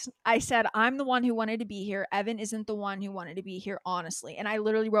 please. I said, I'm the one who wanted to be here. Evan isn't the one who wanted to be here, honestly. And I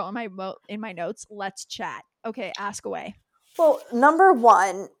literally wrote in my notes, let's chat. Okay, ask away. Well, number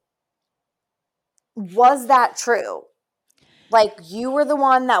one, was that true? Like, you were the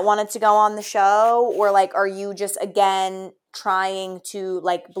one that wanted to go on the show, or like, are you just again trying to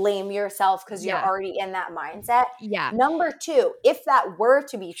like blame yourself because you're already in that mindset? Yeah. Number two, if that were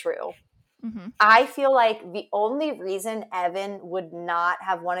to be true, I feel like the only reason Evan would not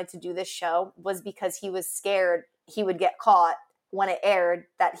have wanted to do this show was because he was scared he would get caught when it aired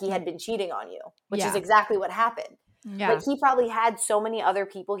that he had been cheating on you, which is exactly what happened. Yeah. But he probably had so many other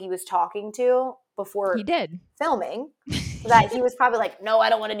people he was talking to before he did filming that he was probably like, no, I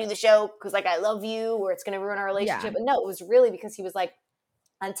don't want to do the show because like I love you or it's going to ruin our relationship. Yeah. But no, it was really because he was like,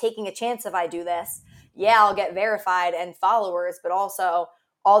 I'm taking a chance if I do this. Yeah, I'll get verified and followers, but also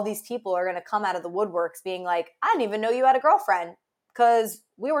all these people are going to come out of the woodworks being like, I didn't even know you had a girlfriend because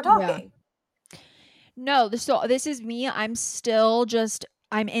we were talking. Yeah. No, so this is me. I'm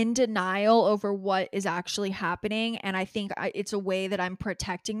in denial over what is actually happening. And I think it's a way that I'm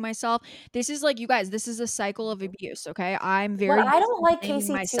protecting myself. This is like, you guys, this is a cycle of abuse. Okay. I'm very, what I don't like Kaci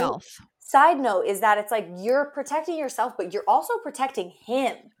myself. Too, side note is that it's like, you're protecting yourself, but you're also protecting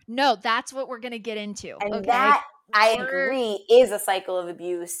him. No, that's what we're going to get into. And okay? That I agree is a cycle of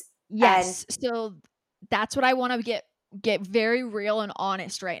abuse. Yes. So that's what I want to get very real and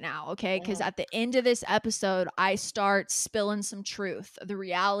honest right now, okay? Because at the end of this episode, I start spilling some truth, the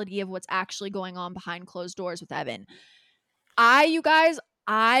reality of what's actually going on behind closed doors with Evan. You guys,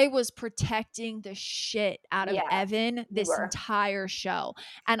 I was protecting the shit out of Evan this entire show.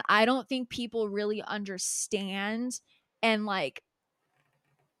 And I don't think people really understand and like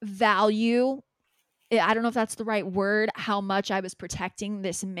value, I don't know if that's the right word, how much I was protecting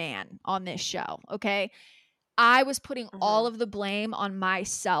this man on this show, okay? I was putting all of the blame on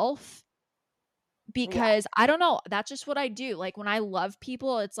myself because I don't know. That's just what I do. Like when I love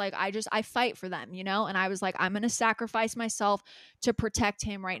people, it's like I fight for them, you know? And I was like, I'm going to sacrifice myself to protect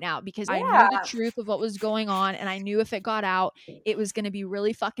him right now because I knew the truth of what was going on. And I knew if it got out, it was going to be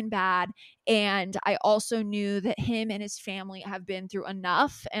really fucking bad. And I also knew that him and his family have been through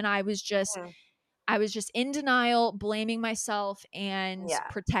enough. And I was just in denial, blaming myself and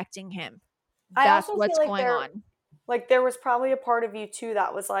protecting him. That's what's going on. Like there was probably a part of you too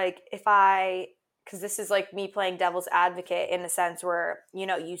that was like, because this is like me playing devil's advocate in a sense where, you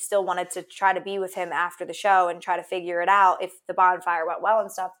know, you still wanted to try to be with him after the show and try to figure it out if the bonfire went well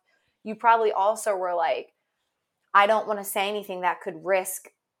and stuff. You probably also were like, I don't want to say anything that could risk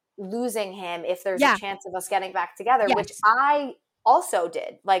losing him if there's a chance of us getting back together, which I also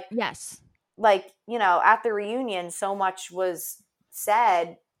did. Like, like, you know, at the reunion, so much was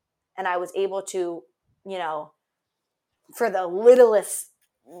said and I was able to, you know, for the littlest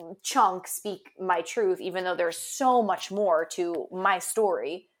chunk speak my truth, even though there's so much more to my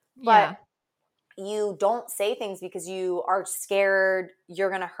story. But Yeah. you don't say things because you are scared you're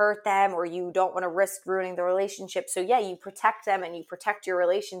going to hurt them, or you don't want to risk ruining the relationship. So yeah, you protect them and you protect your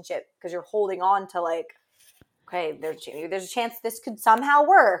relationship because you're holding on to like, okay, there's a chance this could somehow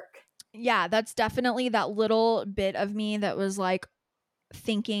work. Yeah, that's definitely that little bit of me that was like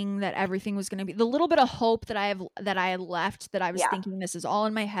thinking that everything was going to be the little bit of hope that I had left, that I was thinking this is all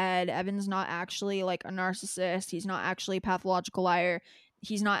in my head. Evan's not actually like a narcissist. He's not actually a pathological liar.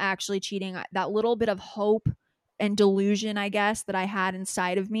 He's not actually cheating. That little bit of hope and delusion, I guess, that I had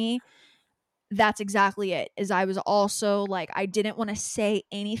inside of me, that's exactly it. Is I was also like, I didn't want to say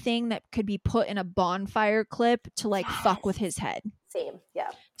anything that could be put in a bonfire clip to like fuck with his head. Same. Yeah.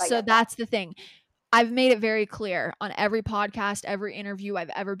 I So get that. that's the thing. I've made it very clear on every podcast, every interview I've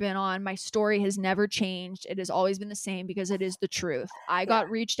ever been on. My story has never changed. It has always been the same because it is the truth. I got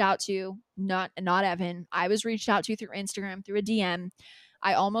reached out to, not Evan. I was reached out to through Instagram, through a DM.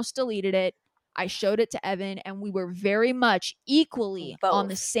 I almost deleted it. I showed it to Evan, and we were very much equally on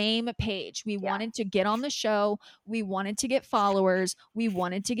the Both. same page. We Yeah. wanted to get on the show. We wanted to get followers. We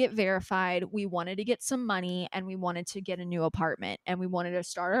wanted to get verified. We wanted to get some money, and we wanted to get a new apartment, and we wanted to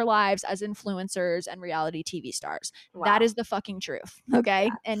start our lives as influencers and reality TV stars. Wow. That is the fucking truth. Okay.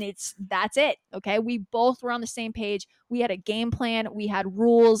 Yeah. And that's it. Okay. We both were on the same page. We had a game plan. We had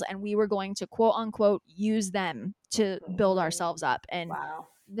rules, and we were going to quote unquote use them to build ourselves up. And wow.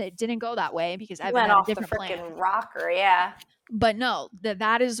 It didn't go that way because You Evan went had a off the different freaking plan. rocker. Yeah. But no,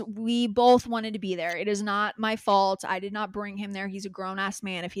 that is, we both wanted to be there. It is not my fault. I did not bring him there. He's a grown ass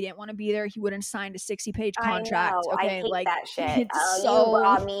man. If he didn't want to be there, he wouldn't signed a 60-page contract. I know. Okay, I hate like that shit. it's You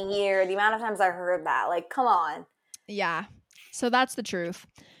brought me here. The amount of times I heard that, like, come on. Yeah. So that's the truth.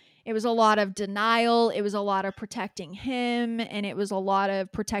 It was a lot of denial. It was a lot of protecting him, and it was a lot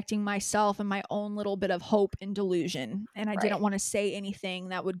of protecting myself and my own little bit of hope and delusion. And I didn't want to say anything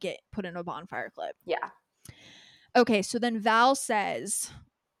that would get put in a bonfire clip. Yeah. Okay, so then Val says,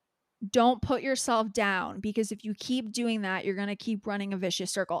 don't put yourself down, because if you keep doing that, you're going to keep running a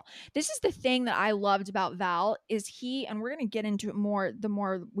vicious circle. This is the thing that I loved about Val, is and we're going to get into it more the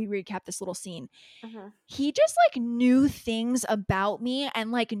more we recap this little scene. Mm-hmm. He just like knew things about me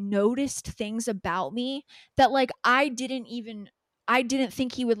and like noticed things about me that like I didn't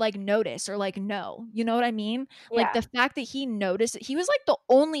think he would like notice or like know. You know what I mean? Yeah. Like the fact that he noticed, he was like the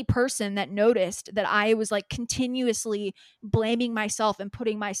only person that noticed that I was like continuously blaming myself and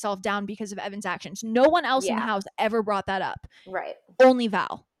putting myself down because of Evan's actions. No one else in the house ever brought that up. Right. Only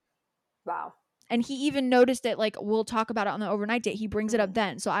Val. Wow. And he even noticed it, like, we'll talk about it on the overnight date. He brings it up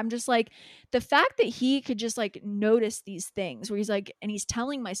then. So I'm just like, the fact that he could just like notice these things where he's like, and he's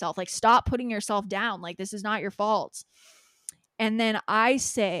telling myself, like, stop putting yourself down. Like, this is not your fault. And then I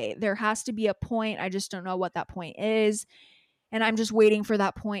say there has to be a point. I just don't know what that point is. And I'm just waiting for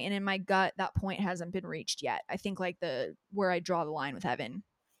that point. And in my gut, that point hasn't been reached yet. I think like where I draw the line with Evan.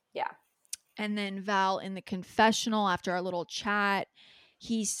 Yeah. And then Val in the confessional after our little chat,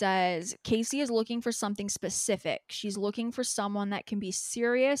 he says, Kaci is looking for something specific. She's looking for someone that can be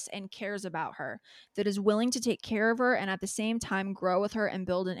serious and cares about her, that is willing to take care of her and at the same time grow with her and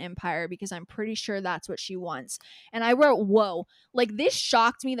build an empire, because I'm pretty sure that's what she wants. And I wrote, whoa, like this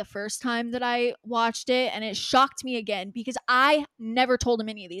shocked me the first time that I watched it, and it shocked me again because I never told him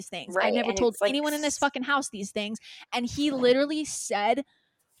any of these things. Right. I never told anyone in this fucking house these things. And he literally said,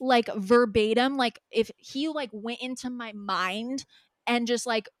 like verbatim, like if he like went into my mind and just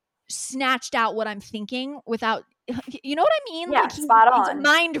like snatched out what I'm thinking without, you know what I mean? Yeah, like he's a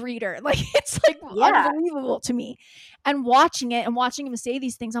mind reader. Like it's like unbelievable to me. And watching him say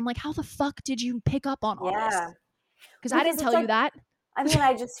these things, I'm like, how the fuck did you pick up on all this? Because I didn't tell you that. I mean,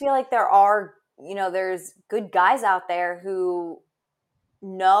 I just feel like there's good guys out there who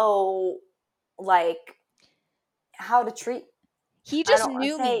know like how to treat. He just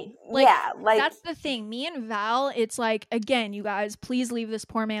knew me. Like, that's the thing. Me and Val, it's like, again, you guys, please leave this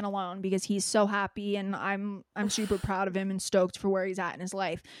poor man alone because he's so happy and I'm super proud of him and stoked for where he's at in his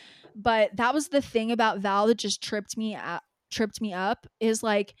life. But that was the thing about Val that just tripped me up is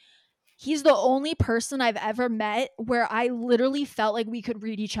like, he's the only person I've ever met where I literally felt like we could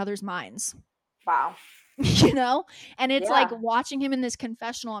read each other's minds. Wow. You know? And it's like watching him in this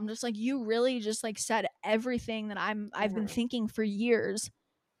confessional, I'm just like, you really just like said everything that I've been thinking for years.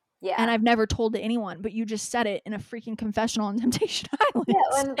 Yeah. And I've never told to anyone, but you just said it in a freaking confessional on Temptation Island.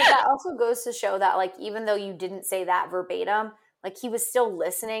 Yeah, but that also goes to show that like even though you didn't say that verbatim, like he was still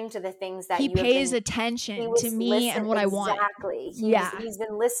listening to the things that he pays attention to me and what I want. Exactly. He's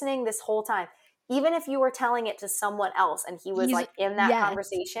been listening this whole time. even if you were telling it to someone else and he was like in that yes.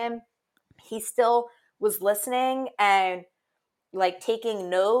 conversation, he still was listening and like taking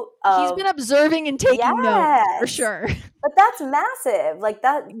note of. He's been observing and taking notes for sure. But that's massive. Like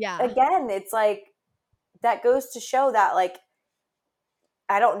that, Yeah. again, it's like, that goes to show that, like,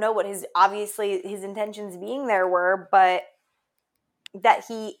 I don't know what obviously his intentions being there were, but that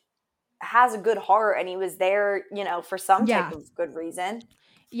he has a good heart and he was there, you know, for some type of good reason.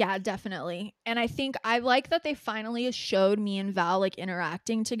 Yeah, definitely. And I think I like that they finally showed me and Val like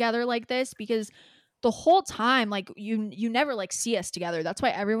interacting together like this, because the whole time, like you never like see us together. That's why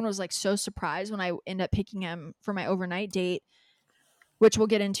everyone was like so surprised when I end up picking him for my overnight date, which we'll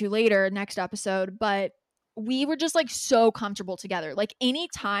get into later next episode. But we were just like so comfortable together. Like any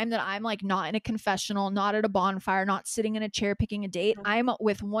time that I'm like not in a confessional, not at a bonfire, not sitting in a chair picking a date, I'm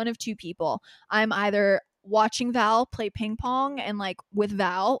with one of two people. I'm either watching Val play ping pong and like with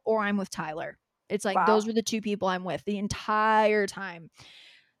Val, or I'm with Tyler. It's like those were the two people I'm with the entire time.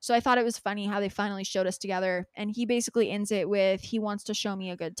 So I thought it was funny how they finally showed us together, and he basically ends it with he wants to show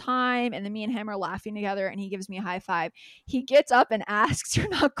me a good time, and then me and him are laughing together and he gives me a high five. He gets up and asks, "You're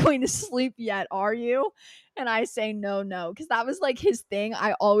not going to sleep yet, are you?" And I say no, because that was like his thing.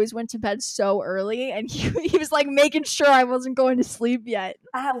 I always went to bed so early, and he was like making sure I wasn't going to sleep yet.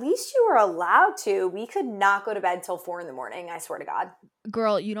 At least you were allowed to. We could not go to bed till 4 a.m, I swear to God.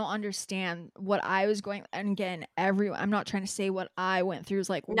 Girl, you don't understand what I was going, and again, I'm not trying to say what I went through is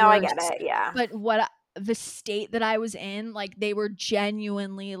like no, worse, I get it, yeah. but the state that I was in, like they were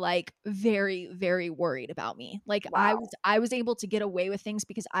genuinely like very, very worried about me. Like I was able to get away with things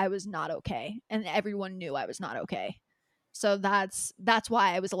because I was not okay, and everyone knew I was not okay. So that's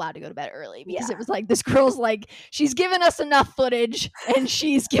why I was allowed to go to bed early, because it was like, this girl's like, she's given us enough footage and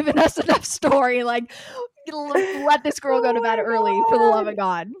she's given us enough story. Like, let this girl go to bed early, for the love of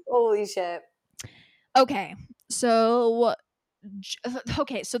God. Holy shit. Okay. So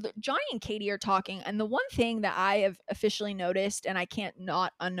Johnny and Kaci are talking, and the one thing that I have officially noticed, and I can't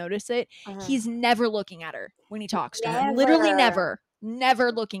not unnotice it, he's never looking at her when he talks to her. Literally never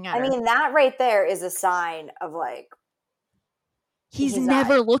looking at her. I mean, that right there is a sign of like, he's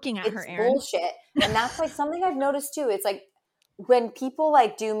never looking at her, Erin. It's bullshit. And that's like something I've noticed too. It's like when people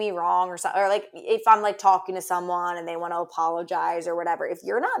like do me wrong or something, or like if I'm like talking to someone and they want to apologize or whatever, if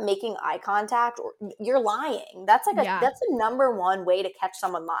you're not making eye contact, or you're lying. That's like that's the number one way to catch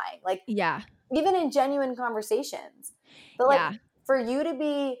someone lying. Like, even in genuine conversations. But like for you to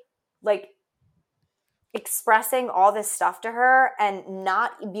be like expressing all this stuff to her and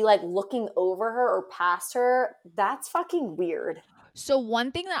not be like looking over her or past her, that's fucking weird. So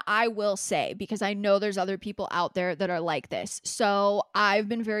one thing that I will say, because I know there's other people out there that are like this. So I've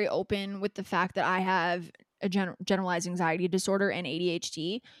been very open with the fact that I have a generalized anxiety disorder and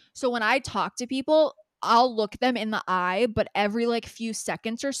ADHD. So when I talk to people, I'll look them in the eye, but every like few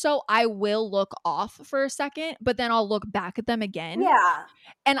seconds or so, I will look off for a second, but then I'll look back at them again. Yeah.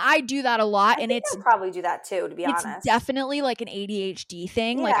 And I do that a lot. I and think I probably do that too, to be honest. It's definitely like an ADHD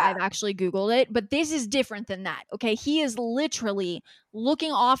thing. Like I've actually Googled it, but this is different than that. Okay. He is literally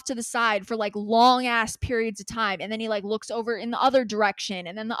looking off to the side for like long ass periods of time. And then he like looks over in the other direction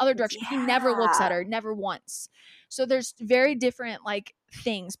and then the other direction. He never looks at her, never once. So there's very different like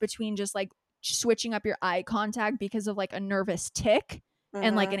things between just like switching up your eye contact because of like a nervous tick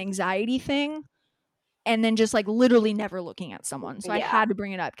and like an anxiety thing, and then just like literally never looking at someone. So I had to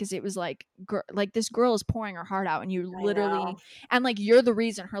bring it up because it was like, like this girl is pouring her heart out, and you literally, and like you're the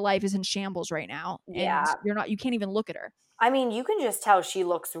reason her life is in shambles right now, and you can't even look at her. I mean, you can just tell she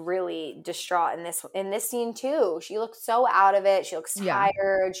looks really distraught in this scene too. She looks so out of it. She looks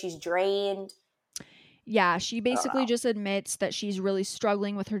tired. She's drained. Yeah, she basically just admits that she's really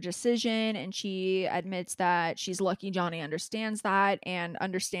struggling with her decision, and she admits that she's lucky Johnny understands that and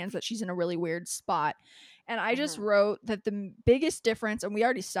understands that she's in a really weird spot. And I just wrote that the biggest difference, and we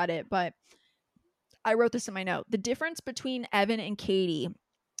already said it, but I wrote this in my note, the difference between Evan and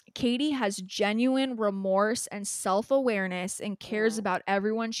Kaci has genuine remorse and self-awareness and cares about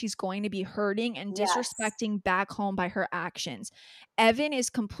everyone she's going to be hurting and disrespecting back home by her actions. Evan is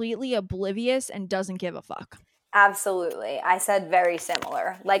completely oblivious and doesn't give a fuck. Absolutely. I said very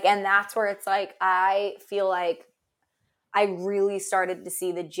similar. Like, and that's where it's like, I feel like I really started to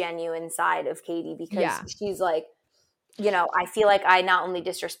see the genuine side of Kaci, because she's like, you know, I feel like I not only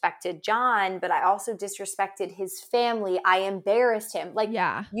disrespected John, but I also disrespected his family. I embarrassed him. Like,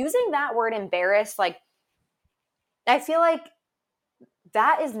 using that word embarrassed, like, I feel like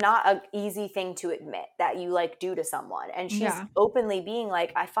that is not an easy thing to admit that you like do to someone. And she's openly being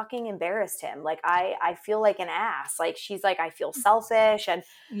like, I fucking embarrassed him. Like, I feel like an ass. Like, she's like, I feel selfish. And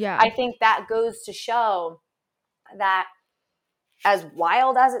I think that goes to show that, as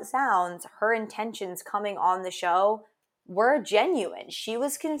wild as it sounds, her intentions coming on the show were genuine. She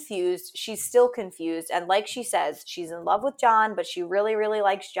was confused. She's still confused. And like she says, she's in love with John, but she really, really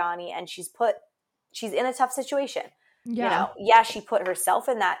likes Johnny. And she's in a tough situation. You know, she put herself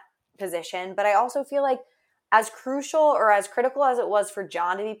in that position, but I also feel like, as crucial or as critical as it was for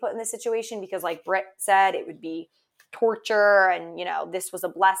John to be put in this situation, because like Britt said, it would be torture and, you know, this was a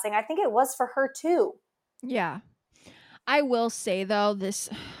blessing, I think it was for her too. Yeah. I will say though, this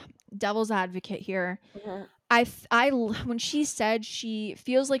devil's advocate here, when she said she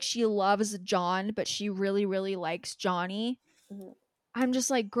feels like she loves John, but she really, really likes Johnny, I'm just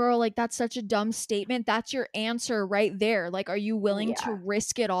like, girl, like, that's such a dumb statement. That's your answer right there. Like, are you willing to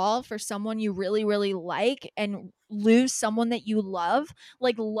risk it all for someone you really, really like and lose someone that you love?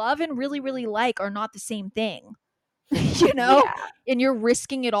 Like, love and really, really like are not the same thing, you know? And you're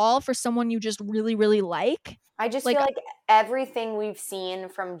risking it all for someone you just really, really like. I just feel like everything we've seen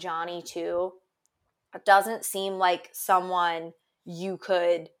from Johnny too doesn't seem like someone you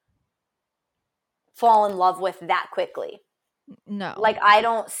could fall in love with that quickly. No. Like, I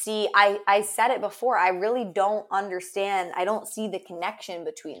don't see, I said it before, I really don't understand. I don't see the connection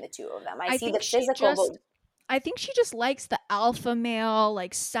between the two of them. I see the physical. I think she just likes the alpha male,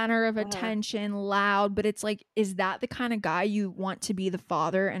 like, center of attention, loud, but it's like, is that the kind of guy you want to be the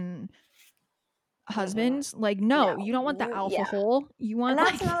father and husband? Like, no, you don't want the alpha hole. You want, and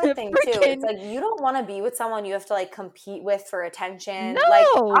that's like, another thing too. It's like, you don't want to be with someone you have to like compete with for attention. No. Like,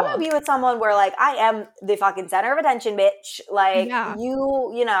 I'm gonna be with someone where like I am the fucking center of attention, bitch. Like,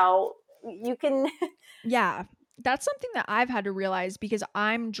 you know, you can. Yeah. That's something that I've had to realize, because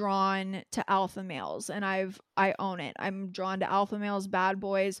I'm drawn to alpha males, and I own it. I'm drawn to alpha males, bad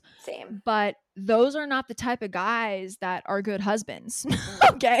boys. Same. But those are not the type of guys that are good husbands.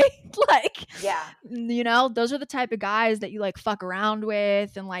 Okay? Like, you know, those are the type of guys that you like fuck around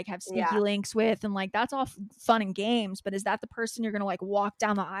with and like have sneaky links with, and like that's all fun and games, but is that the person you're going to like walk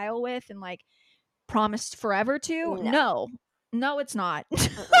down the aisle with and like promise forever to? No, it's not.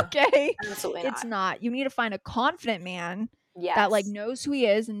 Okay? Absolutely It's not. You need to find a confident man that like knows who he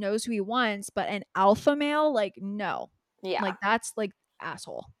is and knows who he wants, but an alpha male, like, no. Like, that's like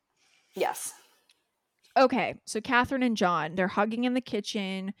asshole. Yes. Okay, so Catherine and John, they're hugging in the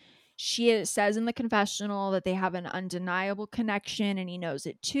kitchen. She says in the confessional that they have an undeniable connection, and he knows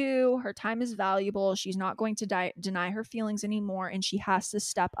it too. Her time is valuable. She's not going to deny her feelings anymore, and she has to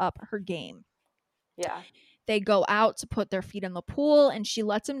step up her game. Yeah. They go out to put their feet in the pool, and she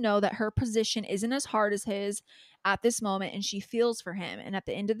lets him know that her position isn't as hard as his at this moment, and she feels for him. And at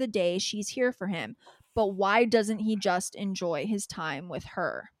the end of the day, she's here for him. But why doesn't he just enjoy his time with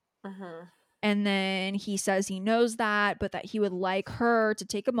her? And then he says he knows that, but that he would like her to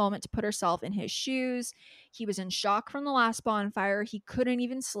take a moment to put herself in his shoes. He was in shock from the last bonfire. He couldn't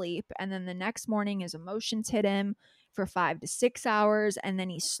even sleep. And then the next morning, his emotions hit him for 5 to 6 hours. And then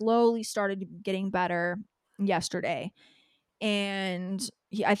he slowly started getting better yesterday. And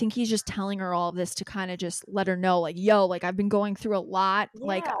I think he's just telling her all of this to kind of just let her know, like, yo, like, I've been going through a lot.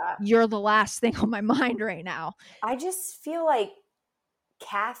 Like, you're the last thing on my mind right now. I just feel like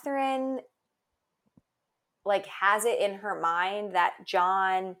Catherine like has it in her mind that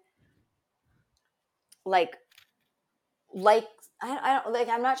John like I don't like,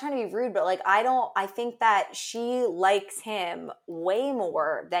 I'm not trying to be rude, but like I think that she likes him way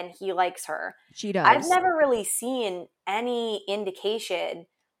more than he likes her. She does. I've never really seen any indication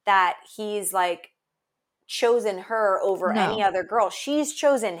that he's like chosen her over any other girl. She's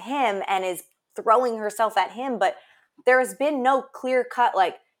chosen him and is throwing herself at him, but there's been no clear cut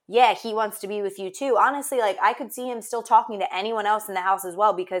like, yeah, he wants to be with you too. Honestly, like, I could see him still talking to anyone else in the house as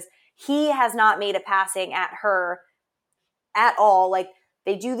well, because he has not made a passing at her at all. Like,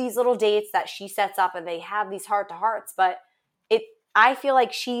 they do these little dates that she sets up and they have these heart-to-hearts, but I feel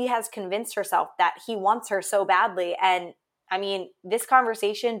like she has convinced herself that he wants her so badly. And I mean, this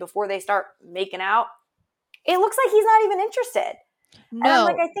conversation before they start making out, it looks like he's not even interested. No. And I'm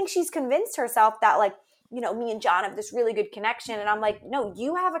like, I think she's convinced herself that like, you know, me and John have this really good connection. And I'm like, no,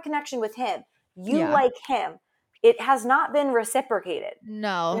 you have a connection with him. You like him. It has not been reciprocated.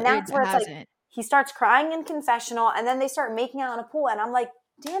 No, and that's where hasn't. It's like, he starts crying in confessional and then they start making out in a pool. And I'm like,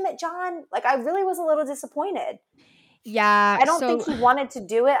 damn it, John. Like, I really was a little disappointed. Yeah. I don't think he wanted to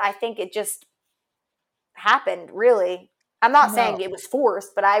do it. I think it just happened, really. I'm not saying it was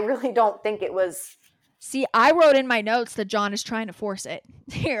forced, but I really don't think it was See, I wrote in my notes that John is trying to force it.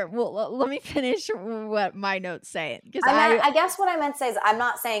 Here, well, let me finish what my notes say. Because I guess what I meant to say is I'm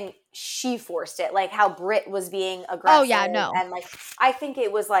not saying she forced it, like how Britt was being aggressive. Oh, yeah, no. And like, I think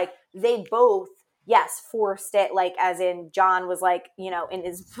it was like they both, yes, forced it. Like, as in John was like, you know, in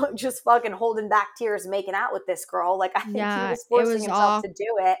his just fucking holding back tears, making out with this girl. Like, I think he was forcing himself to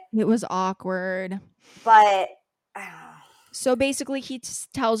do it. It was awkward. But so basically he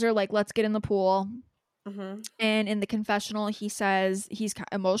tells her, like, let's get in the pool. Mm-hmm. And in the confessional, he says he's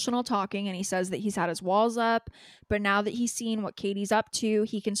emotional talking, and he says that he's had his walls up, but now that he's seen what Katie's up to,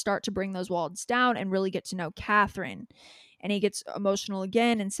 he can start to bring those walls down and really get to know Catherine. And he gets emotional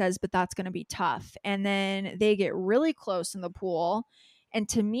again and says, but that's going to be tough. And then they get really close in the pool. And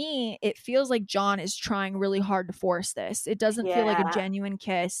to me, it feels like John is trying really hard to force this. It doesn't feel like a genuine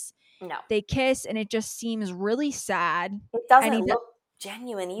kiss. No. They kiss, and it just seems really sad. It doesn't look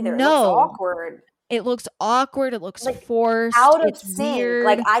genuine either. No. It looks awkward. It looks awkward. It looks like forced. Out of it's sync. Weird.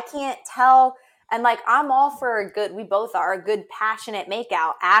 Like, I can't tell. And like, I'm all for a good, we both are, a good passionate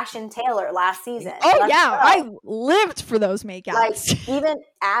makeout. Ash and Taylor last season. Oh, let's go. I lived for those makeouts. Like, even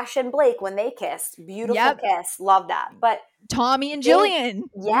Ash and Blake, when they kissed, beautiful kiss. Love that. But Tommy and Jillian.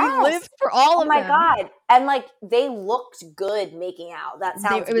 Yes. We lived for all of them. Oh my God. And like, they looked good making out. That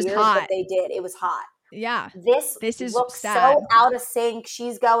sounds it was weird, hot. But they did. It was hot. Yeah. This is looks sad. so out of sync.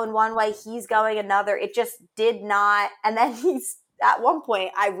 She's going one way, he's going another. It just did not. And then at one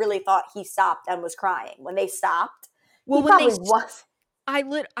point, I really thought he stopped and was crying. When they stopped, well, he probably was.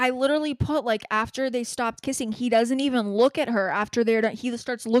 I literally put, like, after they stopped kissing, he doesn't even look at her after they're done. He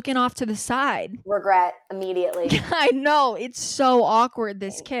starts looking off to the side. Regret immediately. I know. It's so awkward,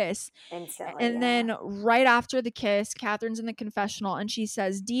 this kiss. Instantly. And then right after the kiss, Catherine's in the confessional, and she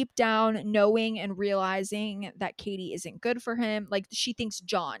says, deep down, knowing and realizing that Katie isn't good for him. Like, she thinks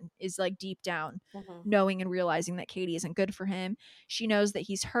John is, like, deep down knowing and realizing that Katie isn't good for him. She knows that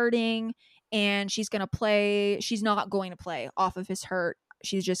he's hurting, and she's not going to play off of his hurt.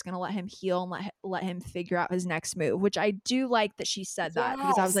 She's just going to let him heal and let him figure out his next move, which I do like that she said that,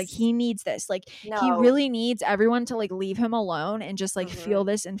 because I was like, he needs this. Like, he really needs everyone to, like, leave him alone and just, like, feel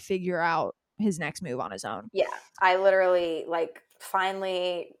this and figure out his next move on his own. Yeah. I literally, like,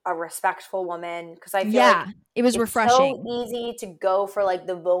 finally a respectful woman, because I feel like it was refreshing. So easy to go for, like,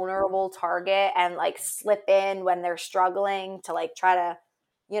 the vulnerable target and, like, slip in when they're struggling to, like, try to,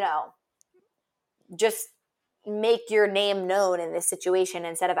 you know, just make your name known in this situation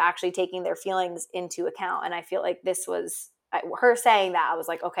instead of actually taking their feelings into account. And I feel like this was her saying that. I was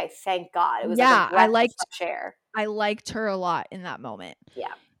like, okay, thank God. It was like a breath of fresh air. I liked her a lot in that moment.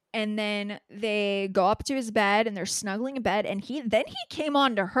 Yeah. And then they go up to his bed and they're snuggling in bed, and he came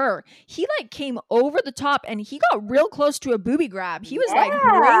on to her. He, like, came over the top and he got real close to a booby grab. He was like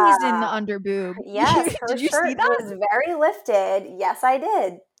grazing the under boob. Yes, her shirt was very lifted. Yes, I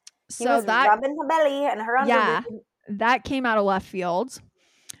did. He was rubbing her belly and her under. Yeah, that came out of left field.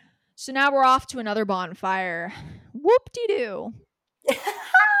 So now we're off to another bonfire. Whoop-de-doo.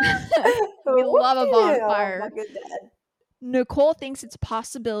 We love a bonfire. Oh, Nicole thinks it's a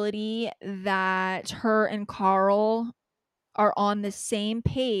possibility that her and Carl are on the same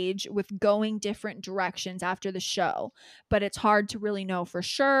page with going different directions after the show, but it's hard to really know for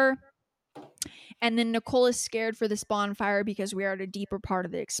sure. And then Nicole is scared for this bonfire because we are at a deeper part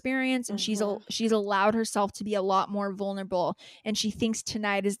of the experience, and she's allowed herself to be a lot more vulnerable, and she thinks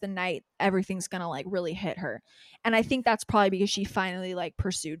tonight is the night everything's gonna, like, really hit her. And I think that's probably because she finally, like,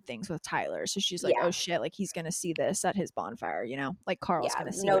 pursued things with Tyler, so she's like, oh shit, like, he's gonna see this at his bonfire, you know, like, Carl's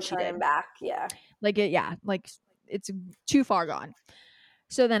gonna see what she did. No turning back. Like, it's too far gone.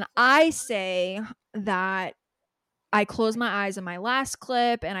 So then I say that I closed my eyes on my last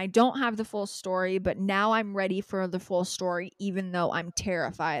clip and I don't have the full story, but now I'm ready for the full story, even though I'm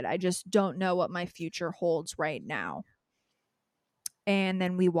terrified. I just don't know what my future holds right now. And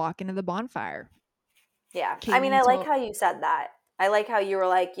then we walk into the bonfire. Yeah. I mean, I like how you said that. I like how you were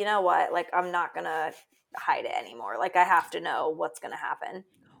like, you know what? Like, I'm not going to hide it anymore. Like, I have to know what's going to happen.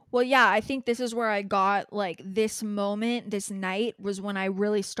 Well, yeah, I think this is where I got, like, this moment, this night was when I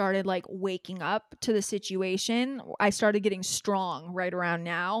really started, like, waking up to the situation. I started getting strong right around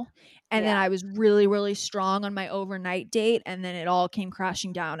now. And then I was really, really strong on my overnight date. And then it all came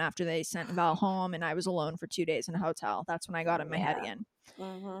crashing down after they sent Val home and I was alone for 2 days in a hotel. That's when I got in my head again.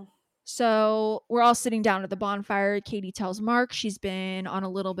 So we're all sitting down at the bonfire. Katie tells Mark she's been on a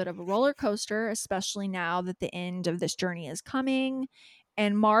little bit of a roller coaster, especially now that the end of this journey is coming.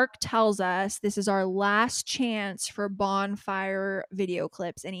 And Mark tells us this is our last chance for bonfire video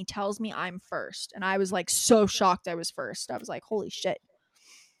clips. And he tells me I'm first. And I was, like, so shocked I was first. I was like, holy shit.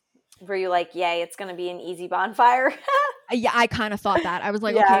 Were you like, yay, it's going to be an easy bonfire? Yeah, I kind of thought that. I was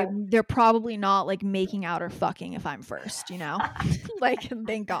like, okay, Yeah. they're probably not like making out or fucking if I'm first, like,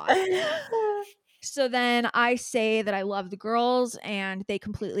 thank God. So then I say that I love the girls and they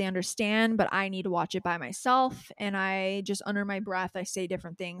completely understand, but I need to watch it by myself. And I just, under my breath, I say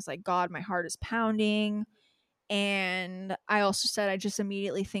different things like, God, my heart is pounding. And I also said, I just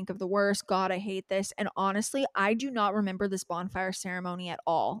immediately think of the worst. God, I hate this. And honestly, I do not remember this bonfire ceremony at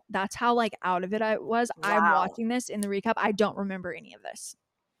all. That's how like out of it I was. I'm Wow. watching this in the recap. I don't remember any of this.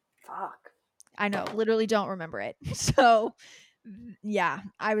 Fuck. I know, literally don't remember it. So yeah,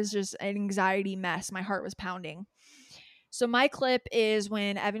 I was just an anxiety mess. My heart was pounding. So my clip is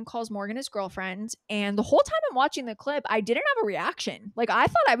when Evan calls Morgan his girlfriend, and the whole time I'm watching the clip, I didn't have a reaction. Like I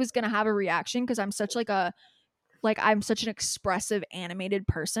thought I was gonna have a reaction because I'm such I'm such an expressive animated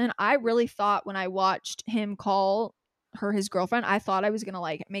person. I really thought when I watched him call her his girlfriend, I thought I was gonna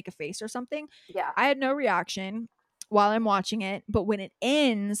like make a face or something. Yeah. I had no reaction while I'm watching it, but when it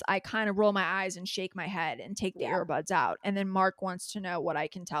ends, I kind of roll my eyes and shake my head and take the Yeah. earbuds out. And then Mark wants to know what I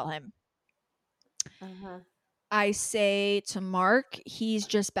can tell him. Mm-hmm. I say to Mark, he's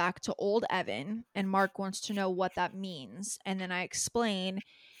just back to old Evan, and Mark wants to know what that means. And then I explain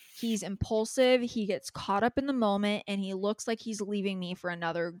he's impulsive, he gets caught up in the moment, and he looks like he's leaving me for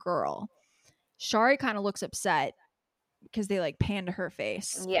another girl. Shari kind of looks upset because they like pan to her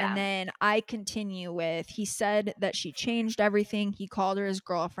face. Yeah. And then I continue with, he said that she changed everything. He called her his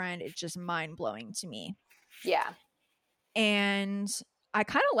girlfriend. It's just mind blowing to me. Yeah. And I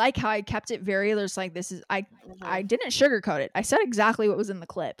kind of like how I kept it very, there's like, this is, I Mm-hmm. didn't sugarcoat it. I said exactly what was in the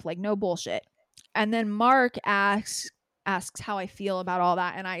clip, like no bullshit. And then Mark asks how I feel about all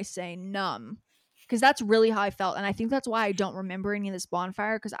that. And I say numb, because that's really how I felt. And I think that's why I don't remember any of this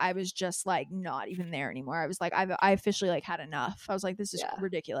bonfire, because I was just like not even there anymore. I was like, I officially like had enough. I was like, this is Yeah.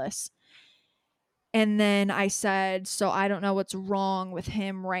 ridiculous. And then I said, so I don't know what's wrong with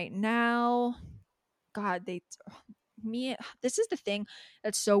him right now. God, this is the thing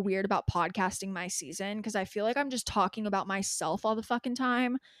that's so weird about podcasting my season, because I feel like I'm just talking about myself all the fucking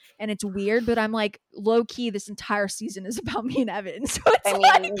time, and it's weird, but I'm like, low key, this entire season is about me and Evan. So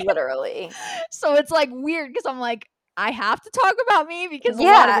it's Literally. So it's like weird because I'm like, I have to talk about me because a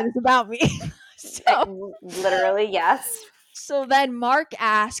lot Yeah. of it is about me. Literally, yes. So then Mark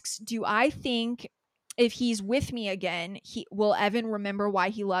asks, do I think if he's with me again, will Evan remember why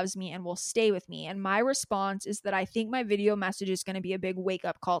he loves me and will stay with me? And my response is that I think my video message is going to be a big wake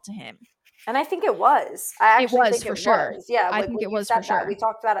up call to him. And I think it was. I actually think for it sure. was. Yeah, I like think when it you was said for that, sure. we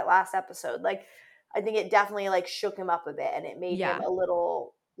talked about it last episode. Like, I think it definitely like shook him up a bit, and it made him a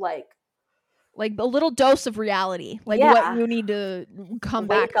little like a little dose of reality, like what you need to come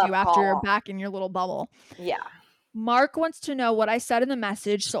back to after you're back in your little bubble. Yeah. Mark wants to know what I said in the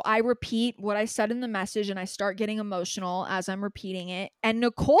message, so I repeat what I said in the message, and I start getting emotional as I'm repeating it. And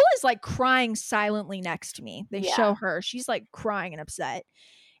Nicole is like crying silently next to me. They show her. She's like crying and upset.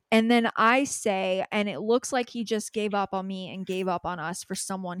 And then I say, and it looks like he just gave up on me and gave up on us for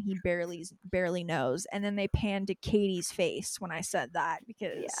someone he barely knows. And then they pan to Katie's face when I said that,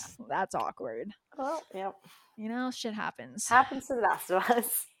 because that's awkward. Well, yep. Shit happens. Happens to the best of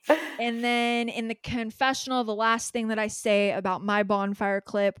us. And then in the confessional, the last thing that I say about my bonfire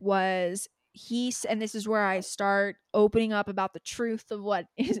clip was and this is where I start opening up about the truth of what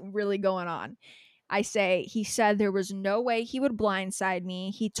is really going on. I say, he said there was no way he would blindside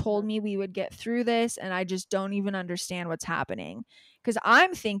me. He told me we would get through this, and I just don't even understand what's happening. Because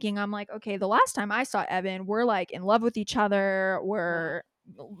I'm thinking, I'm like, okay, the last time I saw Evan, we're like in love with each other. We're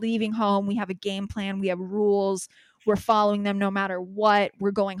leaving home. We have a game plan. We have rules. We're following them no matter what.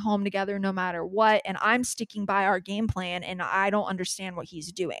 We're going home together no matter what. And I'm sticking by our game plan, and I don't understand what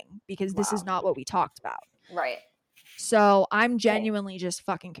he's doing, because this is not what we talked about. Right. So I'm genuinely just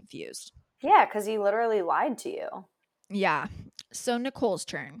fucking confused. Yeah, because he literally lied to you. Yeah. So Nicole's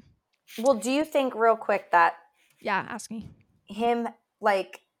turn. Well, do you think, real quick, that ask me, him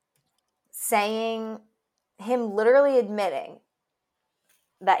like saying, him literally admitting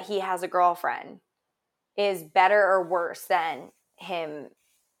that he has a girlfriend is better or worse than him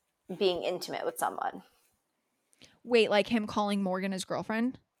being intimate with someone? Wait, like him calling Morgan his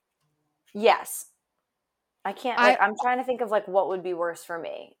girlfriend? Yes. I can't, I'm trying to think of like what would be worse for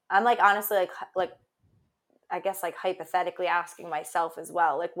me. I'm like honestly like I guess like hypothetically asking myself as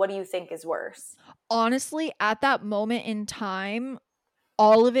well, like, what do you think is worse? Honestly, at that moment in time,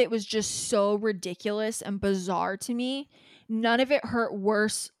 all of it was just so ridiculous and bizarre to me. None of it hurt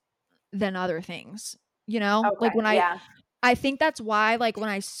worse than other things, Okay, like when I think that's why, like, when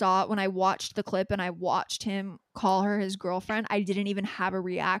I watched the clip and I watched him call her his girlfriend, I didn't even have a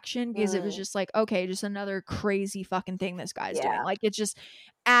reaction because it was just like, okay, just another crazy fucking thing this guy's doing. Yeah. Like, it's just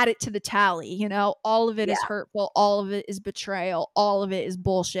add it to the tally, you know? All of it is Yeah. hurtful. All of it is betrayal. All of it is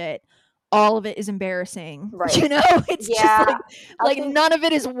bullshit. All of it is embarrassing. Right. You know? It's just Yeah. I like think none of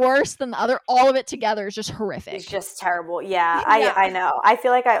it is worse than the other. All of it together is just it's horrific. just terrible. Yeah. Yeah. I know. I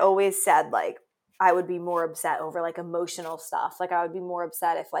feel like I always said like I would be more upset over like emotional stuff. Like I would be more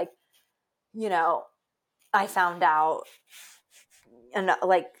upset if like, you know, I found out and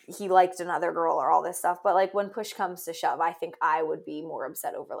like he liked another girl or all this stuff. But like when push comes to shove, I think I would be more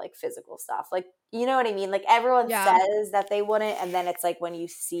upset over like physical stuff. Like, you know what I mean? Like everyone Yeah. says that they wouldn't, and then it's like when you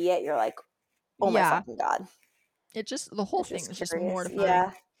see it, you're like, oh my Yeah. fucking God. It just, the whole It's thing just is just curious. mortifying.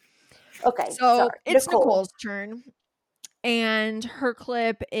 Yeah. Okay. So Sorry. it's Nicole. Nicole's turn. And her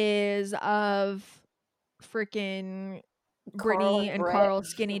clip is of freaking Carl Brittany and and Britt. Carl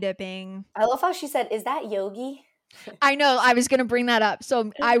skinny dipping. I love how she said, is that Yogi? I know, I was gonna bring that up.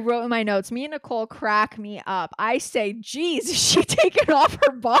 So I wrote in my notes, me and Nicole crack me up. I say, geez, is she taking off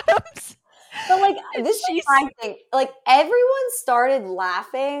her bottoms? But like, this is my thing. Like, everyone started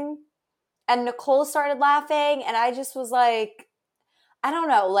laughing, and Nicole started laughing, and I just was like, I don't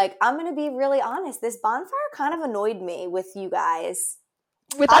know. Like, I'm going to be really honest. This bonfire kind of annoyed me with you guys.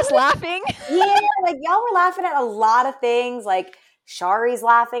 With us laughing? Yeah, like, y'all were laughing at a lot of things. Like, Shari's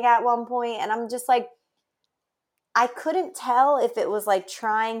laughing at one point, and I'm just like, I couldn't tell if it was like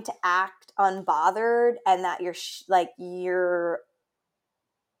trying to act unbothered and that you're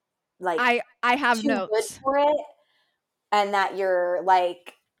like I have too good notes. for it, and that you're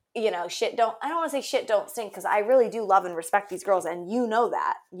like, you know, I don't want to say shit don't stink, because I really do love and respect these girls, and you know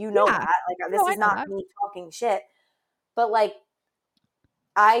that. Yeah. Like, this No, I is know not that. me talking shit. But like,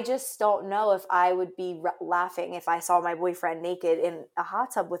 I just don't know if I would be laughing if I saw my boyfriend naked in a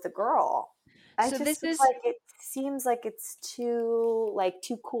hot tub with a girl. I So just this feel is like it seems like it's too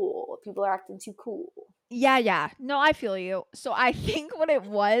cool. People are acting too cool. yeah. No, I feel you. So I think what it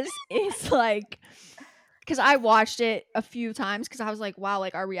was is like, because I watched it a few times because I was like, wow,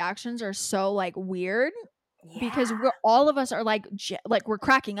 like our reactions are so like weird because Yeah. we're all of us are like like we're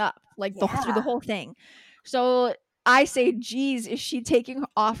cracking up like through the Yeah. whole thing. So I say, geez, is she taking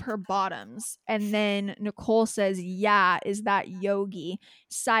off her bottoms? And then Nicole says, yeah, is that Yogi?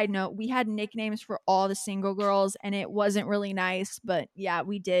 Side note, we had nicknames for all the single girls and it wasn't really nice, but yeah,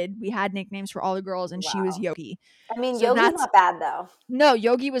 we did. We had nicknames for all the girls and she was Wow. Yogi. I mean, So Yogi's that's not bad though. no,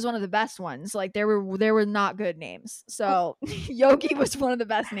 Yogi was one of the best ones. Like there were not good names. So Yogi was one of the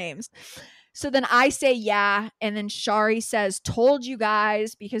best names. So then I say yeah, and then Shari says, "Told you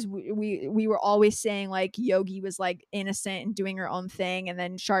guys," because we were always saying like Yogi was like innocent and doing her own thing, and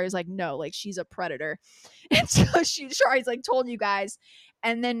then Shari's like, "No, like she's a predator," and so Shari's like, "Told you guys,"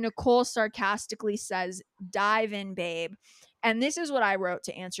 and then Nicole sarcastically says, "Dive in, babe," and this is what I wrote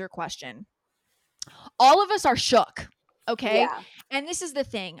to answer your question. All of us are shook, okay, Yeah. and this is the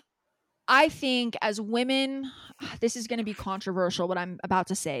thing. I think as women, this is going to be controversial what I'm about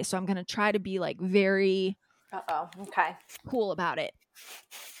to say. So I'm going to try to be like very Okay. cool about it.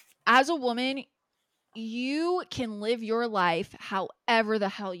 As a woman, you can live your life however the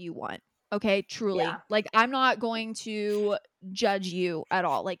hell you want. Okay, truly. Yeah. Like, I'm not going to judge you at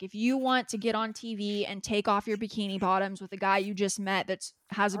all. Like, if you want to get on TV and take off your bikini bottoms with a guy you just met that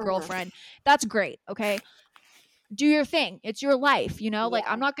has a girlfriend, that's great. Okay, do your thing. It's your life, you know? Like,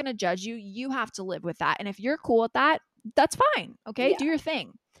 Yeah. I'm not going to judge you. You have to live with that. And if you're cool with that, that's fine. Okay, Yeah. do your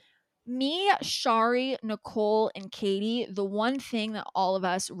thing. Me, Shari, Nicole, and Katie, the one thing that all of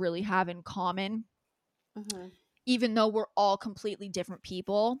us really have in common, even though we're all completely different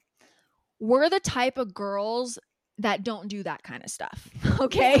people, we're the type of girls that don't do that kind of stuff.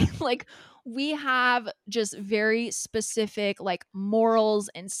 Okay. Yeah. Like we have just very specific like morals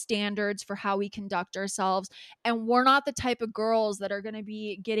and standards for how we conduct ourselves. And we're not the type of girls that are going to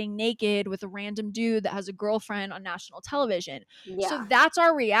be getting naked with a random dude that has a girlfriend on national television. So Yeah. that's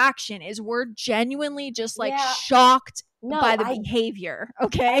our reaction is we're genuinely just like Yeah. shocked by No, the behavior. I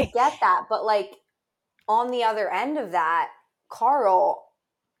Okay. get that, but like on the other end of that, Carl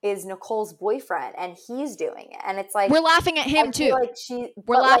is Nicole's boyfriend and he's doing it. And it's like We're laughing at I him feel too. like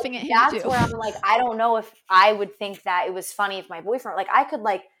We're but like laughing at him that's too. where I'm like, I don't know if I would think that it was funny if my boyfriend, like I could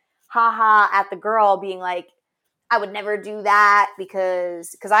like haha at the girl being like, I would never do that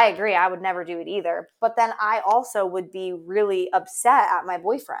because I agree, I would never do it either. But then I also would be really upset at my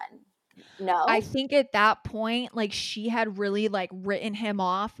boyfriend. No? I think at that point, like, she had really, like, written him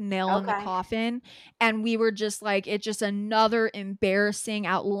off, nail in the Okay. coffin, and we were just like, it's just another embarrassing,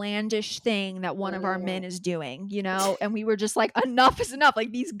 outlandish thing that one of our men is doing, you know? And we were just like, enough is enough.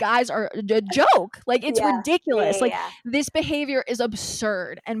 Like, these guys are a joke. Like, it's Yeah. Yeah, ridiculous. Like, yeah. this behavior is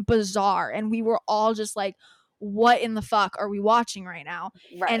absurd and bizarre. And we were all just like, what in the fuck are we watching right now?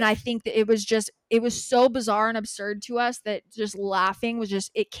 And Right. I think that it was so bizarre and absurd to us that just laughing was just,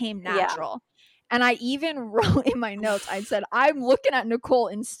 it came Yeah. natural. And I even wrote in my notes, I said, I'm looking at Nicole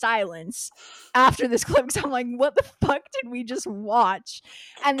in silence after this clip because I'm like, what the fuck did we just watch?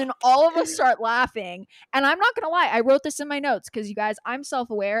 And then all of us start laughing. And I'm not going to lie, I wrote this in my notes because you guys, I'm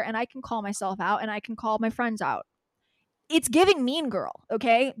self aware and I can call myself out and I can call my friends out. It's giving Mean Girl,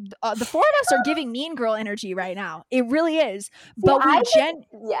 okay? The four of us are giving Mean Girl energy right now. It really is. See, But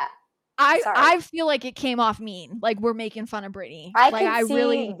yeah. Sorry. I feel like it came off mean. Like we're making fun of Brittany. I Like could I see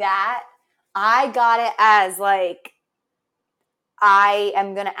really that. I got it as like, I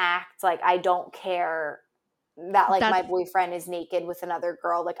am going to act like I don't care that like my that's boyfriend is naked with another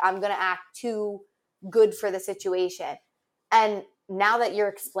girl. Like, I'm going to act too good for the situation. And now that you're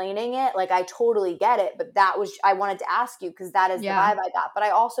explaining it, like, I totally get it. But I wanted to ask you because that is the yeah. vibe I got. But I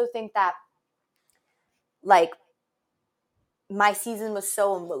also think that, like, my season was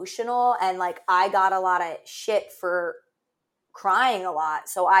so emotional and, like, I got a lot of shit for crying a lot.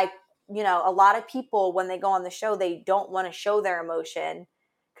 So a lot of people, when they go on the show, they don't want to show their emotion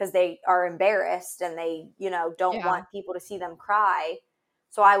because they are embarrassed and they, don't Yeah. want people to see them cry.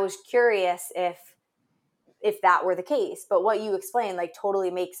 So I was curious if that were the case. But what you explained, like, totally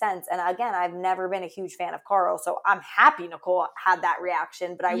makes sense. And again, I've never been a huge fan of Carl, so I'm happy Nicole had that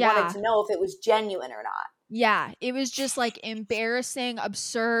reaction, but I wanted Yeah. to know if it was genuine or not. Yeah, it was just like embarrassing,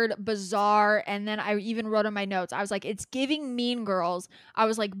 absurd, bizarre. And then I even wrote in my notes, I was like, it's giving Mean Girls. I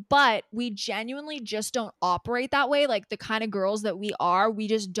was like, but we genuinely just don't operate that way. Like the kind of girls that we are, we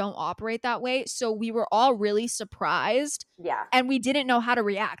just don't operate that way. So we were all really surprised Yeah. and we didn't know how to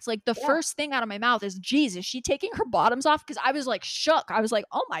react. Like the first thing out of my mouth is, geez, is she taking her bottoms off? Because I was like shook. I was like,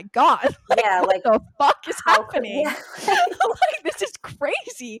 oh my God. Like, Yeah, what like, the fuck is how happening? yeah. Like, this is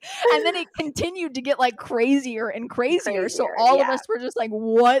crazy. And then it continued to get like crazier and crazier. So Crazier, all of yeah. us were just like,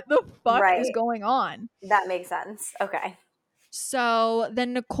 what the fuck is Right. going on? That makes sense. Okay. So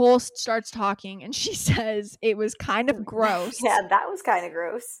then Nicole starts talking and she says it was kind of gross. Yeah, that was kind of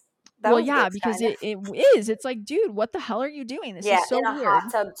gross. That Well, was yeah, gross, because kind of. it is. It's like, dude, what the hell are you doing? This Yeah, is so in a weird.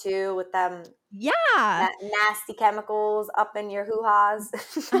 hot tub too, with them Yeah. nasty chemicals up in your hoo-has.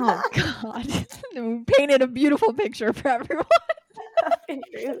 Oh, God. We painted a beautiful picture for everyone. Up in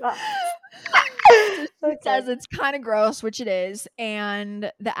your hoo-has. She says it's kind of gross, which it is,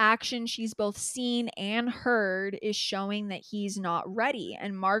 and the action she's both seen and heard is showing that he's not ready,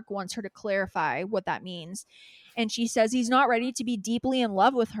 and Mark wants her to clarify what that means. And she says he's not ready to be deeply in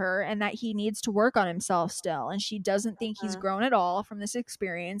love with her and that he needs to work on himself still, and she doesn't think he's grown at all from this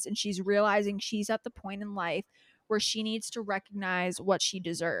experience, and she's realizing she's at the point in life where she needs to recognize what she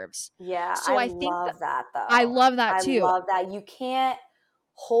deserves. Yeah, So I think love that though. I love that I too. love that. You can't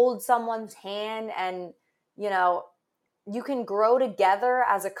hold someone's hand and, you can grow together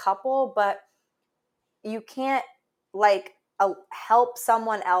as a couple, but you can't like help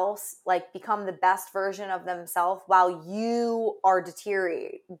someone else like become the best version of themselves while you are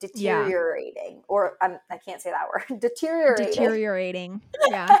deteriorating. Or I can't say that word. Deteriorating.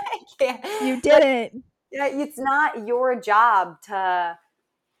 Yeah. I can't. You did it. Yeah, it's not your job to,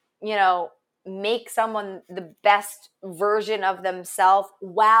 make someone the best version of themselves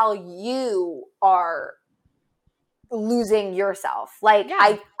while you are losing yourself. Like,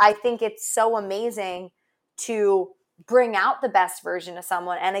 Yeah. I think it's so amazing to bring out the best version of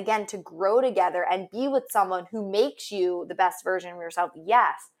someone and again to grow together and be with someone who makes you the best version of yourself.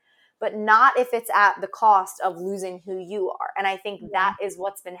 Yes, but not if it's at the cost of losing who you are. And I think that is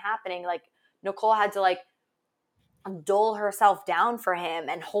what's been happening. Like, Nicole had to like dull herself down for him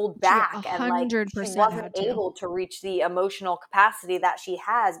and hold back, and like she 100% wasn't had to. able to reach the emotional capacity that she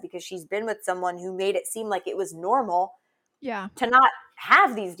has because she's been with someone who made it seem like it was normal to not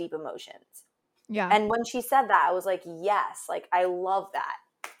have these deep emotions. Yeah. And when she said that, I was like, yes, like I love that.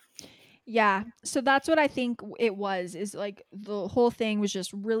 Yeah. So that's what I think it was, is like the whole thing was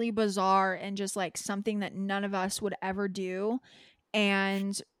just really bizarre and just like something that none of us would ever do.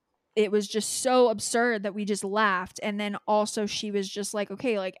 And it was just so absurd that we just laughed. And then also she was just like,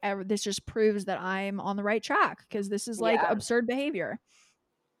 okay, like this just proves that I'm on the right track because this is like absurd behavior.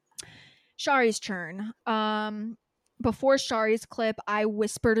 Shari's turn. Before Shari's clip, I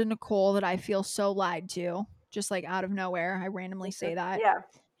whispered to Nicole that I feel so lied to, just like out of nowhere. I randomly say that. Yeah.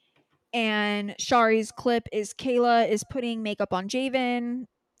 And Shari's clip is Kayla is putting makeup on Javen,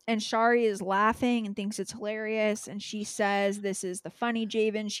 and Shari is laughing and thinks it's hilarious. And she says this is the funny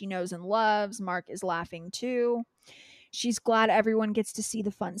Javen she knows and loves. Mark is laughing too. She's glad everyone gets to see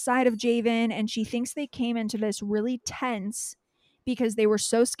the fun side of Javen, and she thinks they came into this really tense because they were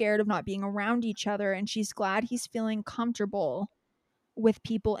so scared of not being around each other, and she's glad he's feeling comfortable with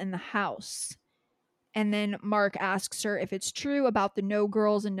people in the house. And then Mark asks her if it's true about the no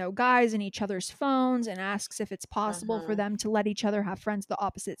girls and no guys in each other's phones, and asks if it's possible for them to let each other have friends of the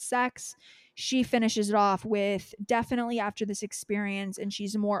opposite sex. She finishes it off with definitely after this experience, and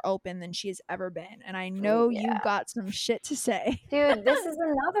she's more open than she has ever been. And I know you got some shit to say. Dude, this is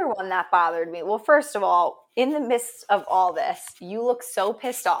another one that bothered me. Well, first of all, in the midst of all this, you look so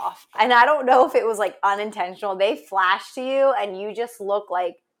pissed off. And I don't know if it was like unintentional. They flashed to you and you just look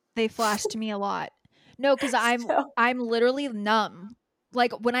like... They flashed to me a lot. No, because I'm literally numb.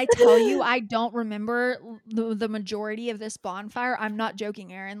 Like, when I tell you I don't remember the majority of this bonfire, I'm not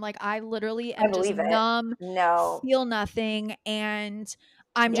joking, Erin. Like, I literally am just numb, feel nothing, and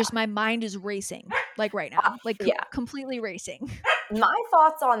I'm just, my mind is racing, like, right now. Like, completely racing. My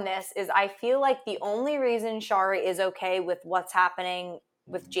thoughts on this is I feel like the only reason Shari is okay with what's happening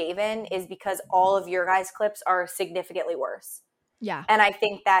with Javen is because all of your guys' clips are significantly worse. Yeah. And I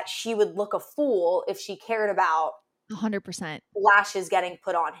think that she would look a fool if she cared about 100% lashes getting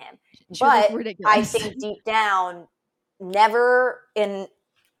put on him. She but ridiculous. I think deep down, never in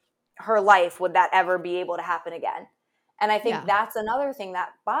her life would that ever be able to happen again. And I think that's another thing that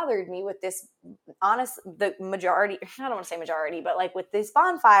bothered me with this, the majority, I don't want to say majority, but like with this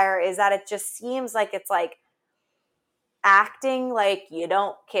bonfire is that it just seems like it's like acting like you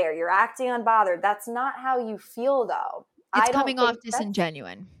don't care. You're acting unbothered. That's not how you feel though. It's coming off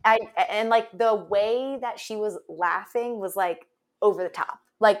disingenuous. And like the way that she was laughing was like over the top.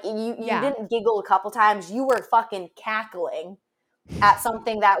 Like you didn't giggle a couple times. You were fucking cackling at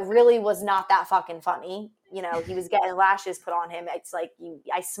something that really was not that fucking funny. You know, he was getting lashes put on him. It's like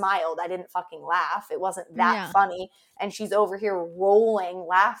I smiled. I didn't fucking laugh. It wasn't that funny. And she's over here rolling,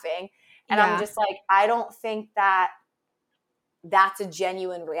 laughing. And I'm just like, I don't think that that's a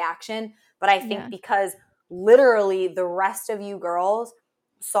genuine reaction. But I think because literally the rest of you girls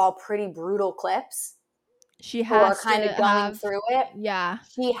saw pretty brutal clips. She has are kind of going through it. Yeah.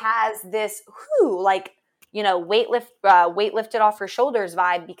 She has this, like, you know, weight lifted off her shoulders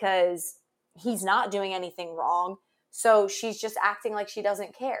vibe because he's not doing anything wrong. So she's just acting like she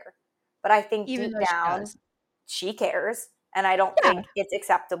doesn't care. But I think deep down, she cares. And I don't think it's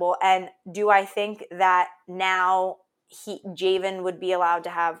acceptable. And do I think that now Javen would be allowed to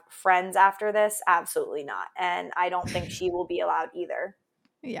have friends after this? Absolutely not. And I don't think she will be allowed either.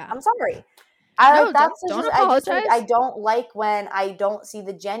 Yeah. I'm sorry. Don't apologize. I don't like when I don't see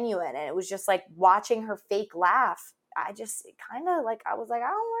the genuine. And it was just like watching her fake laugh. I was like, I don't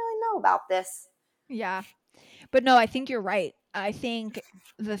really know about this. Yeah. But no, I think you're right. I think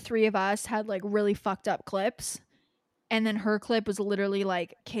the three of us had like really fucked up clips. And then her clip was literally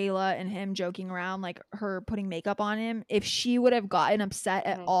like Kayla and him joking around, like her putting makeup on him. If she would have gotten upset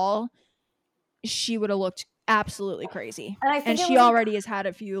at all, she would have looked absolutely crazy. And she already has had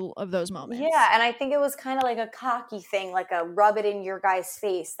a few of those moments. Yeah, and I think it was kind of like a cocky thing, like a rub it in your guy's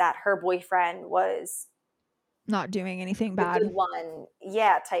face that her boyfriend was not doing anything bad. The good one,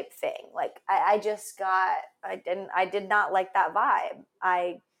 type thing. Like I did not like that vibe.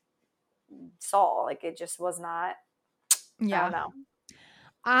 I saw like it just was not. Yeah. I don't know.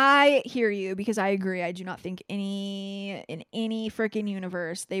 I hear you because I agree. I do not think in any freaking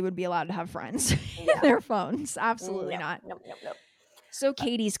universe they would be allowed to have friends in their phones. Absolutely not. Nope. So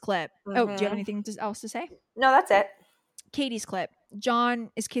Katie's clip. Oh, do you have anything else to say? No, that's it. Katie's clip.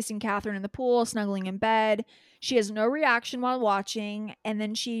 John is kissing Catherine in the pool, snuggling in bed. She has no reaction while watching, and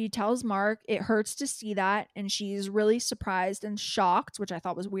then she tells Mark it hurts to see that, and she's really surprised and shocked, which I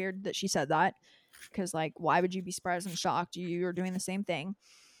thought was weird that she said that. Because, like, why would you be surprised and shocked? You're doing the same thing.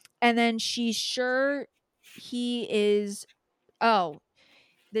 And then she's sure he is... Oh,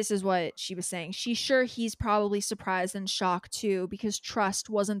 this is what she was saying. She's sure he's probably surprised and shocked, too, because trust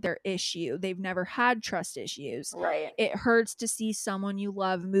wasn't their issue. They've never had trust issues. Right. It hurts to see someone you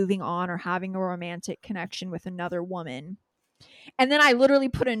love moving on or having a romantic connection with another woman. And then I literally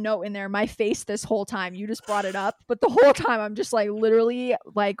put a note in there, my face this whole time. You just brought it up. But the whole time I'm just like literally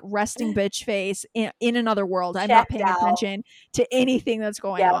like resting bitch face in another world. I'm not paying attention to anything that's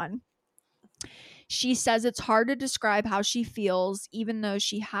going on. She says it's hard to describe how she feels, even though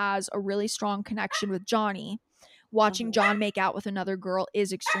she has a really strong connection with Johnny. Watching John make out with another girl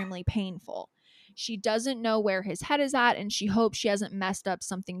is extremely painful. She doesn't know where his head is at, and she hopes she hasn't messed up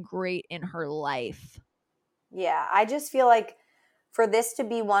something great in her life. Yeah, I just feel like for this to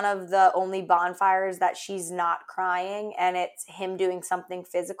be one of the only bonfires that she's not crying and it's him doing something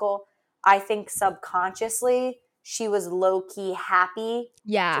physical, I think subconsciously she was low-key happy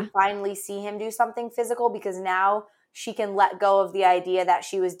Yeah. to finally see him do something physical, because now she can let go of the idea that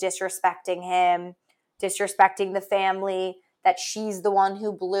she was disrespecting him, disrespecting the family, that she's the one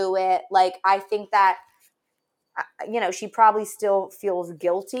who blew it. Like, I think that, she probably still feels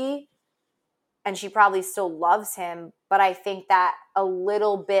guilty and she probably still loves him, but I think that a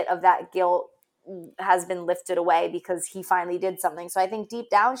little bit of that guilt has been lifted away because he finally did something. So I think deep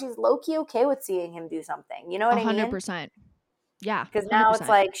down she's low-key okay with seeing him do something. You know what I mean? 100%. Yeah, Because now it's 100%.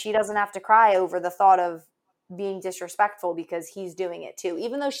 like she doesn't have to cry over the thought of being disrespectful because he's doing it too.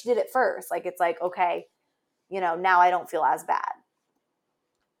 Even though she did it first, like, it's like, okay, now I don't feel as bad.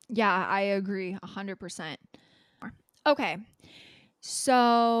 Yeah, I agree 100%. Okay.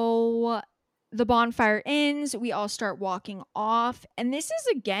 So the bonfire ends. We all start walking off. And this is,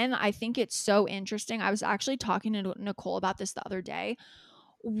 again, I think it's so interesting. I was actually talking to Nicole about this the other day.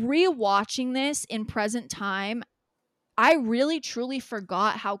 Rewatching this in present time, I really truly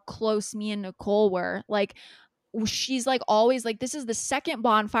forgot how close me and Nicole were. Like, she's like always like, this is the second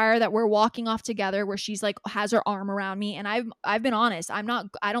bonfire that we're walking off together where she's like has her arm around me, and I've been honest, I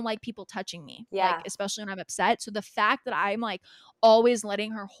don't like people touching me, like, Yeah. especially when I'm upset. So the fact that I'm like always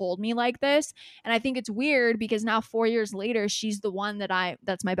letting her hold me like this, and I think it's weird because now 4 years later she's the one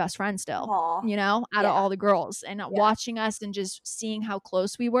that's my best friend still, Aw. out of Yeah. all the girls, and Yeah. watching us and just seeing how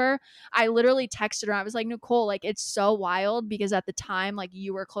close we were. I literally texted her. I was like, Nicole, like, it's so wild because at the time, like,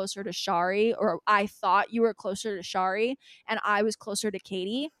 you were closer to Shari, or I thought you were closer to Shari, and I was closer to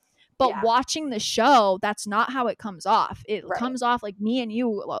Katie. But Yeah. watching the show, that's not how it comes off. It Right. comes off like me and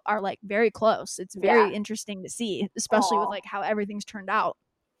you are like very close. It's very Yeah. interesting to see, especially with Aw. like how everything's turned out.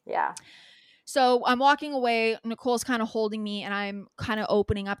 Yeah. So I'm walking away. Nicole's kind of holding me, and I'm kind of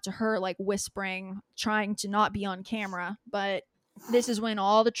opening up to her, like whispering, trying to not be on camera. But this is when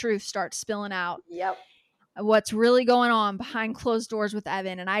all the truth starts spilling out. Yep. What's really going on behind closed doors with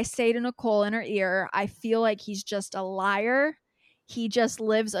Evan. And I say to Nicole in her ear, I feel like he's just a liar. He just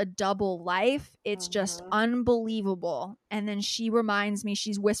lives a double life. It's just Mm-hmm. unbelievable. And then she reminds me,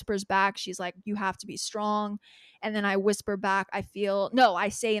 she whispers back, she's like, you have to be strong. And then I whisper back, I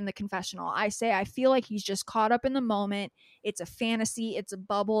say in the confessional, I feel like he's just caught up in the moment. It's a fantasy, it's a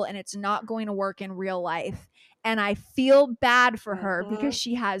bubble, and it's not going to work in real life. And I feel bad for her because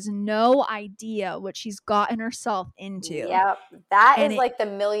she has no idea what she's gotten herself into. Yep. That And is like the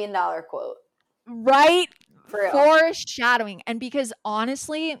 $1 million quote. Right? For real. Foreshadowing. And because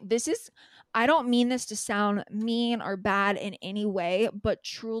honestly, I don't mean this to sound mean or bad in any way, but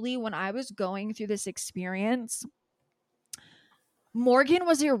truly, when I was going through this experience, Morgan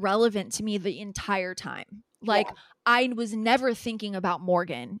was irrelevant to me the entire time. Like, Yeah. I was never thinking about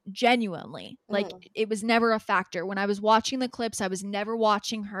Morgan, genuinely. Like, it was never a factor. When I was watching the clips, I was never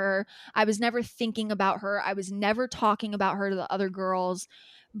watching her. I was never thinking about her. I was never talking about her to the other girls.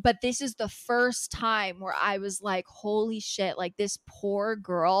 But this is the first time where I was like, holy shit, like, this poor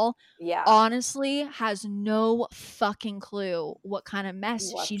girl honestly has no fucking clue what kind of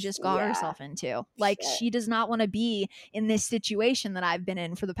mess she just got herself into. Like, she does not want to be in this situation that I've been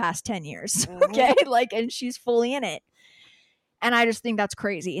in for the past 10 years. Okay. Like, and she's fully in it. And I just think that's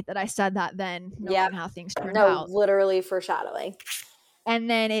crazy that I said that then, knowing how things turned out. Literally foreshadowing. And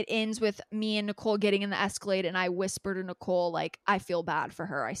then it ends with me and Nicole getting in the Escalade, and I whisper to Nicole, like, I feel bad for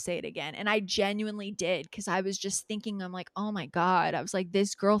her. I say it again. And I genuinely did, because I was just thinking, I'm like, oh my God. I was like,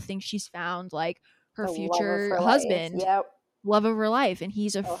 this girl thinks she's found like her The future husband, love of her life. And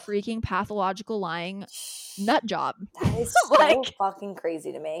he's a freaking pathological lying nut job. That is so fucking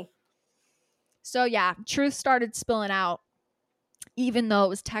crazy to me. So yeah, truth started spilling out, even though it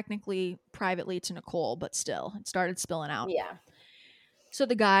was technically privately to Nicole, but still it started spilling out. Yeah. So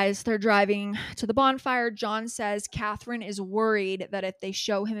the guys, they're driving to the bonfire. John says Catherine is worried that if they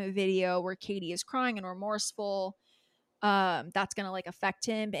show him a video where Katie is crying and remorseful, that's going to like affect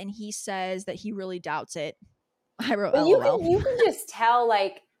him. And he says that he really doubts it. I wrote LOL. You can just tell,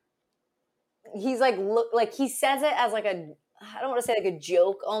 like, he's like, look, like, he says it as like I don't want to say like a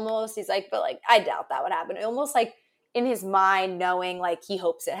joke almost. He's like, but like, I doubt that would happen. Almost like in his mind, knowing like he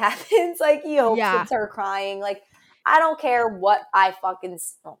hopes it happens. Like, he hopes it's her crying. Like, I don't care what I fucking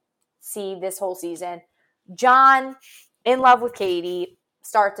see this whole season. John, in love with Katie,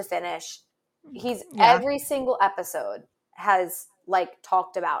 start to finish. He's every single episode has like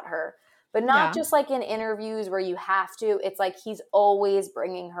talked about her. but not just like in interviews where you have to. It's like he's always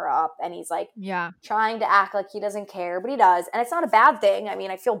bringing her up, and he's like trying to act like he doesn't care, but he does. And it's not a bad thing. I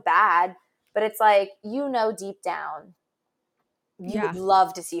mean, I feel bad, but it's like, you know, deep down, you would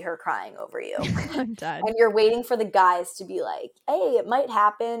love to see her crying over you. I'm dead. And you're waiting for the guys to be like, hey, it might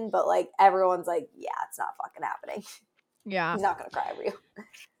happen, but like everyone's like, yeah, it's not fucking happening. Yeah. He's not going to cry over you.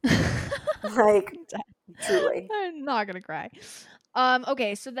 Like, truly. I'm not going to cry.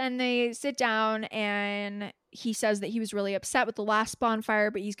 Okay, so then they sit down and he says that he was really upset with the last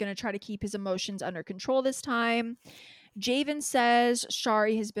bonfire, but he's going to try to keep his emotions under control this time. Javen says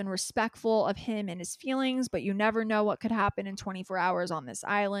Shari has been respectful of him and his feelings, but you never know what could happen in 24 hours on this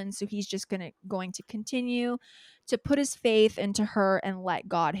island. So he's just going to continue to put his faith into her and let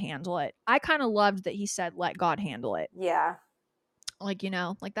God handle it. I kind of loved that he said, let God handle it. Yeah. Like, you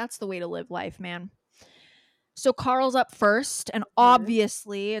know, like that's the way to live life, man. So Carl's up first, and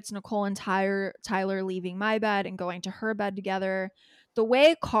obviously it's Nicole and Tyler leaving my bed and going to her bed together. The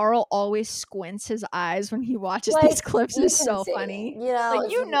way Carl always squints his eyes when he watches like, these clips is so funny. You know,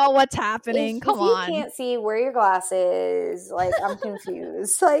 like, you know what's happening. Come on. If you can't see, wear your glasses. Like, I'm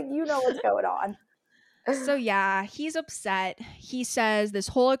confused. Like, you know what's going on. So yeah, he's upset. He says this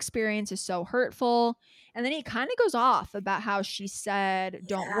whole experience is so hurtful. And then he kind of goes off about how she said,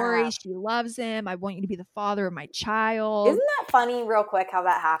 don't worry, she loves him. I want you to be the father of my child. Isn't that funny, real quick, how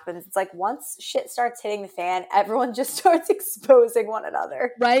that happens? It's like once shit starts hitting the fan, everyone just starts exposing one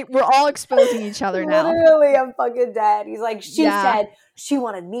another. Right? We're all exposing each other now. Literally, I'm fucking dead. He's like, she said she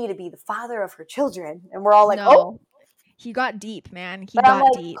wanted me to be the father of her children. And we're all like, oh. He got deep, man. But I'm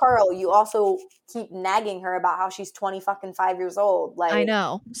like, deep. Carl, you also keep nagging her about how she's 25 years old. Like, I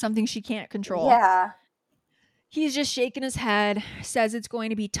know. Something she can't control. Yeah. He's just shaking his head, says it's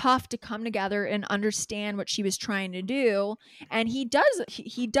going to be tough to come together and understand what she was trying to do. And he does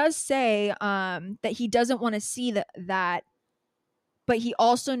say that he doesn't want to see that, but he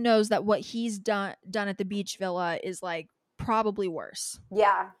also knows that what he's done at the beach villa is like probably worse.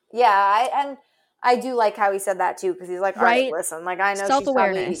 Yeah. Yeah. I do like how he said that too, because he's like, all right, listen, like I know she's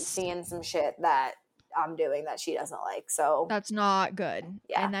probably seeing some shit that I'm doing that she doesn't like, so that's not good.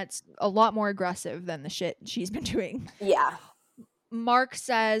 Yeah. And that's a lot more aggressive than the shit she's been doing. Yeah. Mark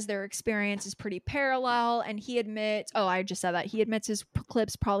says their experience is pretty parallel, and he admits, he admits his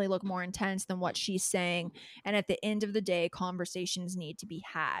clips probably look more intense than what she's saying, and at the end of the day, conversations need to be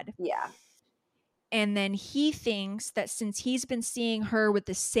had. Yeah. And then he thinks that since he's been seeing her with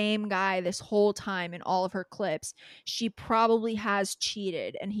the same guy this whole time in all of her clips, she probably has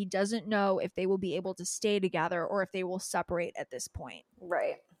cheated, and he doesn't know if they will be able to stay together or if they will separate at this point.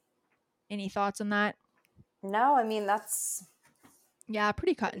 Right. Any thoughts on that? No, I mean, that's... Yeah,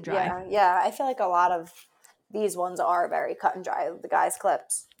 pretty cut and dry. Yeah. I feel like a lot of these ones are very cut and dry, the guys'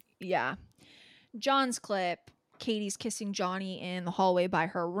 clips. Yeah. John's clip. Katie's kissing Johnny in the hallway by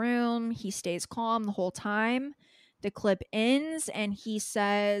her room. He stays calm the whole time. The clip ends and he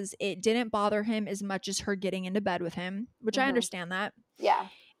says it didn't bother him as much as her getting into bed with him, which I understand that. Yeah.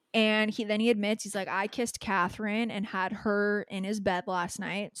 And he admits, he's like, I kissed Catherine and had her in his bed last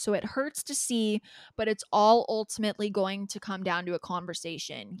night. So it hurts to see, but it's all ultimately going to come down to a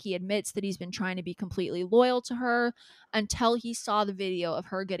conversation. He admits that he's been trying to be completely loyal to her until he saw the video of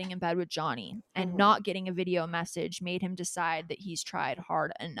her getting in bed with Johnny, and not getting a video message made him decide that he's tried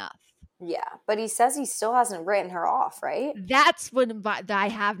hard enough. Yeah, but he says he still hasn't written her off, right? That's what I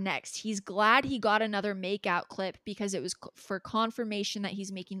have next. He's glad he got another makeout clip because it was for confirmation that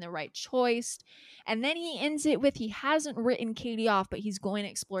he's making the right choice. And then he ends it with he hasn't written Katie off, but he's going to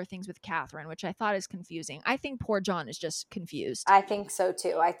explore things with Catherine, which I thought is confusing. I think poor John is just confused. I think so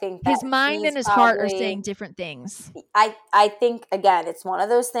too. I think that his mind and his heart are saying different things. I think, again, it's one of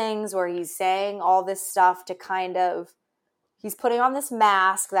those things where he's saying all this stuff to kind of... He's putting on this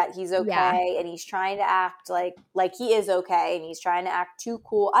mask that he's okay, and he's trying to act like he is okay, and he's trying to act too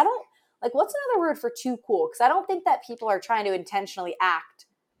cool. I don't, like, what's another word for too cool? Because I don't think that people are trying to intentionally act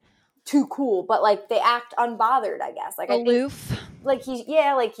too cool, but, like, they act unbothered, I guess. Like, aloof.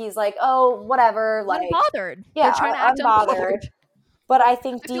 He's like, oh, whatever. Like, unbothered. Yeah, they're trying to act unbothered. But I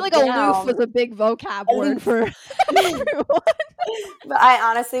think I feel like aloof was a big vocab word for everyone. But I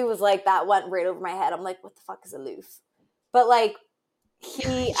honestly was like, that went right over my head. I'm like, what the fuck is aloof? But, like,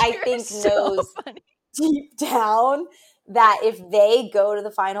 he, I think, knows deep down that if they go to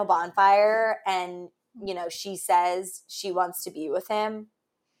the final bonfire and, you know, she says she wants to be with him,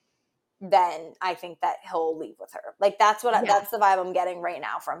 then I think that he'll leave with her. Like, that's what that's the vibe I'm getting right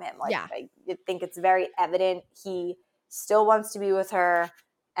now from him. Like, I think it's very evident he still wants to be with her,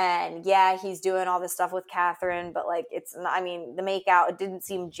 And yeah, he's doing all this stuff with Catherine, but like it's not, I mean, the make out, it didn't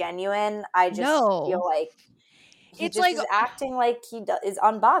seem genuine. I just feel No. like he It's just like, is acting like he is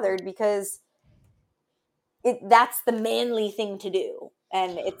unbothered because that's the manly thing to do.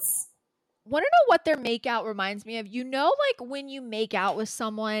 And it's want to know what their makeout reminds me of? You know, like when you make out with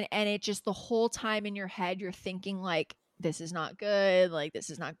someone and it just the whole time in your head you're thinking like, this is not good, like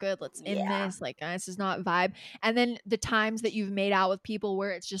this is not good, let's end yeah, this, like this is not vibe. And then the times that you've made out with people where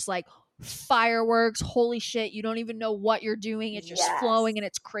it's just like fireworks, holy shit, you don't even know what you're doing, it's just yes, flowing and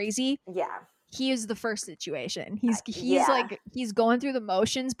it's crazy. yeah, He is the first situation. He's yeah. like he's going through the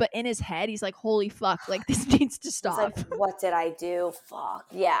motions, but in his head he's like, holy fuck, like this needs to He's like, stop. what did I do? Fuck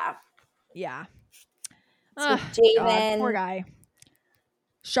yeah. Yeah. So God, poor Javen, guy.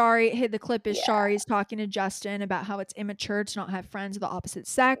 Shari, the clip is yeah. Shari's talking to Justin about how it's immature to not have friends of the opposite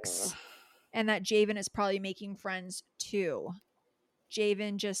sex, and that Javen is probably making friends too.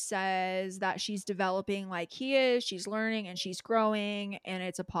 Javen just says that she's developing like he is, she's learning and she's growing, and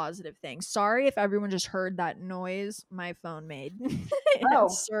it's a positive thing. Sorry if everyone just heard that noise my phone made. And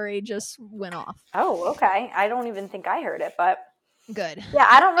Suri just went off. Oh, okay. I don't even think I heard it, but Good. yeah,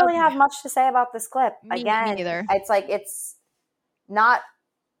 I don't really Okay. have much to say about this clip. Me Again, neither. it's like it's not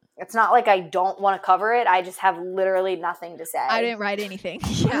like I don't want to cover it. I just have literally nothing to say. I didn't write anything.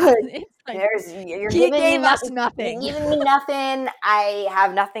 Yeah, You're he giving gave me us nothing. nothing. You're giving me nothing. I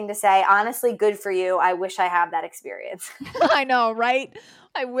have nothing to say. Honestly, good for you. I wish I had that experience. I know, right?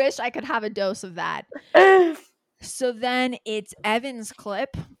 I wish I could have a dose of that. So then it's Evan's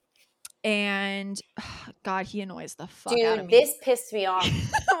clip, and God, he annoys the fuck out of me. Dude, this pissed me off.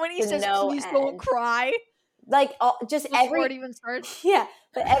 When he says, "Please don't cry," like just before it even starts. Yeah,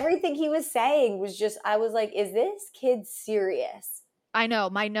 but everything he was saying was just, I was like, is this kid serious? I know,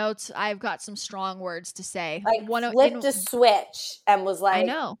 my notes, I've got some strong words to say. Like flipped a switch and was like, I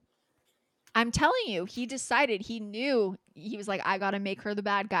know. I'm telling you, he decided, he knew, he was like, I gotta make her the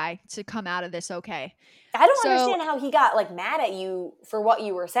bad guy to come out of this okay. I don't understand how he got like mad at you for what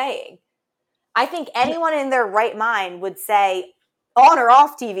you were saying. I think anyone in their right mind would say, on or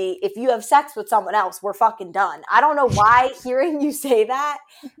off TV, if you have sex with someone else, we're fucking done. I don't know why hearing you say that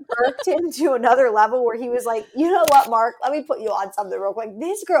irked him to another level where he was like, you know what, Mark, let me put you on something real quick.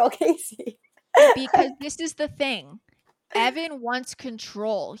 This girl, Kaci. Because this is the thing. Evan wants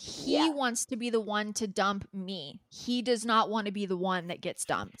control. He wants to be the one to dump me. He does not want to be the one that gets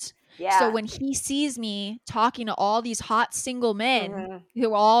dumped. Yeah. So when he sees me talking to all these hot single men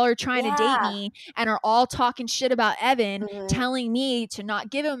who all are trying to date me and are all talking shit about Evan, telling me to not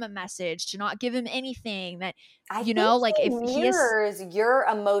give him a message, to not give him anything, that you know, like he if mirrors your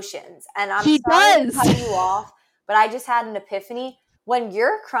emotions, and I'm sorry to cut you off, but I just had an epiphany. When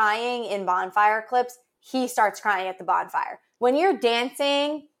you're crying in bonfire clips, he starts crying at the bonfire. When you're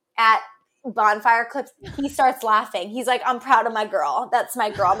dancing at bonfire clips, he starts laughing. He's like, I'm proud of my girl. That's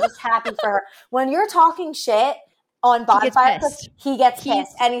my girl. I'm just happy for her. When you're talking shit on bonfire clips, he gets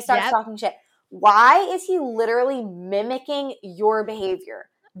pissed and he starts talking shit. Why is he literally mimicking your behavior?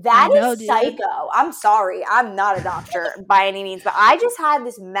 That is psycho. Dude. I'm sorry. I'm not a doctor by any means, but I just had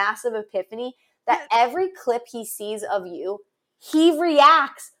this massive epiphany that every clip he sees of you, he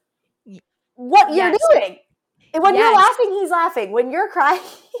reacts what you're doing. When you're laughing, he's laughing. When you're crying,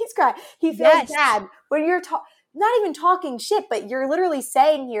 he's crying. He feels bad. When you're not even talking shit, but you're literally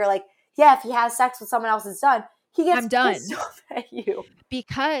saying here, like, yeah, if he has sex with someone else, it's done. He gets pissed off at you.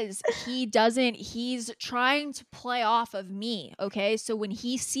 Because he's trying to play off of me, okay? So when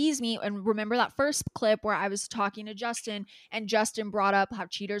he sees me, and remember that first clip where I was talking to Justin, and Justin brought up how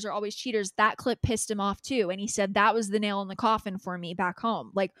cheaters are always cheaters, that clip pissed him off too. And he said that was the nail in the coffin for me back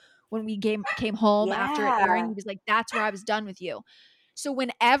home. Like, when we came home after it airing, he was like, that's where I was done with you. So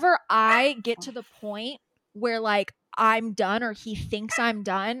whenever I get to the point where like I'm done, or he thinks I'm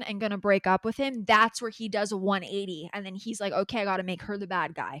done and gonna break up with him, that's where he does a 180, and then he's like, okay, I gotta make her the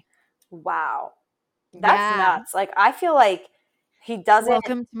bad guy. Wow. That's nuts. Like, I feel like he doesn't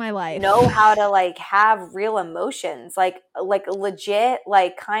welcome to my life know how to like have real emotions, like legit,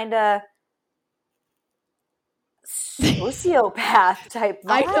 like kind of sociopath type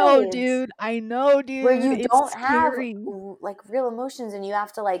vibes. I know, dude. Where you don't have like real emotions and you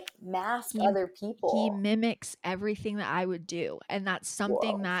have to like mask other people. He mimics everything that I would do. And that's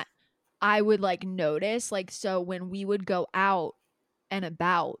something that I would like notice. Like, so when we would go out and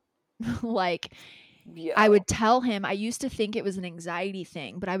about, like, I would tell him, I used to think it was an anxiety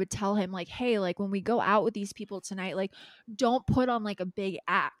thing, but I would tell him like, hey, like when we go out with these people tonight, like don't put on like a big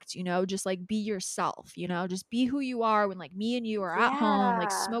act, you know, just like be yourself, you know, just be who you are when like me and you are at home,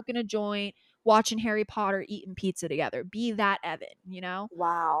 like smoking a joint, watching Harry Potter, eating pizza together. Be that Evan, you know?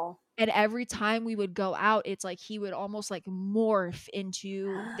 Wow. And every time we would go out, it's like he would almost like morph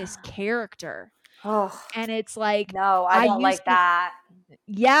into this character. Oh, And it's like, no, I I don't used like to, that.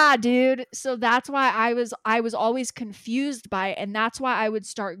 yeah, dude. So that's why I was always confused by it, and that's why I would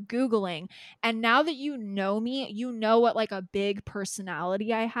start Googling. And now that you know me, you know what like a big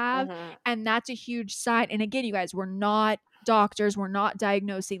personality I have, Mhm. and that's a huge sign. And again, you guys, we're not doctors, we're not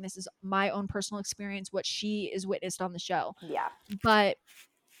diagnosing. This is my own personal experience, what she is witnessed on the show. Yeah. But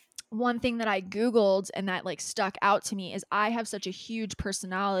one thing that I Googled and that like stuck out to me is I have such a huge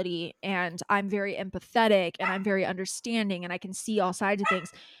personality and I'm very empathetic and I'm very understanding and I can see all sides of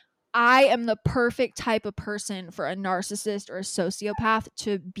things. I am the perfect type of person for a narcissist or a sociopath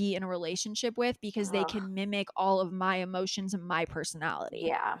to be in a relationship with because they Ugh. can mimic all of my emotions and my personality.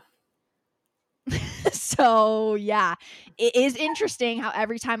 Yeah. So, yeah, it is interesting how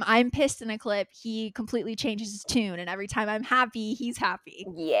every time I'm pissed in a clip, he completely changes his tune. And every time I'm happy, he's happy.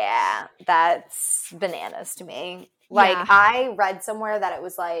 Yeah, that's bananas to me. Like, Yeah. I read somewhere that it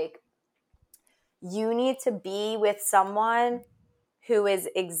was like, you need to be with someone who is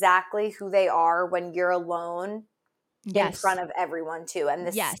exactly who they are when you're alone in Yes. front of everyone too. And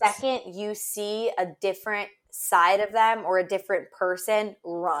the Yes. second you see a different side of them or a different person,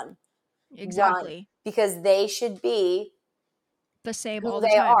 run. Exactly. Because they should be The same who all the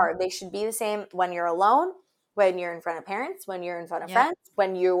they time. are. They should be the same when you're alone, when you're in front of parents, when you're in front of Yep. friends,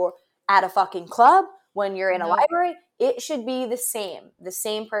 when you're at a fucking club, when you're in a Nope. library. It should be the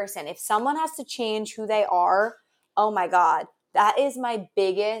same person. If someone has to change who they are, oh my God, that is my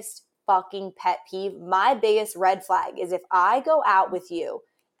biggest fucking pet peeve. My biggest red flag is if I go out with you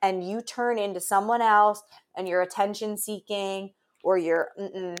and you turn into someone else and you're attention seeking or you're,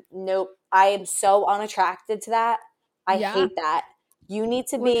 nope, I am so unattracted to that. I Yeah. hate that. You need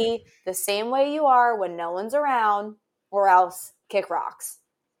to What? be the same way you are when no one's around, or else kick rocks.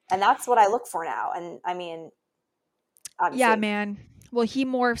 And that's what I look for now. And I mean, Yeah, obviously, man. Well, he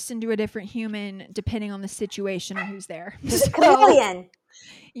morphs into a different human depending on the situation or who's there. he's a So, chameleon.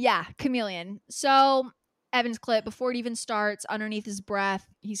 yeah, chameleon. So, Evan's clip, before it even starts, underneath his breath,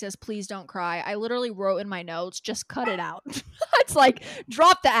 he says, "Please don't cry." I literally wrote in my notes, just cut it out. It's like,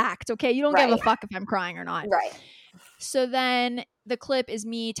 drop the act, okay? You don't give a Right. fuck if I'm crying or not. Right. So then the clip is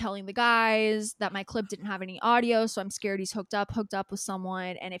me telling the guys that my clip didn't have any audio, so I'm scared he's hooked up with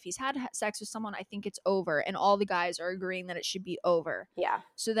someone, and if he's had sex with someone, I think it's over, and all the guys are agreeing that it should be over. Yeah.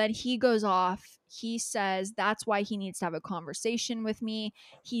 So then he goes off. He says that's why he needs to have a conversation with me.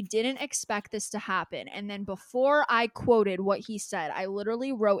 He didn't expect this to happen. And then before I quoted what he said, I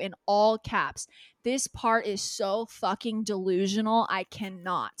literally wrote in all caps, "This part is so fucking delusional, I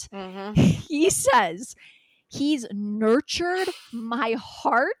cannot." Mm-hmm. He says, "He's nurtured my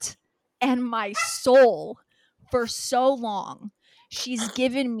heart and my soul for so long. She's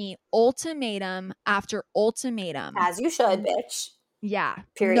given me ultimatum after ultimatum." As you should, bitch. Yeah. No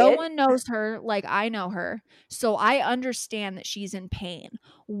Period. one knows her like I know her. So I understand that she's in pain.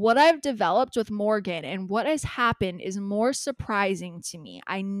 What I've developed with Morgan and what has happened is more surprising to me.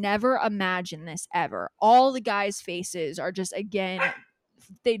 I never imagined this ever. All the guys' faces are just, again,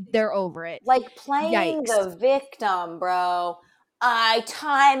 they're over it. Like playing Yikes. the victim, bro. I,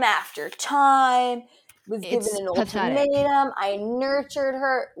 time after time, was given It's an pathetic. ultimatum. I nurtured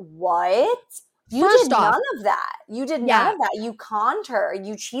her. What? You First did off, none of that. You did yeah. none of that. You conned her.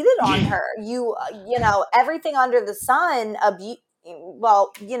 You cheated on her. You everything under the sun.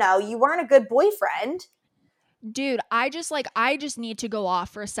 Well, you weren't a good boyfriend. Dude, I just need to go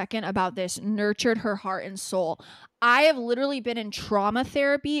off for a second about this nurtured her heart and soul. I have literally been in trauma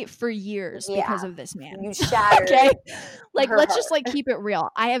therapy for years because Yeah. of this man. You shattered Okay? Like, her let's just heart. keep it real.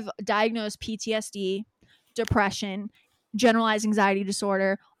 I have diagnosed PTSD, depression, generalized anxiety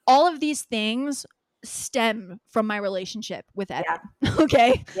disorder. All of these things stem from my relationship with Evan. Yeah.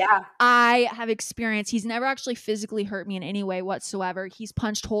 Okay? Yeah. I have experienced, he's never actually physically hurt me in any way whatsoever. He's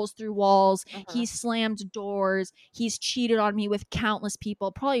punched holes through walls. Mm-hmm. He's slammed doors. He's cheated on me with countless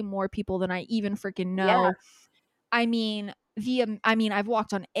people, probably more people than I even freaking know. Yeah. I mean, I've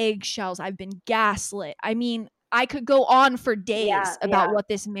walked on eggshells. I've been gaslit. I mean, I could go on for days about what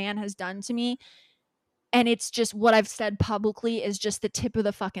this man has done to me. And it's just what I've said publicly is just the tip of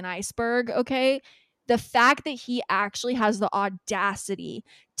the fucking iceberg, okay? The fact that he actually has the audacity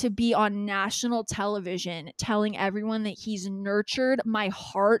to be on national television telling everyone that he's nurtured my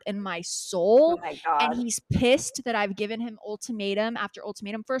heart and my soul, Oh my God. and he's pissed that I've given him ultimatum after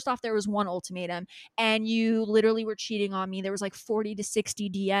ultimatum. First off, there was one ultimatum, and you literally were cheating on me. There was like 40 to 60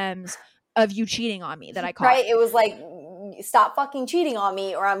 DMs of you cheating on me that I caught. Right? It was like stop fucking cheating on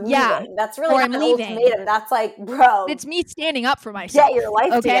me or I'm Yeah. leaving. That's really Or not I'm an leaving. ultimatum. That's like, bro, It's me standing up for myself. get your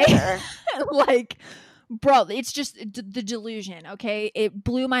life okay? together. Like, bro, it's just the delusion, okay? It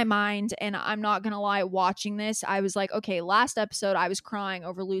blew my mind, and I'm not gonna lie, watching this, I was like, okay, last episode I was crying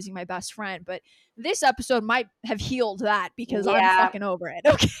over losing my best friend, but this episode might have healed that because I'm Yeah. fucking over it,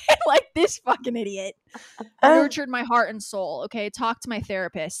 okay? Like, this fucking idiot nurtured my heart and soul, okay? Talk to my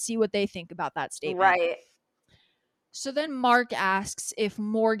therapist, see what they think about that statement. Right. So then Mark asks if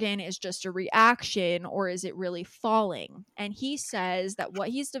Morgan is just a reaction or is it really falling? And he says that what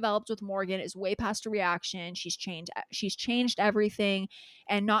he's developed with Morgan is way past a reaction. She's changed everything,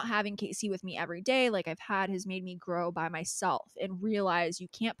 and not having Kaci with me every day like I've had has made me grow by myself and realize you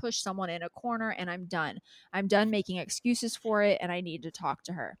can't push someone in a corner, and I'm done. I'm done making excuses for it, and I need to talk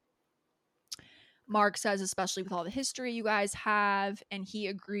to her. Mark says, especially with all the history you guys have, and he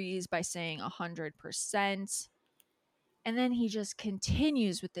agrees by saying 100%. And then he just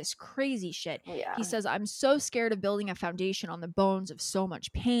continues with this crazy shit. Yeah. He says, I'm so scared of building a foundation on the bones of so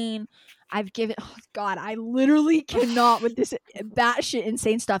much pain. I've given, oh God, I literally cannot with this batshit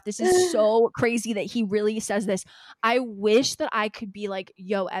insane stuff. This is so crazy that he really says this. I wish that I could be like,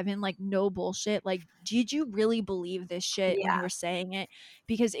 yo, Evan, like, no bullshit. Like, did you really believe this shit when you were saying it?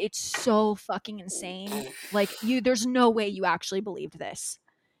 Because it's so fucking insane. Like, there's no way you actually believed this.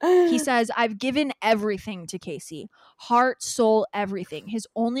 He says, I've given everything to Kaci. Heart, soul, everything. His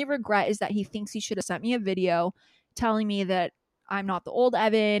only regret is that he thinks he should have sent me a video telling me that I'm not the old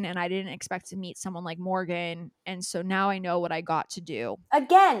Evan and I didn't expect to meet someone like Morgan. And so now I know what I got to do.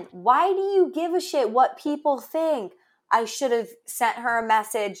 Again, why do you give a shit what people think? I should have sent her a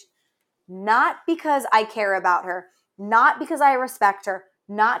message, not because I care about her, not because I respect her,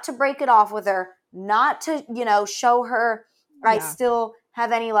 not to break it off with her, not to, show her I still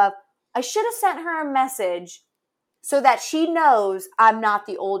have any love. I should have sent her a message so that she knows I'm not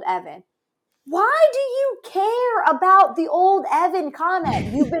the old Evan. Why do you care about the old Evan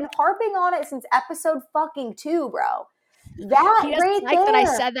comment? You've been harping on it since episode fucking 2, bro. That he right like there. That I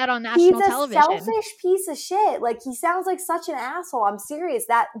said that on national television. He's a selfish piece of shit. Like, he sounds like such an asshole. I'm serious.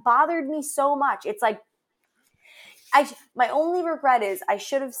 That bothered me so much. It's like, my only regret is I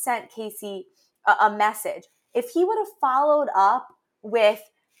should have sent Kaci a message. If he would have followed up with,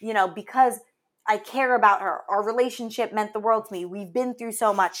 because I care about her, our relationship meant the world to me, we've been through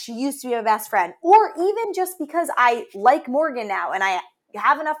so much, she used to be my best friend, or even just because I like Morgan now and I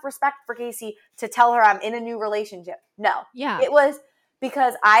have enough respect for Kaci to tell her I'm in a new relationship. No. Yeah. It was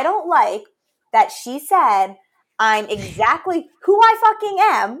because I don't like that she said I'm exactly who I fucking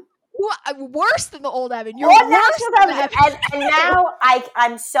am. Worse than the old Evan. You're worse than the Evan. And now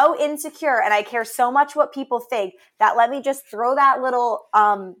I'm so insecure and I care so much what people think that let me just throw that little,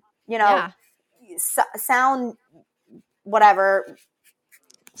 sound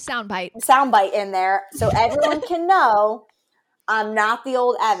bite in there so everyone can know I'm not the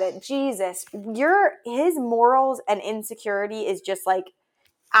old Evan. Jesus, his morals and insecurity is just like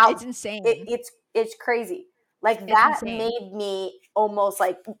out. It's insane. It's crazy. Like, that made me almost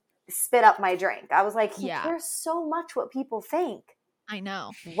like spit up my drink. I was like, he cares so much what people think. I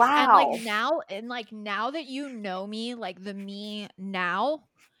know. Wow. And now that you know me, like the me now,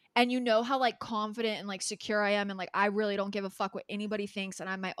 and you know how like confident and like secure I am, and like I really don't give a fuck what anybody thinks, and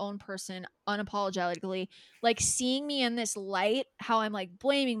I'm my own person unapologetically, like seeing me in this light, how I'm like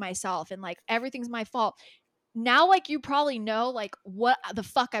blaming myself and like everything's my fault. Now, like, you probably know, like, what the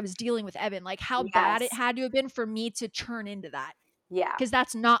fuck I was dealing with Evan, like how bad it had to have been for me to turn into that. Yeah. Because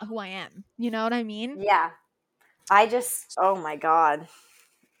that's not who I am. You know what I mean? Yeah. Oh my God.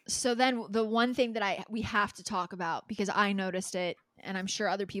 So then the one thing that we have to talk about, because I noticed it and I'm sure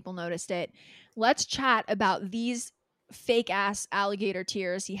other people noticed it. Let's chat about these fake ass alligator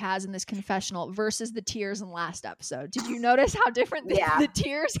tears he has in this confessional versus the tears in last episode. Did you notice how different the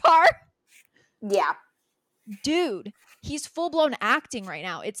tears are? Yeah. Dude, he's full-blown acting right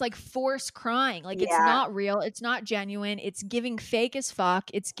now. It's like forced crying. Like, it's not real. It's not genuine. It's giving fake as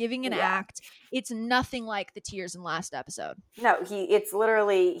fuck. It's giving an act. It's nothing like the tears in last episode. No, it's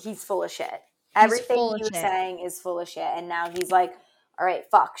literally, he's full of shit. Everything he was saying is full of shit. And now he's like, all right,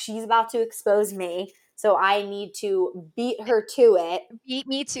 fuck, she's about to expose me. So I need to beat her to it. Beat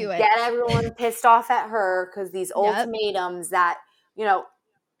me to it. Get everyone pissed off at her because these ultimatums that,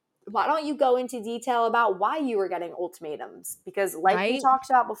 why don't you go into detail about why you were getting ultimatums? Because we talked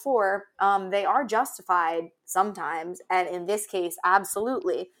about before, they are justified sometimes. And in this case,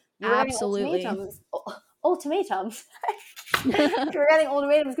 absolutely. You were getting ultimatums. You were getting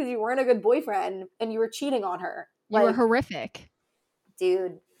ultimatums because you weren't a good boyfriend and you were cheating on her. You were horrific.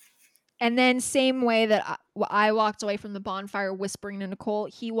 Dude. And then same way that I walked away from the bonfire whispering to Nicole.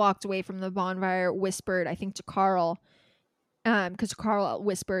 He walked away from the bonfire, whispered, I think, to Carl. Because Carl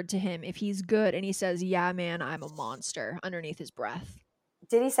whispered to him if he's good, and he says, "Yeah, man, I'm a monster," underneath his breath.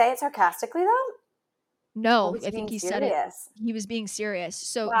 Did he say it sarcastically though? Or No, was he I think being he said it. serious? He was being serious.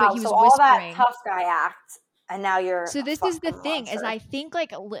 So, but Wow. he So was all that whispering. tough guy act, and now you're So a this is the fucking thing, is I monster. think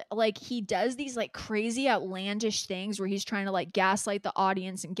like he does these like crazy outlandish things where he's trying to like gaslight the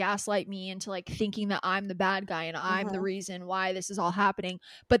audience and gaslight me into like thinking that I'm the bad guy and I'm the reason why this is all happening.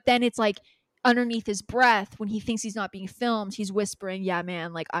 But then it's like underneath his breath when he thinks he's not being filmed, he's whispering, "Yeah,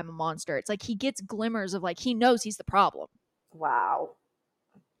 man, like I'm a monster." It's like he gets glimmers of like he knows he's the problem. Wow.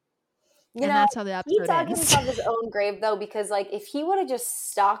 You And know, that's how the he episode dug ends. himself his own grave though, because like if he would have just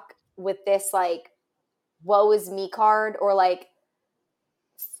stuck with this like woe is me card, or like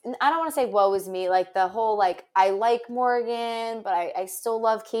I don't want to say woe is me, like the whole like I like Morgan, but I still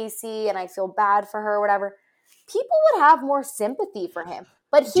love Kaci and I feel bad for her, whatever. People would have more sympathy for him.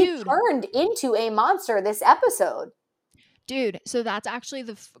 But he Dude, turned into a monster this episode. Dude, so that's actually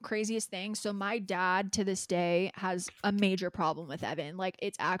the craziest thing. So my dad to this day has a major problem with Evan. Like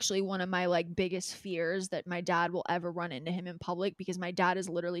it's actually one of my like biggest fears that my dad will ever run into him in public, because my dad has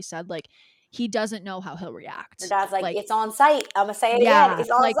literally said like he doesn't know how he'll Your react. dad's like, Like it's on site. I'm gonna say it again. yeah, It's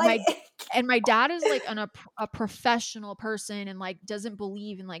on like site. my dad is like a professional person and like doesn't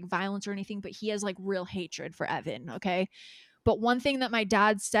believe in like violence or anything, but he has like real hatred for Evan, okay? But one thing that my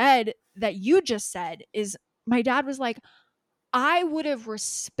dad said that you just said is my dad was like, I would have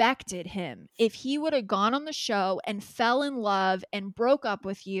respected him if he would have gone on the show and fell in love and broke up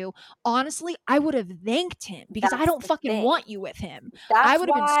with you. Honestly, I would have thanked him because I That's don't the fucking thing. want you with him. I That's would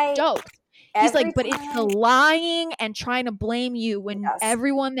have been why stoked. He's like, every but it's the time, lying and trying to blame you when yes,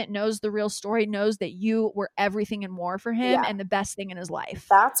 everyone that knows the real story knows that you were everything and more for him yeah. and the best thing in his life.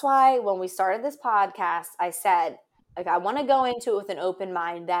 That's why when we started this podcast, I said, like, I want to go into it with an open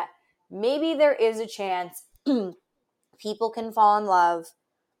mind that maybe there is a chance people can fall in love,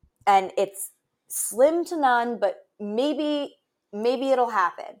 and it's slim to none, but maybe it'll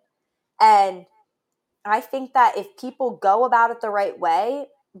happen. And I think that if people go about it the right way,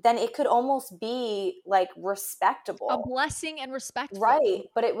 then it could almost be like A respectable. blessing and respectful. Right.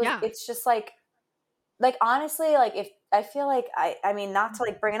 But Yeah. it's just like honestly, like if I feel like I mean not to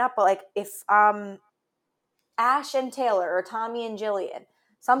like bring it up, but like if Ash and Taylor or Tommy and Jillian,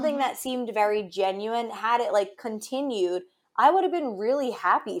 something Mm-hmm. that seemed very genuine, had it like continued, I would have been really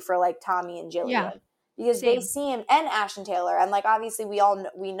happy for like Tommy and Yeah. Jillian, because they Same. seem, and Ash and Taylor, and like obviously we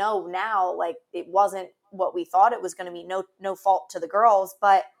know now like it wasn't what we thought it was going to be. No fault to the girls,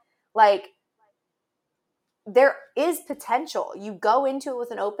 but like there is potential. You go into it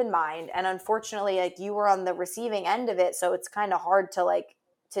with an open mind, and unfortunately like you were on the receiving end of it, so it's kind of hard to like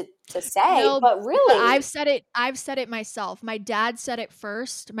to say, No, but but really. I've said it myself. My dad said it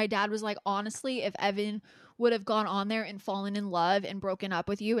first. My dad was like, honestly, if Evan would have gone on there and fallen in love and broken up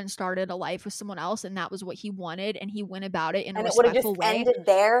with you and started a life with someone else and that was what he wanted and he went about it in a And it would have just respectful way, ended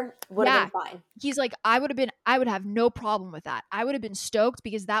there, would have yeah. been fine. He's like, I would have no problem with that. I would have been stoked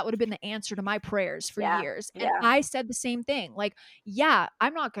because that would have been the answer to my prayers for Yeah. years. And Yeah. I said the same thing. Like, yeah,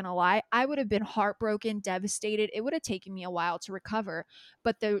 I'm not going to lie. I would have been heartbroken, devastated. It would have taken me a while to recover.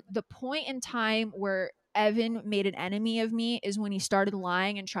 But the point in time where Evan made an enemy of me is when he started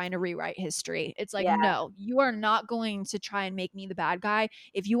lying and trying to rewrite history. It's like, Yeah. no, you are not going to try and make me the bad guy.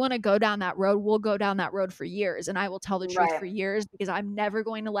 If you want to go down that road, we'll go down that road for years and I will tell the truth for Right. years because I'm never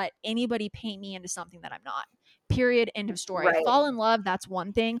going to let anybody paint me into something that I'm not. Period. End of story. Right. Fall in love, that's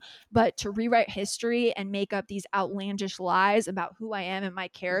one thing, but to rewrite history and make up these outlandish lies about who I am and my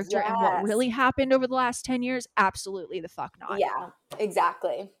character and what Yes. really happened over the last 10 years, absolutely the fuck not. Yeah,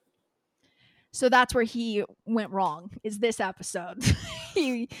 exactly. So that's where he went wrong, is this episode.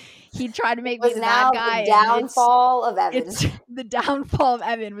 he tried to It make me was the now bad guy, the and downfall of Evan. it's the downfall of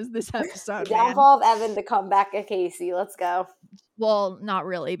Evan was this The episode, man. downfall of Evan to come back at Kaci. Let's go. Well, not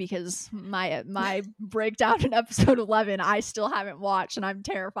really, because my breakdown in episode 11 I still haven't watched, and I'm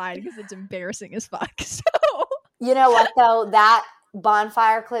terrified because it's embarrassing as fuck. So You know what though? That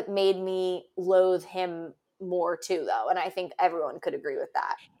bonfire clip made me loathe him more too, though, and I think everyone could agree with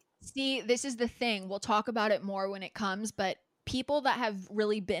that. see, this is the thing. We'll talk about it more when it comes, but people that have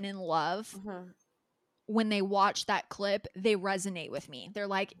really been in love, when they watch that clip, they resonate with me. They're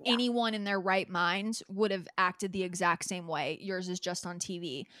like, anyone in their right mind would have acted the exact same way. Yours is just on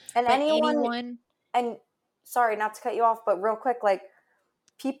TV. And But anyone, and sorry not to cut you off, but real quick, like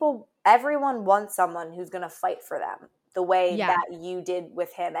everyone wants someone who's going to fight for them. the way that you did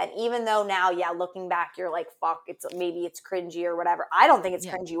with him. And even though now, looking back, you're like, fuck, maybe it's cringy or whatever. I don't think it's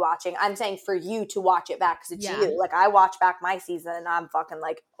cringy watching. I'm saying for you to watch it back because it's you. Like, I watch back my season and I'm fucking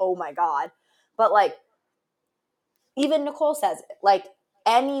like, oh my God. But like, even Nicole says it. Like,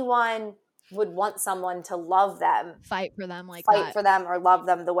 anyone would want someone to love them. Fight for them like Fight that. for them or love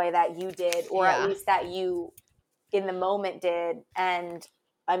them the way that you did. Or at least that you in the moment did. And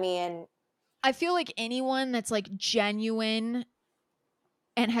I mean, I feel like anyone that's like genuine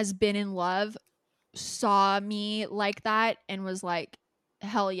and has been in love saw me like that and was like,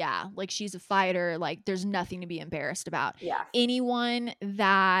 hell yeah, like she's a fighter, like there's nothing to be embarrassed about. Anyone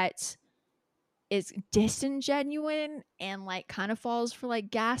that is disingenuine and like kind of falls for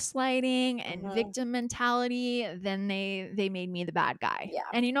like gaslighting and victim mentality, then they made me the bad guy.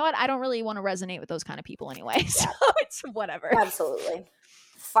 And you know what, I don't really want to resonate with those kind of people anyway, so it's whatever. Absolutely.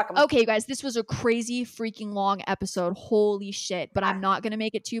 Fuck 'em. Okay, guys, this was a crazy freaking long episode. Holy shit. But I'm not going to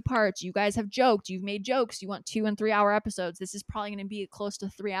make it 2 parts. You guys have joked. You've made jokes. You want 2 and 3 hour episodes. This is probably going to be close to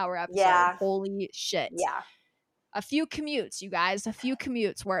 3 hour episode. Holy shit. A few commutes, you guys. A few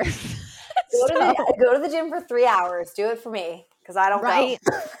commutes worth. Go to the gym for 3 hours. Do it for me because I don't go.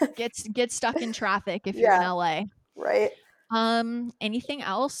 Get stuck in traffic if you're in LA. Right. Anything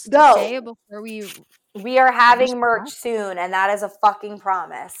else to say before we are having merch soon, and that is a fucking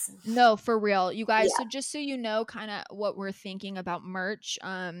promise. No, for real. You guys, so just so you know kind of what we're thinking about merch,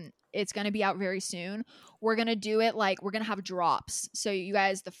 it's going to be out very soon. We're going to do it like we're going to have drops. So you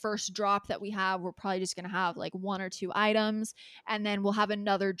guys, the first drop that we have, we're probably just going to have like 1 or 2 items, and then we'll have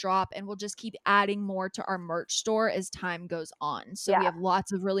another drop, and we'll just keep adding more to our merch store as time goes on. So we have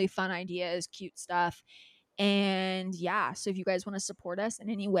lots of really fun ideas, cute stuff. And so if you guys want to support us in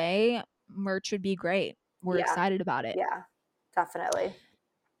any way, merch would be great. We're excited about it. Yeah, definitely.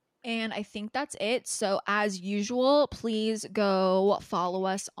 And I think that's it. So as usual, please go follow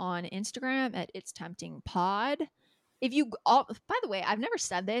us on Instagram at It's Tempting Pod. If you all, by the way, I've never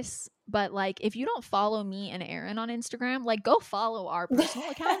said this, but like if you don't follow me and Erin on Instagram, like go follow our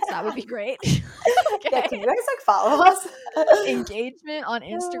personal accounts. That would be great. Okay. Can you guys like follow us? Engagement on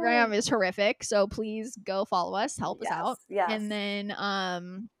Instagram is horrific. So please go follow us, help us out. And then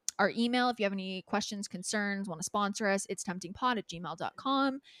our email, if you have any questions, concerns, want to sponsor us, it's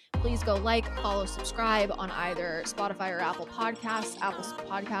temptingpod@gmail.com. Please go follow, subscribe on either Spotify or Apple Podcasts. Apple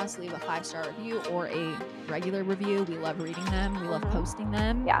Podcasts, leave a 5-star review or a regular review. We love reading them. We love posting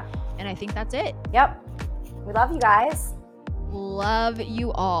them. And I think that's it. Yep. We love you guys. Love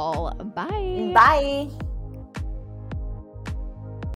you all. Bye. Bye.